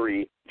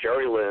 Ivory,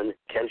 Jerry Lynn,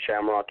 Ken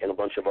Shamrock, and a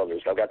bunch of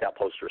others. I've got that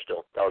poster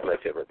still. That was my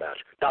favorite match.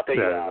 Not that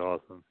you asked.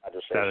 Awesome. I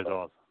just That is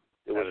awesome.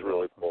 It was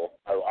really cool.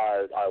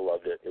 I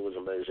loved it. It was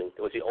amazing.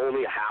 It was the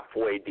only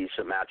halfway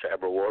decent match I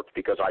ever worked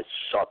because I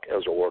suck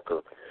as a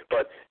worker.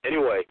 But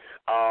anyway,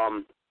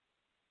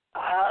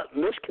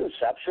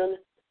 misconception,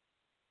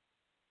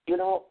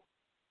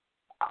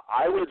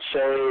 I would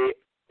say,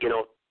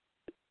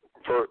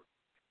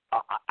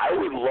 I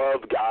would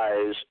love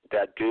guys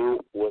that do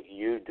what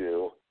you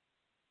do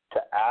to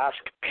ask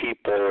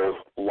people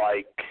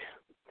like,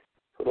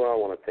 who do I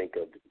want to think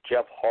of?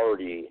 Jeff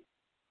Hardy.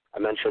 I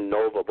mentioned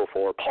Nova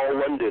before. Paul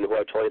London, who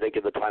I told you they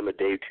give the time of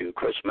day to.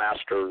 Chris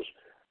Masters.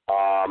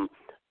 I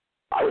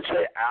would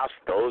say ask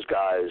those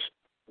guys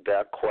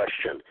that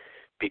question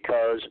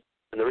because,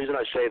 and the reason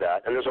I say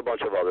that, and there's a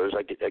bunch of others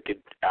I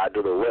could add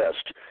to the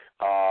list.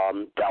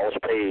 Dallas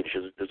Page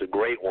is a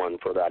great one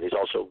for that. He's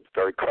also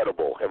very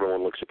credible.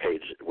 Everyone looks at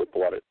Page with a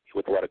lot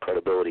of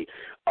credibility.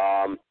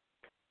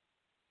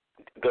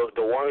 The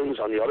ones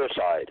on the other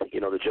side, the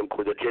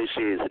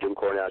JCs, the Jim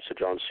Cornettes, the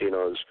John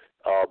Cena's,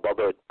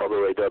 Bubba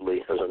Ray Dudley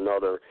is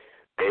another.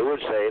 They would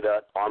say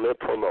that I'm a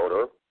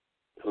promoter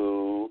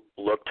who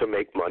look to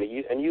make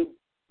money, and you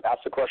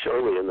asked the question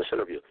earlier in this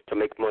interview, to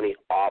make money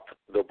off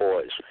the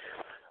boys.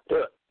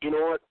 You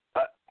know what?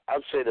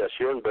 I'd say this.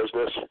 You're in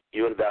business.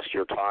 You invest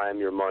your time,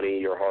 your money,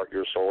 your heart,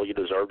 your soul. You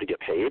deserve to get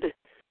paid.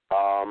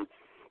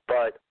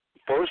 But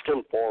first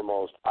and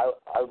foremost,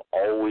 I've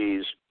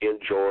always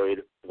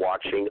enjoyed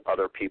watching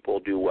other people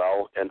do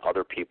well and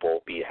other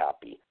people be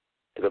happy.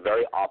 The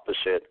very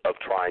opposite of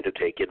trying to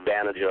take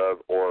advantage of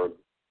or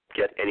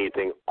get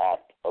anything off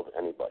of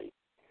anybody.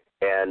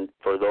 And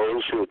for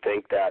those who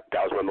think that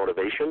was my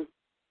motivation,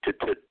 to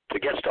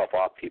get stuff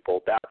off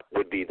people, that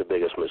would be the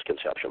biggest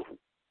misconception.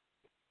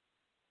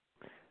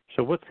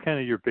 So what's kind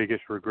of your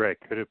biggest regret?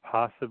 Could it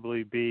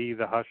possibly be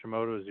the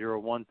Hashimoto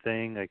 01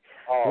 thing? Like,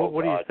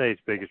 what do you say is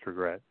biggest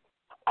regret?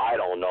 I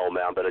don't know,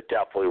 man, but it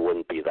definitely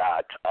wouldn't be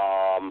that.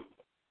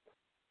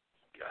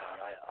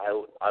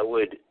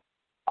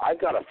 I've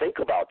got to think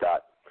about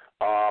that.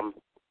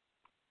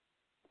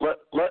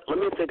 Let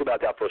me think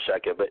about that for a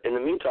second. But in the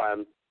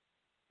meantime,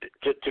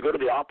 to go to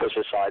the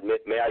opposite side,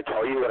 may I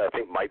tell you what I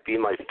think might be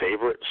my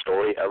favorite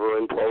story ever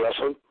in pro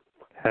wrestling?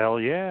 Hell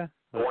yeah.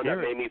 One that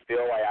made me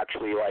feel I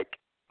actually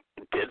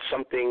did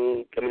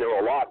something. I mean, there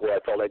were a lot where I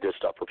felt I did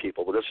stuff for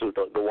people, but this is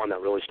the one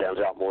that really stands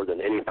out more than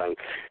anything.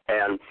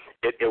 And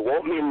it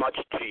won't mean much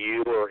to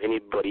you or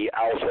anybody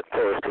else at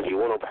first because you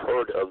won't have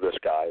heard of this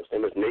guy. His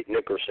name is Nate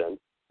Nickerson.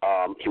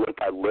 He went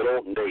by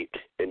Little Nate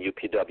in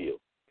UPW.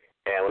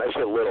 And when I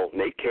say little,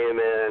 Nate came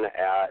in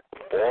at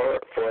 4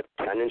 foot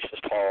 10 inches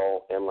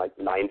tall and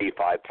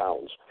 95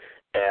 pounds.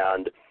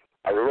 And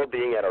I remember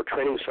being at our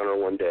training center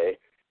one day,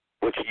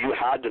 which you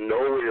had to know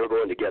where you were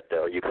going to get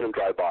there. You couldn't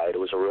drive by it. It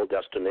was a real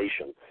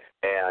destination.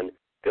 And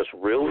this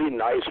really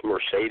nice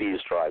Mercedes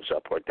drives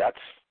up.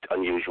 That's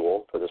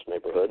unusual for this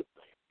neighborhood.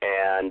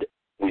 And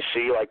we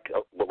see what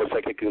looks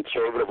like a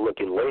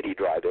conservative-looking lady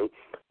driving,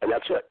 and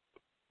that's it.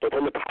 But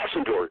then the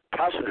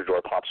passenger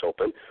door pops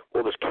open.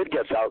 Well, this kid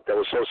gets out that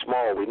was so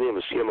small we didn't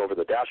even see him over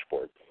the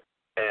dashboard.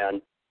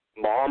 And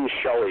Mom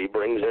Shelley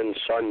brings in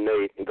son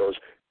Nate and goes,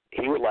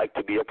 he would like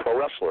to be a pro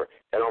wrestler.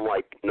 And I'm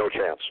like, no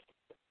chance.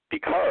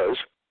 Because,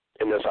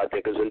 and this I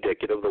think is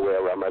indicative of the way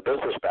I ran my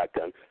business back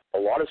then, a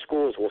lot of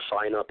schools will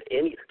sign up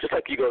just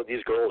like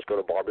these girls go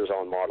to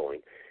Barbizon Modeling.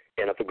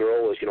 And if a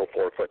girl is, 4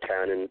 foot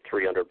 10 and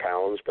 300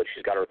 pounds, but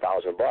she's got her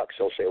 $1,000,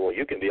 they'll say, well,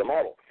 you can be a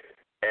model.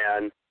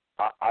 And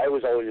I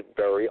was always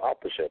very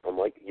opposite. I'm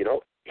like,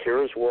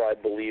 here's where I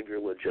believe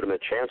your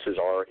legitimate chances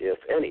are, if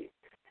any.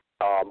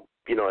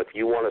 If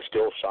you want to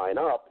still sign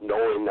up,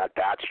 knowing that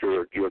that's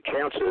your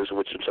chances,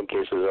 which in some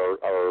cases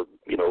are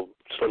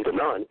slim to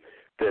none,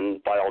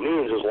 then by all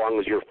means, as long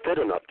as you're fit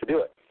enough to do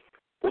it.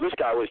 Well, this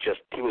guy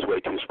he was way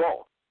too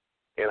small.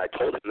 And I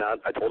told him that.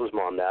 I told his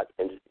mom that.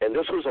 And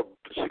this was a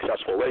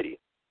successful lady.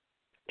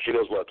 She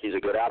goes, look, he's a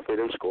good athlete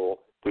in school.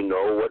 We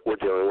know what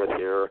we're dealing with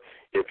here.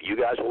 If you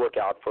guys will look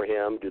out for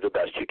him, do the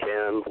best you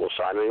can, we'll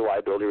sign any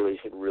liability release.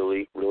 He'd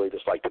really, really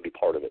just like to be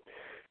part of it.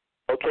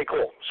 Okay,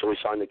 cool. So we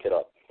signed the kid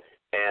up.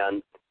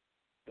 And,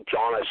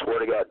 John, I swear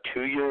to God,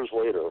 2 years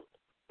later,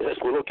 this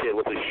little kid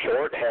with his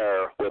short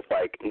hair, with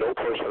like no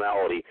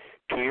personality.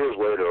 2 years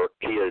later,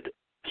 he had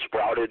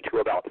sprouted to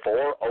about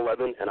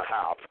 4'11 and a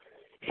half.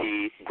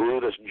 He grew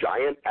this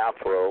giant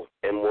afro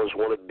and was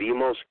one of the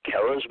most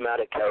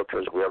charismatic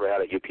characters we ever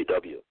had at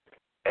UPW.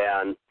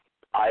 And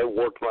I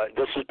worked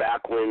this is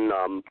back when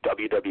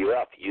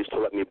WWF used to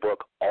let me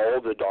book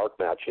all the dark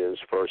matches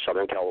for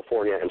Southern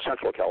California and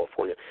Central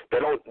California. They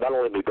don't not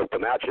only let me book the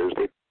matches,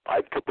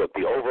 I could book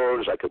the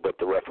overs, I could book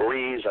the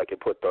referees, I could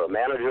put the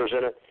managers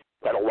in it.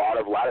 I had a lot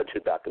of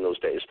latitude back in those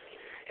days.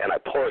 And I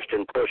pushed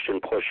and pushed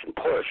and pushed and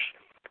pushed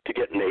to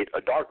get Nate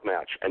a dark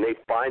match. And they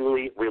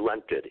finally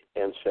relented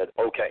and said,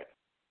 okay.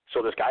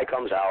 So this guy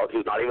comes out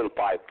who's not even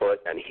 5 foot,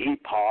 and he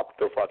popped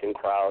the fucking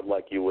crowd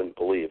like you wouldn't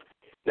believe.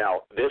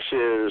 Now, this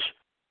is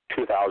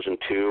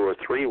 2002 or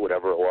 3,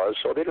 whatever it was,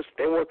 so they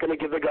weren't going to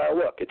give the guy a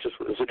look. It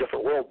was a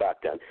different world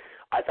back then.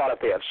 I thought if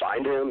they had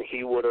signed him,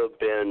 he would have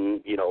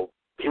been,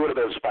 he would have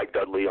been Spike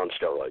Dudley on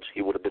steroids.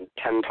 He would have been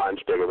 10 times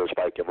bigger than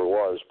Spike ever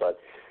was, but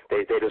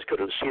they just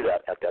couldn't see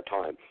that at that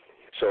time.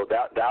 So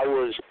that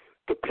was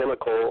the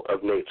pinnacle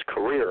of Nate's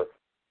career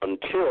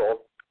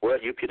until we're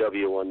at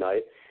UPW one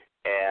night,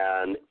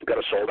 and we got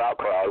a sold-out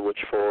crowd,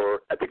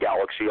 at the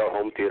Galaxy, our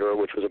home theater,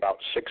 which was about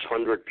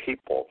 600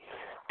 people.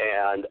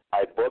 And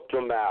I booked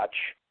a match,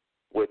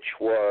 which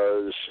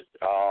was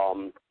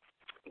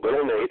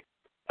Little Nate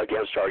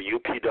against our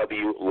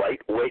UPW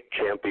lightweight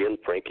champion,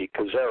 Frankie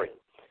Kazarian.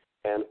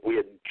 And we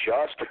had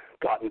just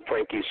gotten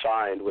Frankie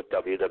signed with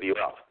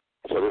WWF.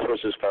 So this was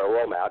his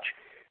farewell match.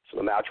 So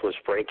the match was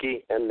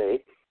Frankie and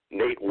Nate.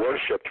 Nate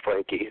worshipped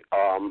Frankie.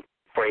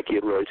 Frankie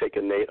had really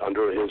taken Nate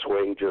under his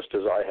wing just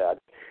as I had.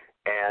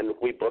 And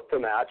we booked the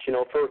match,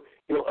 for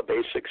a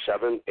basic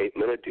 7-8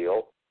 minute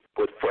deal,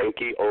 with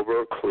Frankie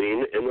over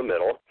clean in the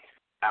middle,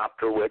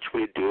 after which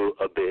we do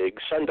a big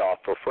send-off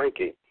for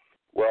Frankie.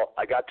 Well,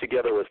 I got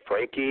together with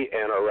Frankie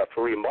and our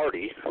referee,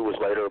 Marty, who was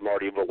later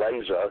Marty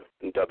Valenza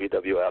in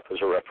WWF as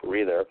a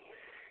referee there,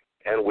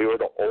 and we were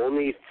the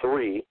only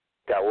 3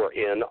 that were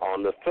in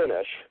on the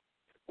finish,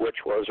 which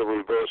was a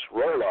reverse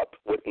roll-up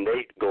with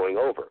Nate going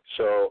over.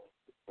 So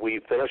we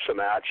finished the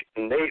match.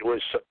 Nate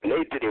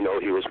didn't know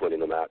he was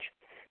winning the match,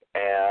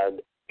 and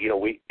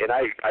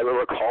I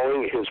remember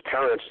calling his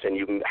parents, and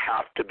you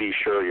have to be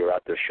sure you're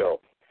at the show.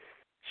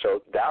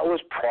 So that was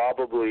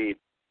probably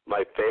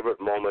my favorite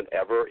moment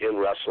ever in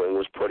wrestling,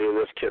 was putting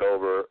this kid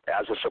over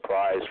as a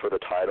surprise for the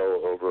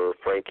title over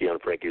Frankie on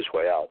Frankie's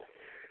way out.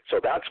 So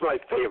that's my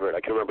favorite.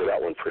 I can remember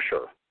that one for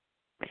sure.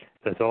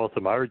 That's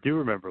awesome. I do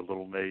remember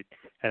Little Nate,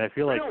 and I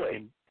feel like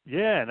really?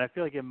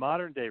 in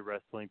modern day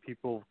wrestling,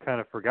 people kind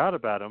of forgot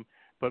about him.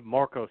 But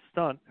Marco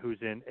Stunt, who's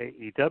in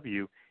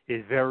AEW,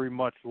 is very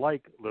much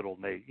like Little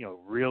Nate.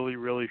 Really,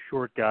 really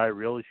short guy,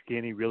 really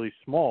skinny, really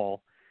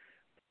small,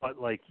 but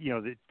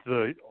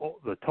the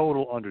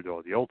total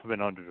underdog, the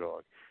ultimate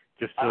underdog.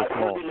 Just so I've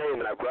small. heard the name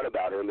and I've read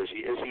about him. Is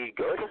he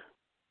good?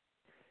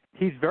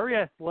 He's very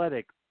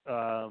athletic.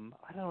 I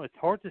don't know. It's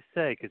hard to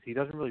say because he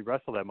doesn't really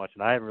wrestle that much,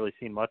 and I haven't really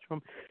seen much of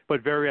him.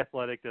 But very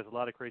athletic, does a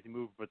lot of crazy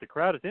moves. But the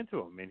crowd is into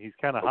him. I mean, he's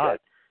kind of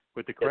hot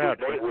with the crowd.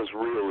 Nate was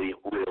really,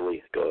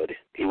 really good.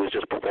 He was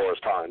just before his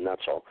time.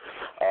 That's all.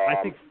 I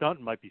think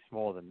Stunt might be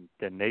smaller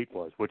than Nate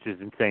was, which is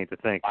insane to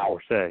think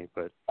or say.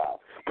 But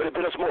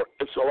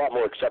it's a lot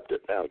more accepted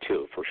now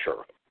too, for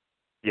sure.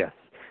 Yes.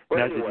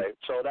 But anyway,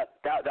 so that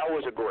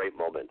was a great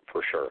moment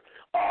for sure.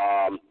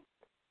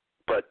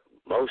 But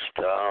most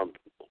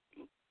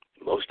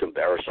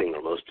embarrassing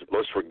or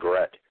most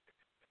regret.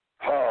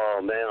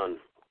 Oh man.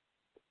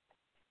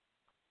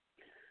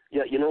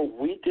 Yeah,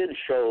 we did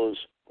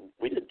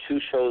 2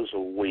 shows a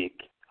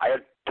week. I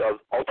had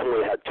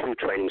ultimately had 2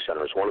 training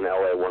centers, one in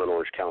LA, one in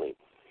Orange County.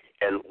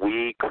 And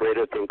we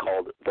created a thing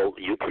called the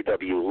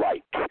UPW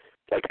Light,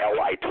 like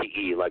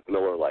LITE, like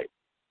Miller Lite.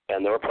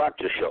 And there were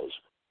practice shows.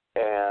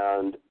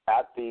 And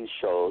at these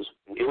shows,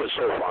 it was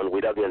so fun.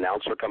 We'd have the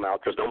announcer come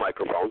out. There's no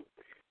microphone.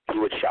 He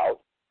would shout.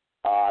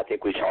 I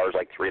think we charged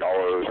like $3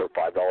 or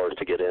 $5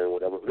 to get in,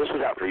 whatever. This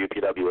was after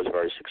UPW was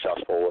very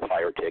successful with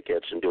higher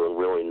tickets and doing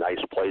really nice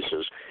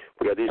places.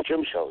 We had these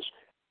gym shows,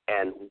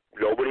 and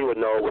nobody would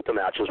know what the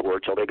matches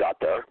were till they got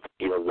there.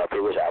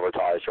 Nothing was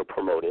advertised or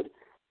promoted.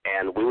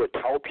 And we would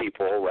tell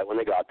people right when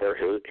they got there,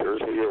 here's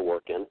who you're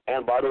working.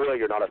 And by the way,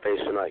 you're not a face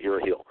tonight, you're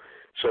a heel.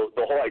 So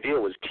the whole idea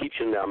was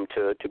teaching them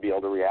to be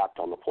able to react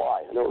on the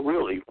fly. And they were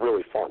really,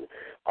 really fun.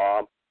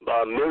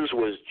 Miz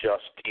was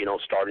just,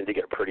 starting to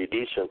get pretty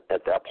decent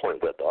at that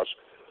point with us.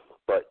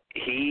 But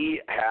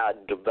he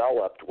had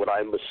developed what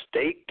I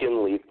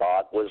mistakenly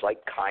thought was like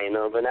kind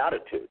of an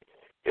attitude.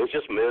 It was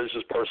just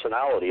Miz's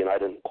personality, and I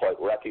didn't quite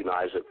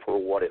recognize it for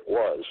what it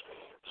was.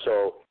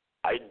 So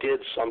I did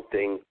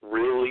something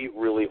really,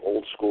 really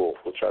old school,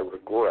 which I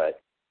regret,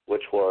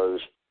 which was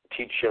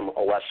teach him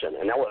a lesson.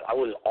 And I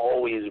was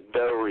always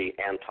very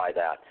anti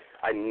that.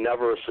 I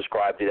never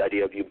subscribed to the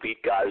idea of you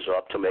beat guys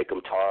up to make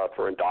them tough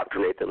or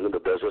indoctrinate them into the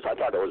business. I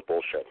thought that was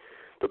bullshit.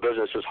 The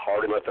business is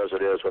hard enough as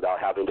it is without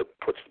having to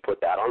put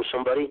that on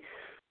somebody.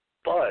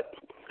 But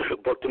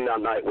booked him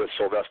that night with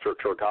Sylvester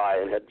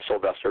Terkay and had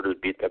Sylvester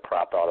just beat the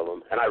crap out of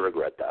him, and I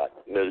regret that.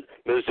 Miz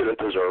didn't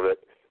deserve it.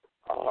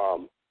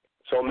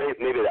 So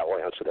maybe that will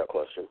answer that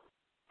question.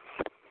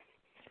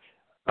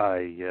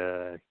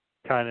 I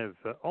kind of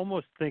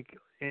almost think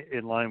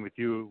in line with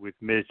you with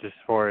Miz, just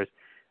as far as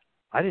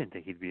I didn't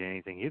think he'd be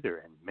anything either.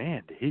 And,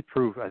 man, did he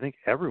prove, I think,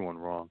 everyone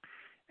wrong.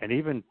 And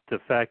even the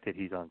fact that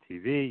he's on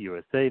TV,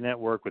 USA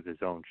Network, with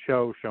his own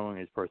show showing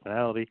his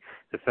personality,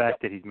 the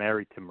fact that he's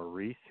married to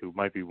Maurice, who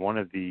might be one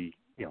of the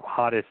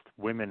hottest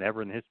women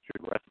ever in the history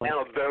of wrestling.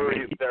 And a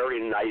very, very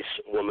nice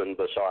woman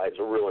besides,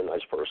 a really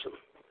nice person.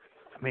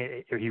 I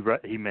mean, he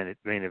main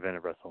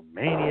evented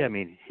WrestleMania. I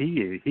mean,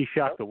 he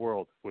shocked the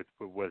world with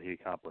what he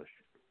accomplished.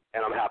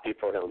 And I'm happy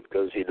for him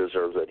because he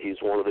deserves it.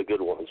 He's one of the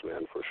good ones,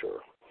 man, for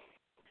sure.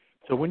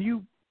 So when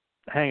you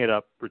hang it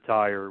up,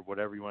 retire,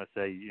 whatever you want to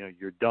say,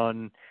 you're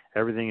done,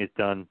 everything is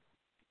done.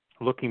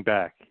 Looking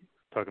back,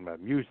 talking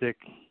about music,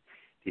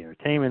 the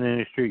entertainment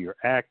industry, your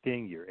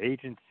acting, your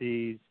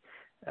agencies,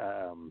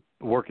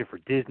 working for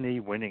Disney,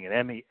 winning an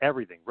Emmy,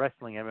 everything,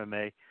 wrestling,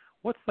 MMA.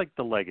 What's like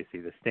the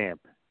legacy, the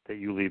stamp that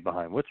you leave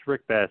behind? What's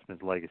Rick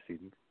Bassman's legacy?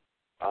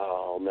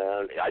 Oh,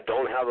 man, I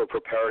don't have a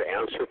prepared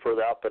answer for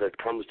that, but it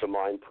comes to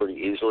mind pretty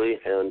easily,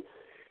 and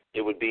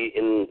it would be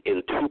in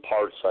two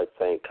parts, I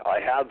think.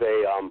 I have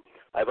a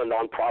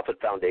nonprofit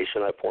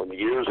foundation I formed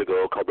years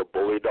ago called the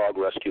Bully Dog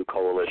Rescue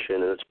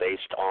Coalition, and it's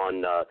based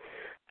on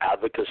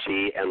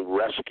advocacy and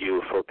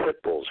rescue for pit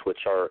bulls,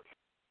 which are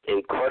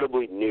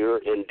incredibly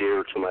near and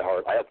dear to my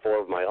heart. I have 4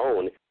 of my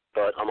own,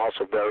 but I'm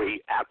also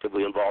very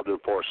actively involved in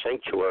 4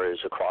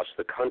 sanctuaries across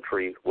the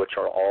country, which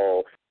are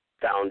all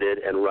founded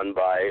and run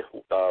by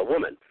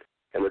women,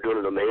 and they're doing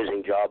an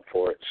amazing job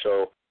for it.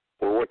 So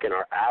we're working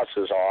our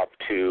asses off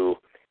to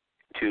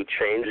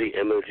change the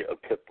image of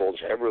pit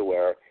bulls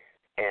everywhere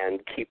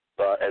and keep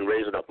and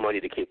raise enough money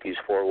to keep these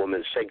 4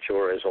 women's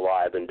sanctuaries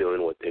alive and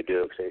doing what they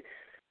do.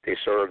 They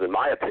serve, in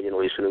my opinion, at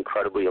least, an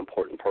incredibly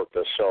important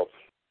purpose. So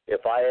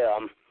if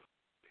my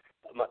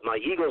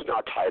ego's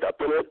not tied up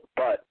in it,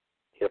 but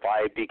if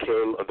I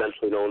became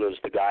eventually known as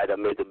the guy that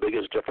made the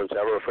biggest difference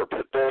ever for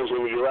pit bulls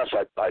in the U.S.,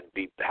 I'd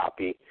be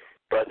happy.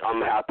 But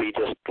I'm happy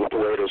just with the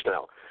way it is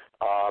now.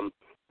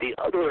 The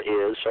other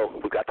is, so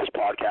we've got this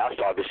podcast,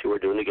 obviously we're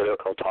doing together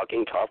called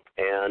Talking Tough,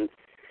 and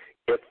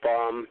if,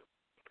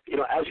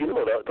 as you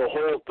know, the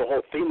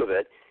whole theme of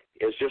it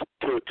is just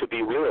to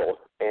be real,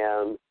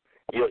 and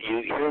you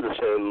hear the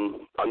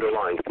same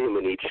underlying theme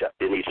in each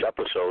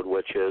episode,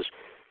 which is,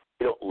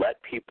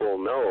 let people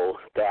know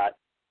that,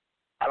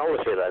 I don't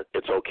want to say that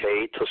it's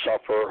okay to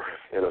suffer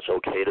and it's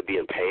okay to be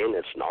in pain.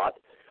 It's not.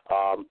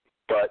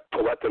 But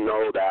to let them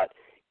know that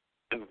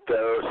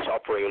their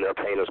suffering and their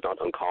pain is not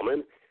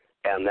uncommon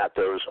and that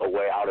there's a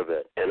way out of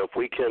it. And if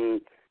we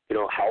can,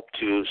 help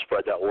to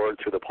spread that word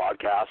through the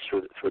podcast,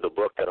 through the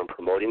book that I'm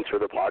promoting through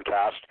the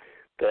podcast,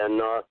 then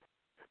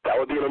that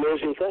would be an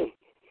amazing thing.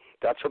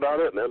 That's about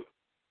it, man.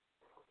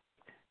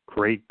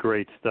 Great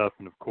stuff.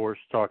 And, of course,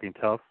 Talking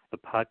Tough, the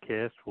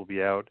podcast, will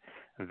be out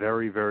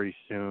very, very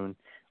soon.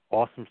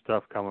 Awesome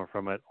stuff coming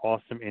from it,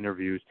 awesome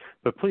interviews.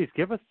 But please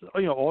give us,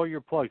 all your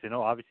plugs. I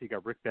know obviously you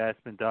got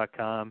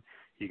rickbassman.com,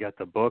 you got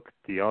the book,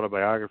 the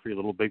autobiography,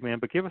 Little Big Man,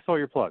 but give us all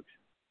your plugs.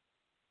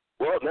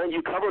 Well, man,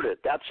 you covered it.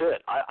 That's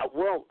it.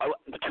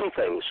 The 2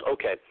 things.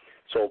 Okay,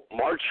 so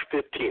March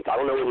 15th. I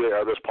don't know when we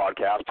air this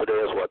podcast. Today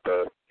is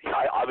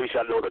obviously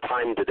I know the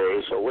time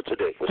today, so what's the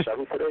date? The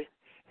 7th today?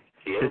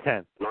 The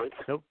 10th. 9th?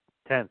 Nope,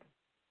 10th.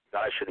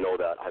 I should know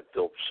that. I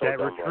feel so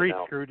dumb right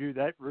now.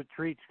 That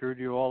retreat screwed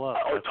you all up.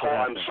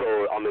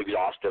 I'm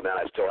exhausted, man.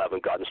 I still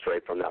haven't gotten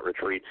straight from that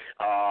retreat.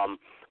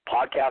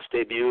 Podcast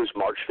debuts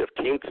March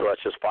 15th, so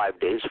that's just 5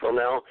 days from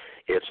now.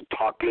 It's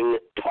Talking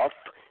Tough.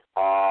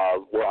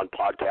 We're on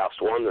Podcast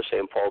One, the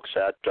same folks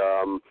that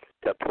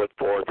put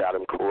forth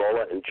Adam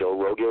Carolla and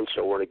Joe Rogan,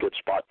 so we're in a good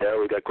spot there.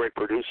 We've got great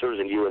producers,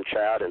 and you and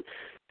Chad and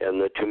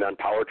the 2-Man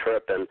Power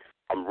Trip, and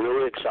I'm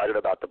really excited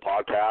about the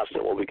podcast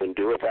and what we can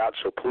do with that,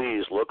 so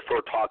please look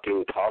for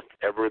Talking Tough,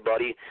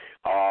 everybody.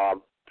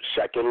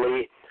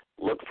 Secondly,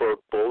 look for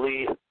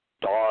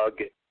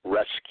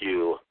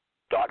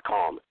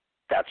bullydogrescue.com.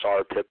 That's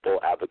our pit bull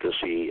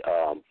advocacy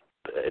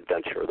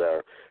adventure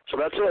there. So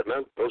that's it,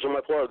 man. Those are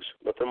my plugs.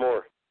 Nothing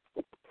more.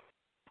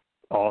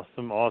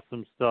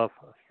 Awesome stuff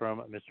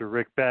from Mr.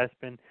 Rick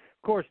Bassman.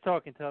 Of course,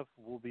 Talking Tough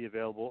will be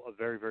available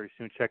very, very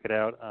soon. Check it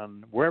out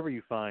on wherever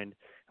you find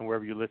and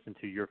wherever you listen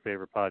to your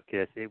favorite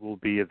podcast. It will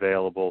be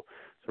available.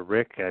 So,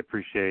 Rick, I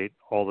appreciate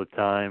all the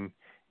time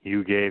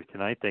you gave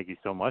tonight. Thank you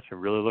so much.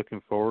 I'm really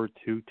looking forward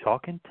to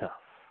Talking Tough.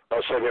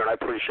 Same here, and I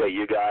appreciate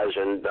you guys.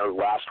 And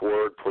last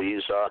word,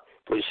 please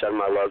send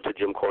my love to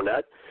Jim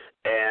Cornette.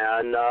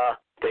 And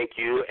thank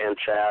you and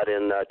Chad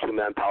and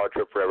 2-Man Power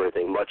Trip for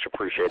everything. Much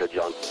appreciated,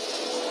 John.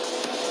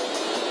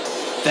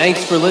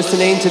 Thanks for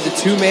listening to the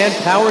 2-Man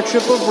Power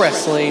Trip of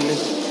Wrestling.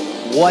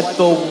 What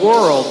the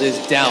world is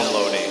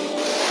downloading.